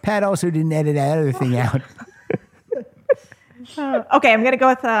 silence. Pat also didn't edit that other thing out. Okay, I'm going to go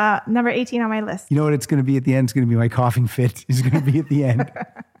with number 18 on my list. You know what it's going to be at the end? It's going to be my coughing fit. It's going to be at the end.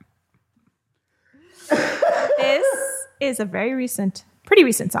 This is a pretty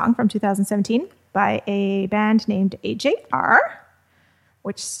recent song from 2017 by a band named AJR,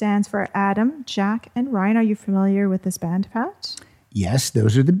 which stands for Adam, Jack, and Ryan. Are you familiar with this band, Pat? Yes,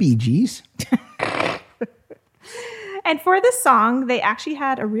 those are the Bee Gees. And for this song, they actually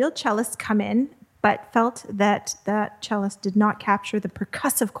had a real cellist come in but felt that the cellist did not capture the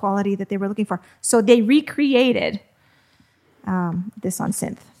percussive quality that they were looking for. So they recreated this on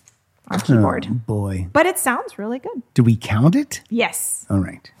synth, on keyboard. Oh, boy. But it sounds really good. Do we count it? Yes. All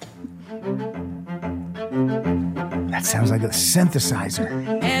right. That sounds like a synthesizer.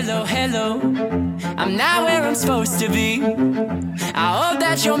 Hello, hello. I'm not where I'm supposed to be. I hope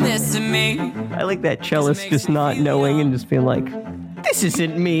that you're missing me. I like that cellist just not knowing and just being like, this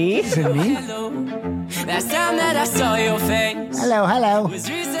isn't me. Is it me? Hello. Last time that I saw your face Hello, hello. was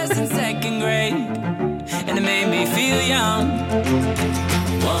recess in second grade, and it made me feel young.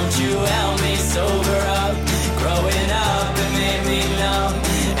 Won't you help me sober up? Growing up, it made me numb,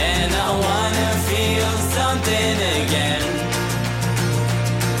 and I wanna feel something again.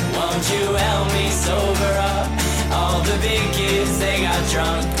 Won't you help me sober up? All the big kids, they got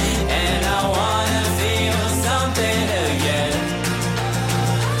drunk, and I wanna feel something again.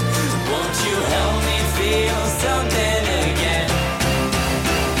 Won't you help me feel something again?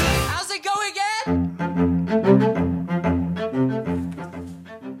 How's it go again?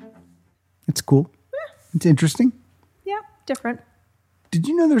 It's cool. It's interesting. Yeah, different. Did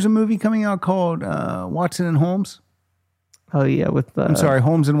you know there's a movie coming out called Watson and Holmes? Oh, yeah, with I'm sorry,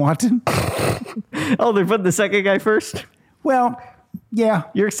 Holmes and Watson? Oh, they're putting the second guy first? Well, yeah.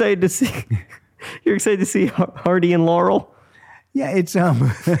 You're excited to see Hardy and Laurel? Yeah, it's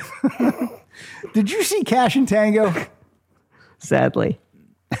Did you see Cash and Tango? Sadly.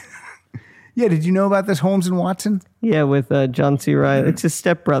 Yeah, did you know about this Holmes and Watson? Yeah, with John C. Reilly. It's his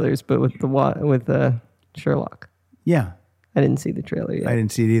stepbrothers, but with Sherlock. Yeah. I didn't see the trailer yet. I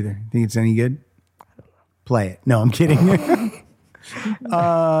didn't see it either. Think it's any good? Play it. No, I'm kidding.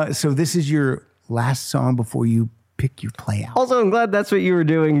 So this is your last song before you pick your play out. Also, I'm glad that's what you were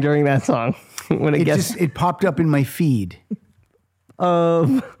doing during that song. When It popped up in my feed.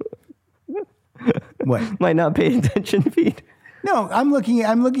 What? Might not pay attention feed. No, I'm looking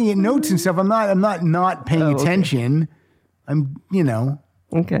at notes and stuff. I'm not paying attention. I'm,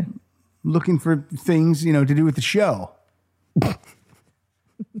 Okay. looking for things, to do with the show.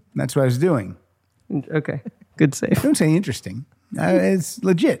 That's what I was doing. Okay. Good save. Don't say interesting. It's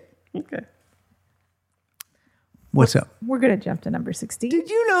legit. Okay. What's up? We're going to jump to number 16. Did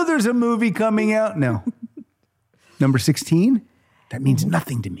you know there's a movie coming out? No. Number 16? That means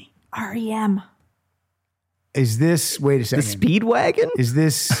nothing to me. REM. Is this, wait a The second. Speedwagon? Is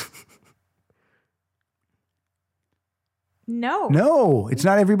this, No. no, it's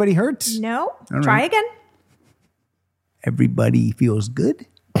not Everybody Hurts. No. All Try right. again. Everybody Feels Good.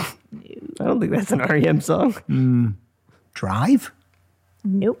 I don't think that's an REM song. Drive?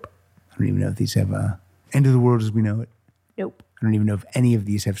 Nope. I don't even know if these have End of the World as We Know It. Nope. I don't even know if any of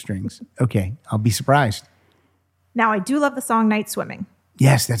these have strings. Okay, I'll be surprised. Now, I do love the song Night Swimming,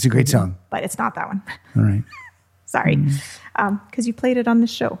 Yes, that's a great song. but it's not that one. All right. Sorry. Because you played it on the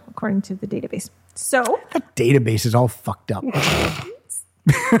show, according to the database. So, That database is all fucked up. I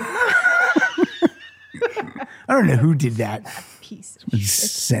don't know who did that. piece of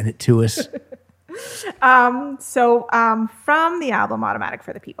Just sent it to us. from the album Automatic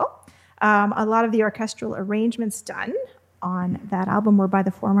for the People, a lot of the orchestral arrangements done on that album were by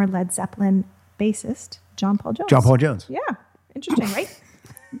the former Led Zeppelin bassist, John Paul Jones. John Paul Jones. Yeah. Interesting, right?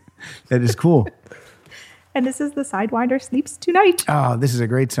 That is cool. And this is The Sidewinder Sleeps Tonight. Oh, this is a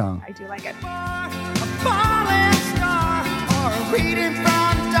great song. I do like it. Falling star or reading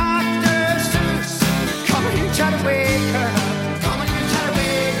from Dr. Seuss. Come on, you try to wake her up. Come on, you try to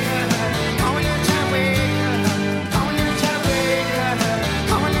wake her up. Come on, you try to wake her up. Come on, you try to wake her up.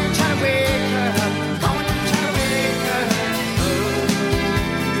 Come on, you try to wake her up. Come on, you try to wake her up.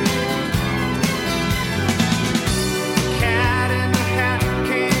 Cat in the Hat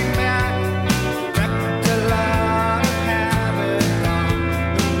came back, wrecked a lot of havoc on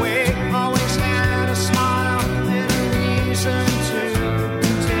the way. Always had a smile and a reason to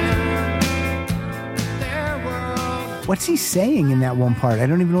pretend their world. What's he saying in that one part? I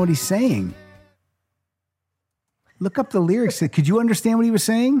don't even know what he's saying. Look up the lyrics. Could you understand what he was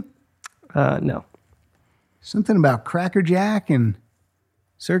saying? No. Something about Cracker Jack and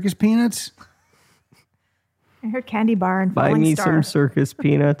circus peanuts? I heard Candy Bar and Buy Falling me Star. some circus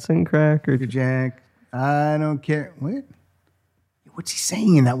peanuts and crackers. Cracker Jack. I don't care. What? What's he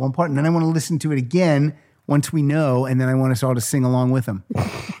saying in that one part? And then I want to listen to it again once we know, and then I want us all to sing along with him.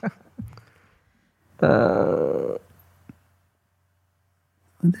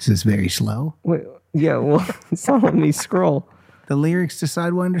 This is very slow. Wait, yeah, well, it's not letting me scroll. The lyrics to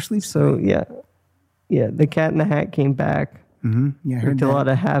Sidewinder Sleeps. So, yeah. Yeah, the Cat in the Hat came back. Yeah, I heard Wreaked a that. lot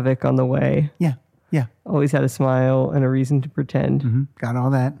of havoc on the way. Yeah. Yeah. Always had a smile and a reason to pretend. Got all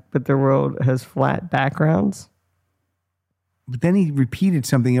that. But their world has flat backgrounds. But then he repeated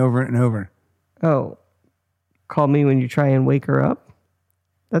something over and over. Oh, call me when you try and wake her up.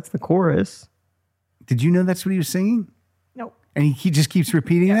 That's the chorus. Did you know that's what he was singing? Nope. And he just keeps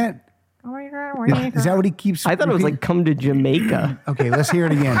repeating that? Is that what he keeps I thought it was repeating? like come to Jamaica. Okay, let's hear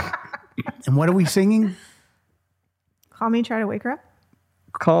it again. And what are we singing? Call me, try to wake her up.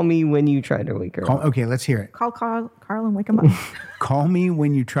 Call me when you try to wake her up. Okay, let's hear it. Call Carl and wake him up. Call me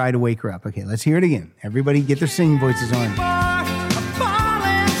when you try to wake her up. Okay, let's hear it again. Everybody get their singing voices on.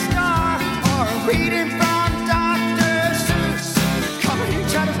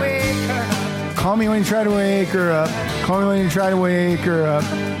 Call me when you try to wake her up. Call me when you try to wake her up.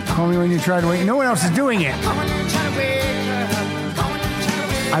 Call me when you try to wake. No one else is doing it.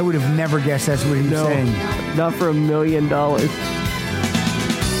 I would have never guessed that's what he was saying. Not for $1 million.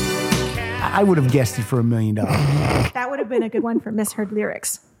 I would have guessed it for $1 million. That would have been a good one for misheard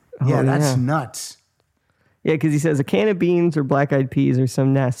lyrics. Yeah, that's yeah. nuts. Yeah, because he says a can of beans or black-eyed peas or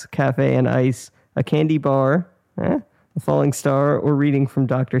some Nescafe and ice, a candy bar, a falling star, or reading from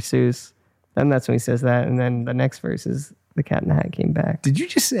Dr. Seuss. Then that's when he says that, and then the next verse is the Cat in the Hat came back. Did you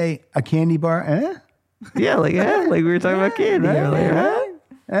just say a candy bar? Yeah, like we were talking about candy earlier.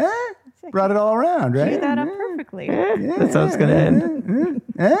 Brought it all around, Cue right? that up perfectly. That's how it's going to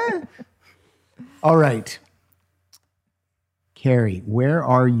end. All right. Carrie, where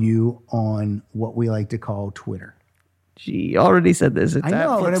are you on what we like to call Twitter? She already said this. It's I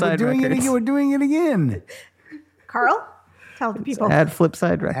know, at but Flipside we're doing Records. we're doing it again. Carl, tell the people. At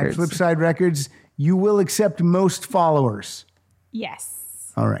Flipside At Records. Flipside Records, you will accept most followers.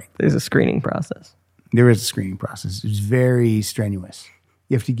 Yes. All right. There's a screening process. There is a screening process. It's very strenuous.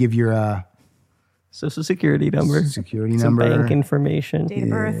 You have to give your Social security number. security Some number, bank information. Date of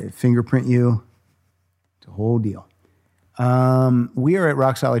birth. fingerprint you. It's a whole deal. We are at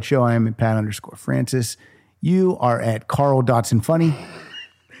Rock Solid Show. I am at Pat_Francis. You are at Carl Dotson Funny.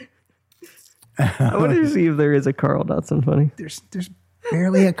 I want to see if there is a Carl Dotson funny. There's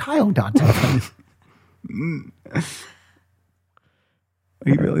barely a Kyle Dotson Funny. Are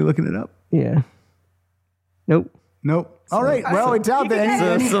you really looking it up? Yeah. Nope. Nope. All right. Well, it's out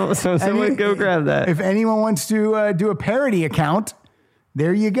there. So someone go grab that. If anyone wants to do a parody account,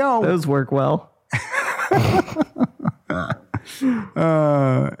 there you go. Those work well.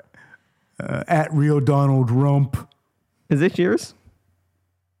 At Real Donald Rump. Is this yours?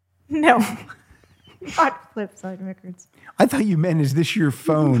 No. Not Flipside Records. I thought you meant, is this your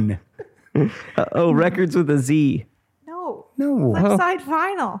phone? Records with a Z. No. No. Flipside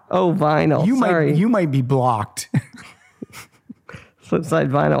Vinyl. Oh, vinyl. Sorry. You might be blocked. Flipside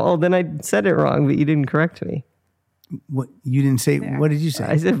vinyl. Oh, then I said it wrong, but you didn't correct me. What you didn't say? What did you say?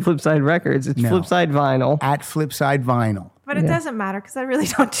 I said Flipside Records. It's No. Flipside vinyl. At Flipside Vinyl. But it doesn't matter because I really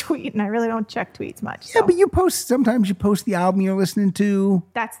don't tweet and I really don't check tweets much. Yeah, So but you post. Sometimes you post the album you're listening to.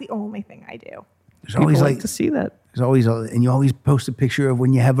 that's the only thing I do. There's always People like like to see that. there's always and you always post a picture of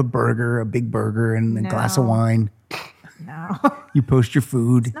when you have a burger, a big burger, and a glass of No. wine. No, You post your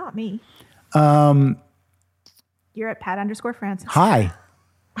food. not me. You're at Pat_Francis. Hi.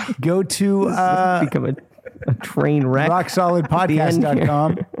 Go to Become a train wreck.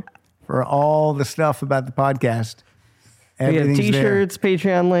 rocksolidpodcast.com for all the stuff about the podcast. We have Everything's t-shirts,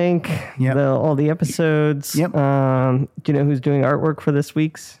 Patreon link, Yep. all the episodes. Yep. Do you know who's doing artwork for this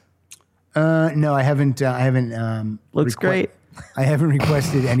week's? there. No, I haven't. Looks great. I haven't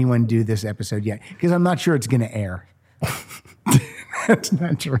requested anyone do this episode yet because I'm not sure it's going to air. That's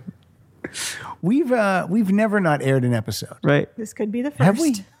not true. We've never not aired an episode. Right. This could be the first. Have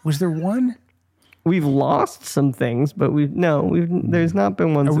we? Was there one? We've lost some things, but there's not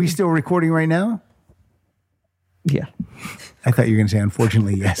been one. Are we still recording right now? Yeah. I thought you were going to say,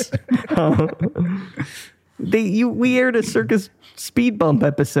 unfortunately, yes. We aired a Circus Speed Bump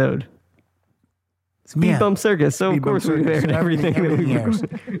episode. Speed Yeah. Bump Circus. So Speed of course Bump we've Circus. aired everything that we've airs.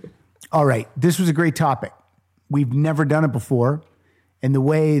 recorded. All right. This was a great topic. We've never done it before. And the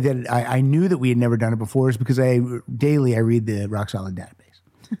way that I knew that we had never done it before is because daily I read the Rock Solid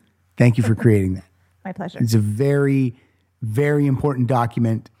database. Thank you for creating that. My pleasure. It's a very, very important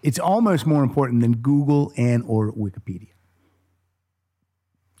document. It's almost more important than Google and or Wikipedia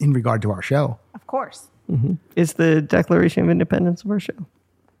in regard to our show. Of course. It's the Declaration of Independence of our show.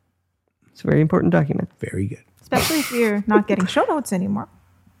 It's a very important document. Very good. Especially if you're not getting show notes anymore.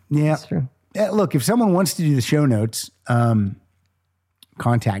 Yeah. That's true. Look, if someone wants to do the show notes,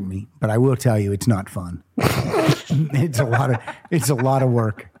 contact me. But I will tell you, it's not fun. It's a lot of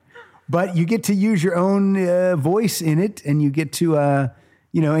work. But you get to use your own voice in it, and you get to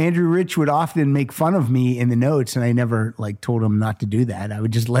Andrew Rich would often make fun of me in the notes, and I never told him not to do that. I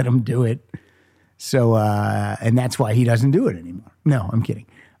would just let him do it. So, and that's why he doesn't do it anymore. No, I'm kidding.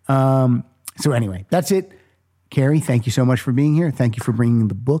 So anyway, that's it. Carrie, thank you so much for being here. Thank you for bringing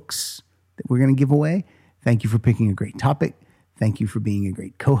the books that we're going to give away. Thank you for picking a great topic. Thank you for being a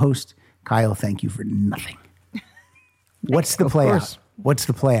great co-host. Kyle, thank you for nothing. What's the play out? What's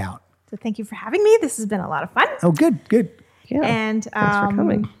the play out? So thank you for having me. This has been a lot of fun. Oh, good. Yeah. And thanks for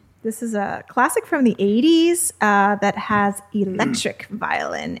coming. This is a classic from the 80s that has electric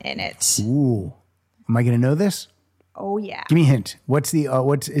violin in it. Ooh. Am I going to know this? Oh, yeah. Give me a hint.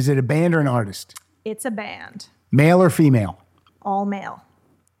 Is it a band or an artist? It's a band. Male or female? All male.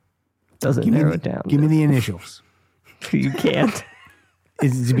 Doesn't narrow it down. Give me the initials. You can't.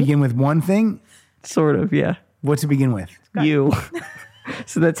 Does it begin with one thing? Sort of, yeah. What's it begin with? You.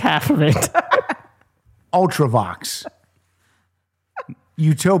 So that's half of it. Ultravox.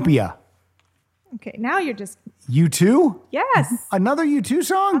 Utopia. Okay, now you're just... U2? Yes. Another U2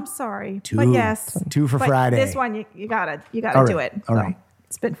 song? I'm sorry. Two. But yes. 2 for But Friday. This one, you gotta All do right, it. all So right.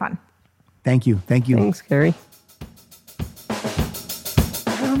 It's been fun. Thank you. Thanks, Carrie.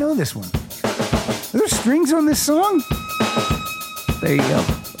 I don't know this one. Are there strings on this song? There you go.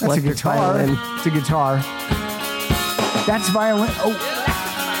 That's Electric a guitar. violin. It's a guitar. That's violin. Oh.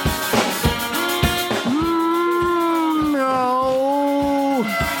 No.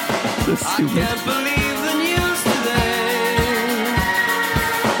 So stupid. Can't believe the news today.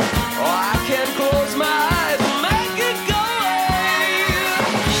 Oh, I can't close my eyes and make it go away.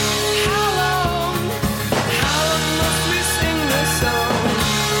 How long must we sing this song?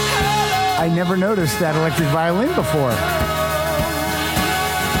 I never noticed that electric violin before.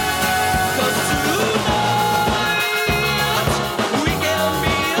 'Cause tonight we can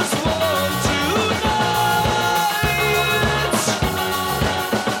be as one tonight.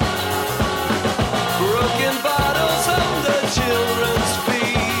 Broken bottles under children's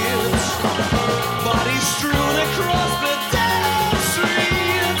feet, bodies strewn across the dead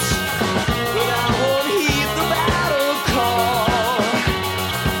streets. But I won't heed the battle call.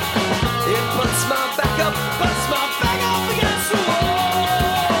 It puts my back up against the wall.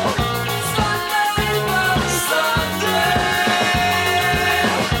 Sunday, bloody Sunday.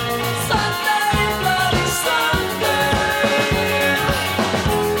 Sunday, bloody Sunday.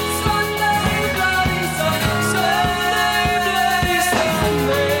 Sunday, bloody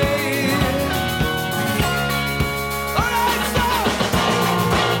Sunday. All right, stop.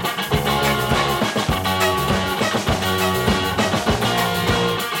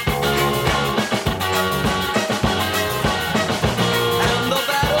 And the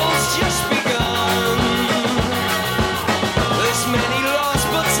battle's just begun. There's many lost,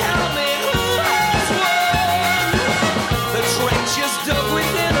 but tell me who has won? The trenches dug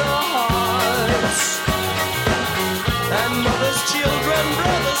within our hearts, and mothers, children,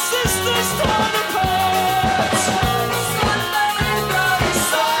 brothers, sisters torn apart. Sunday, bloody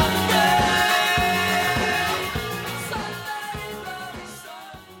Sunday. Sunday, bloody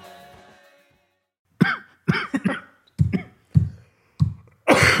Sunday.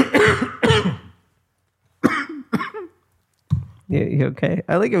 You okay?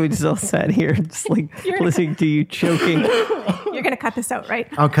 I like how we just all sat here, just listening to you choking. You're gonna cut this out, right?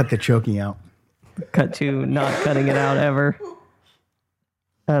 I'll cut the choking out. Cut to not cutting it out ever.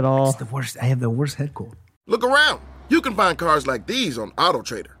 At all. It's the worst. I have the worst head cold. Look around. You can find cars like these on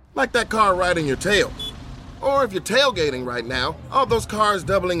AutoTrader, like that car riding your tail. Or if you're tailgating right now, all those cars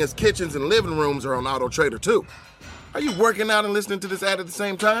doubling as kitchens and living rooms are on AutoTrader too. Are you working out and listening to this ad at the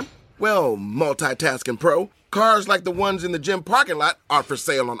same time? Well, multitasking pro, cars like the ones in the gym parking lot are for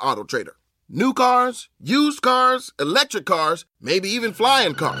sale on AutoTrader. New cars, used cars, electric cars, maybe even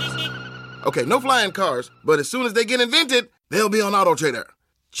flying cars. Okay, no flying cars, but as soon as they get invented, they'll be on AutoTrader.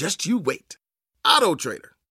 Just you wait. AutoTrader.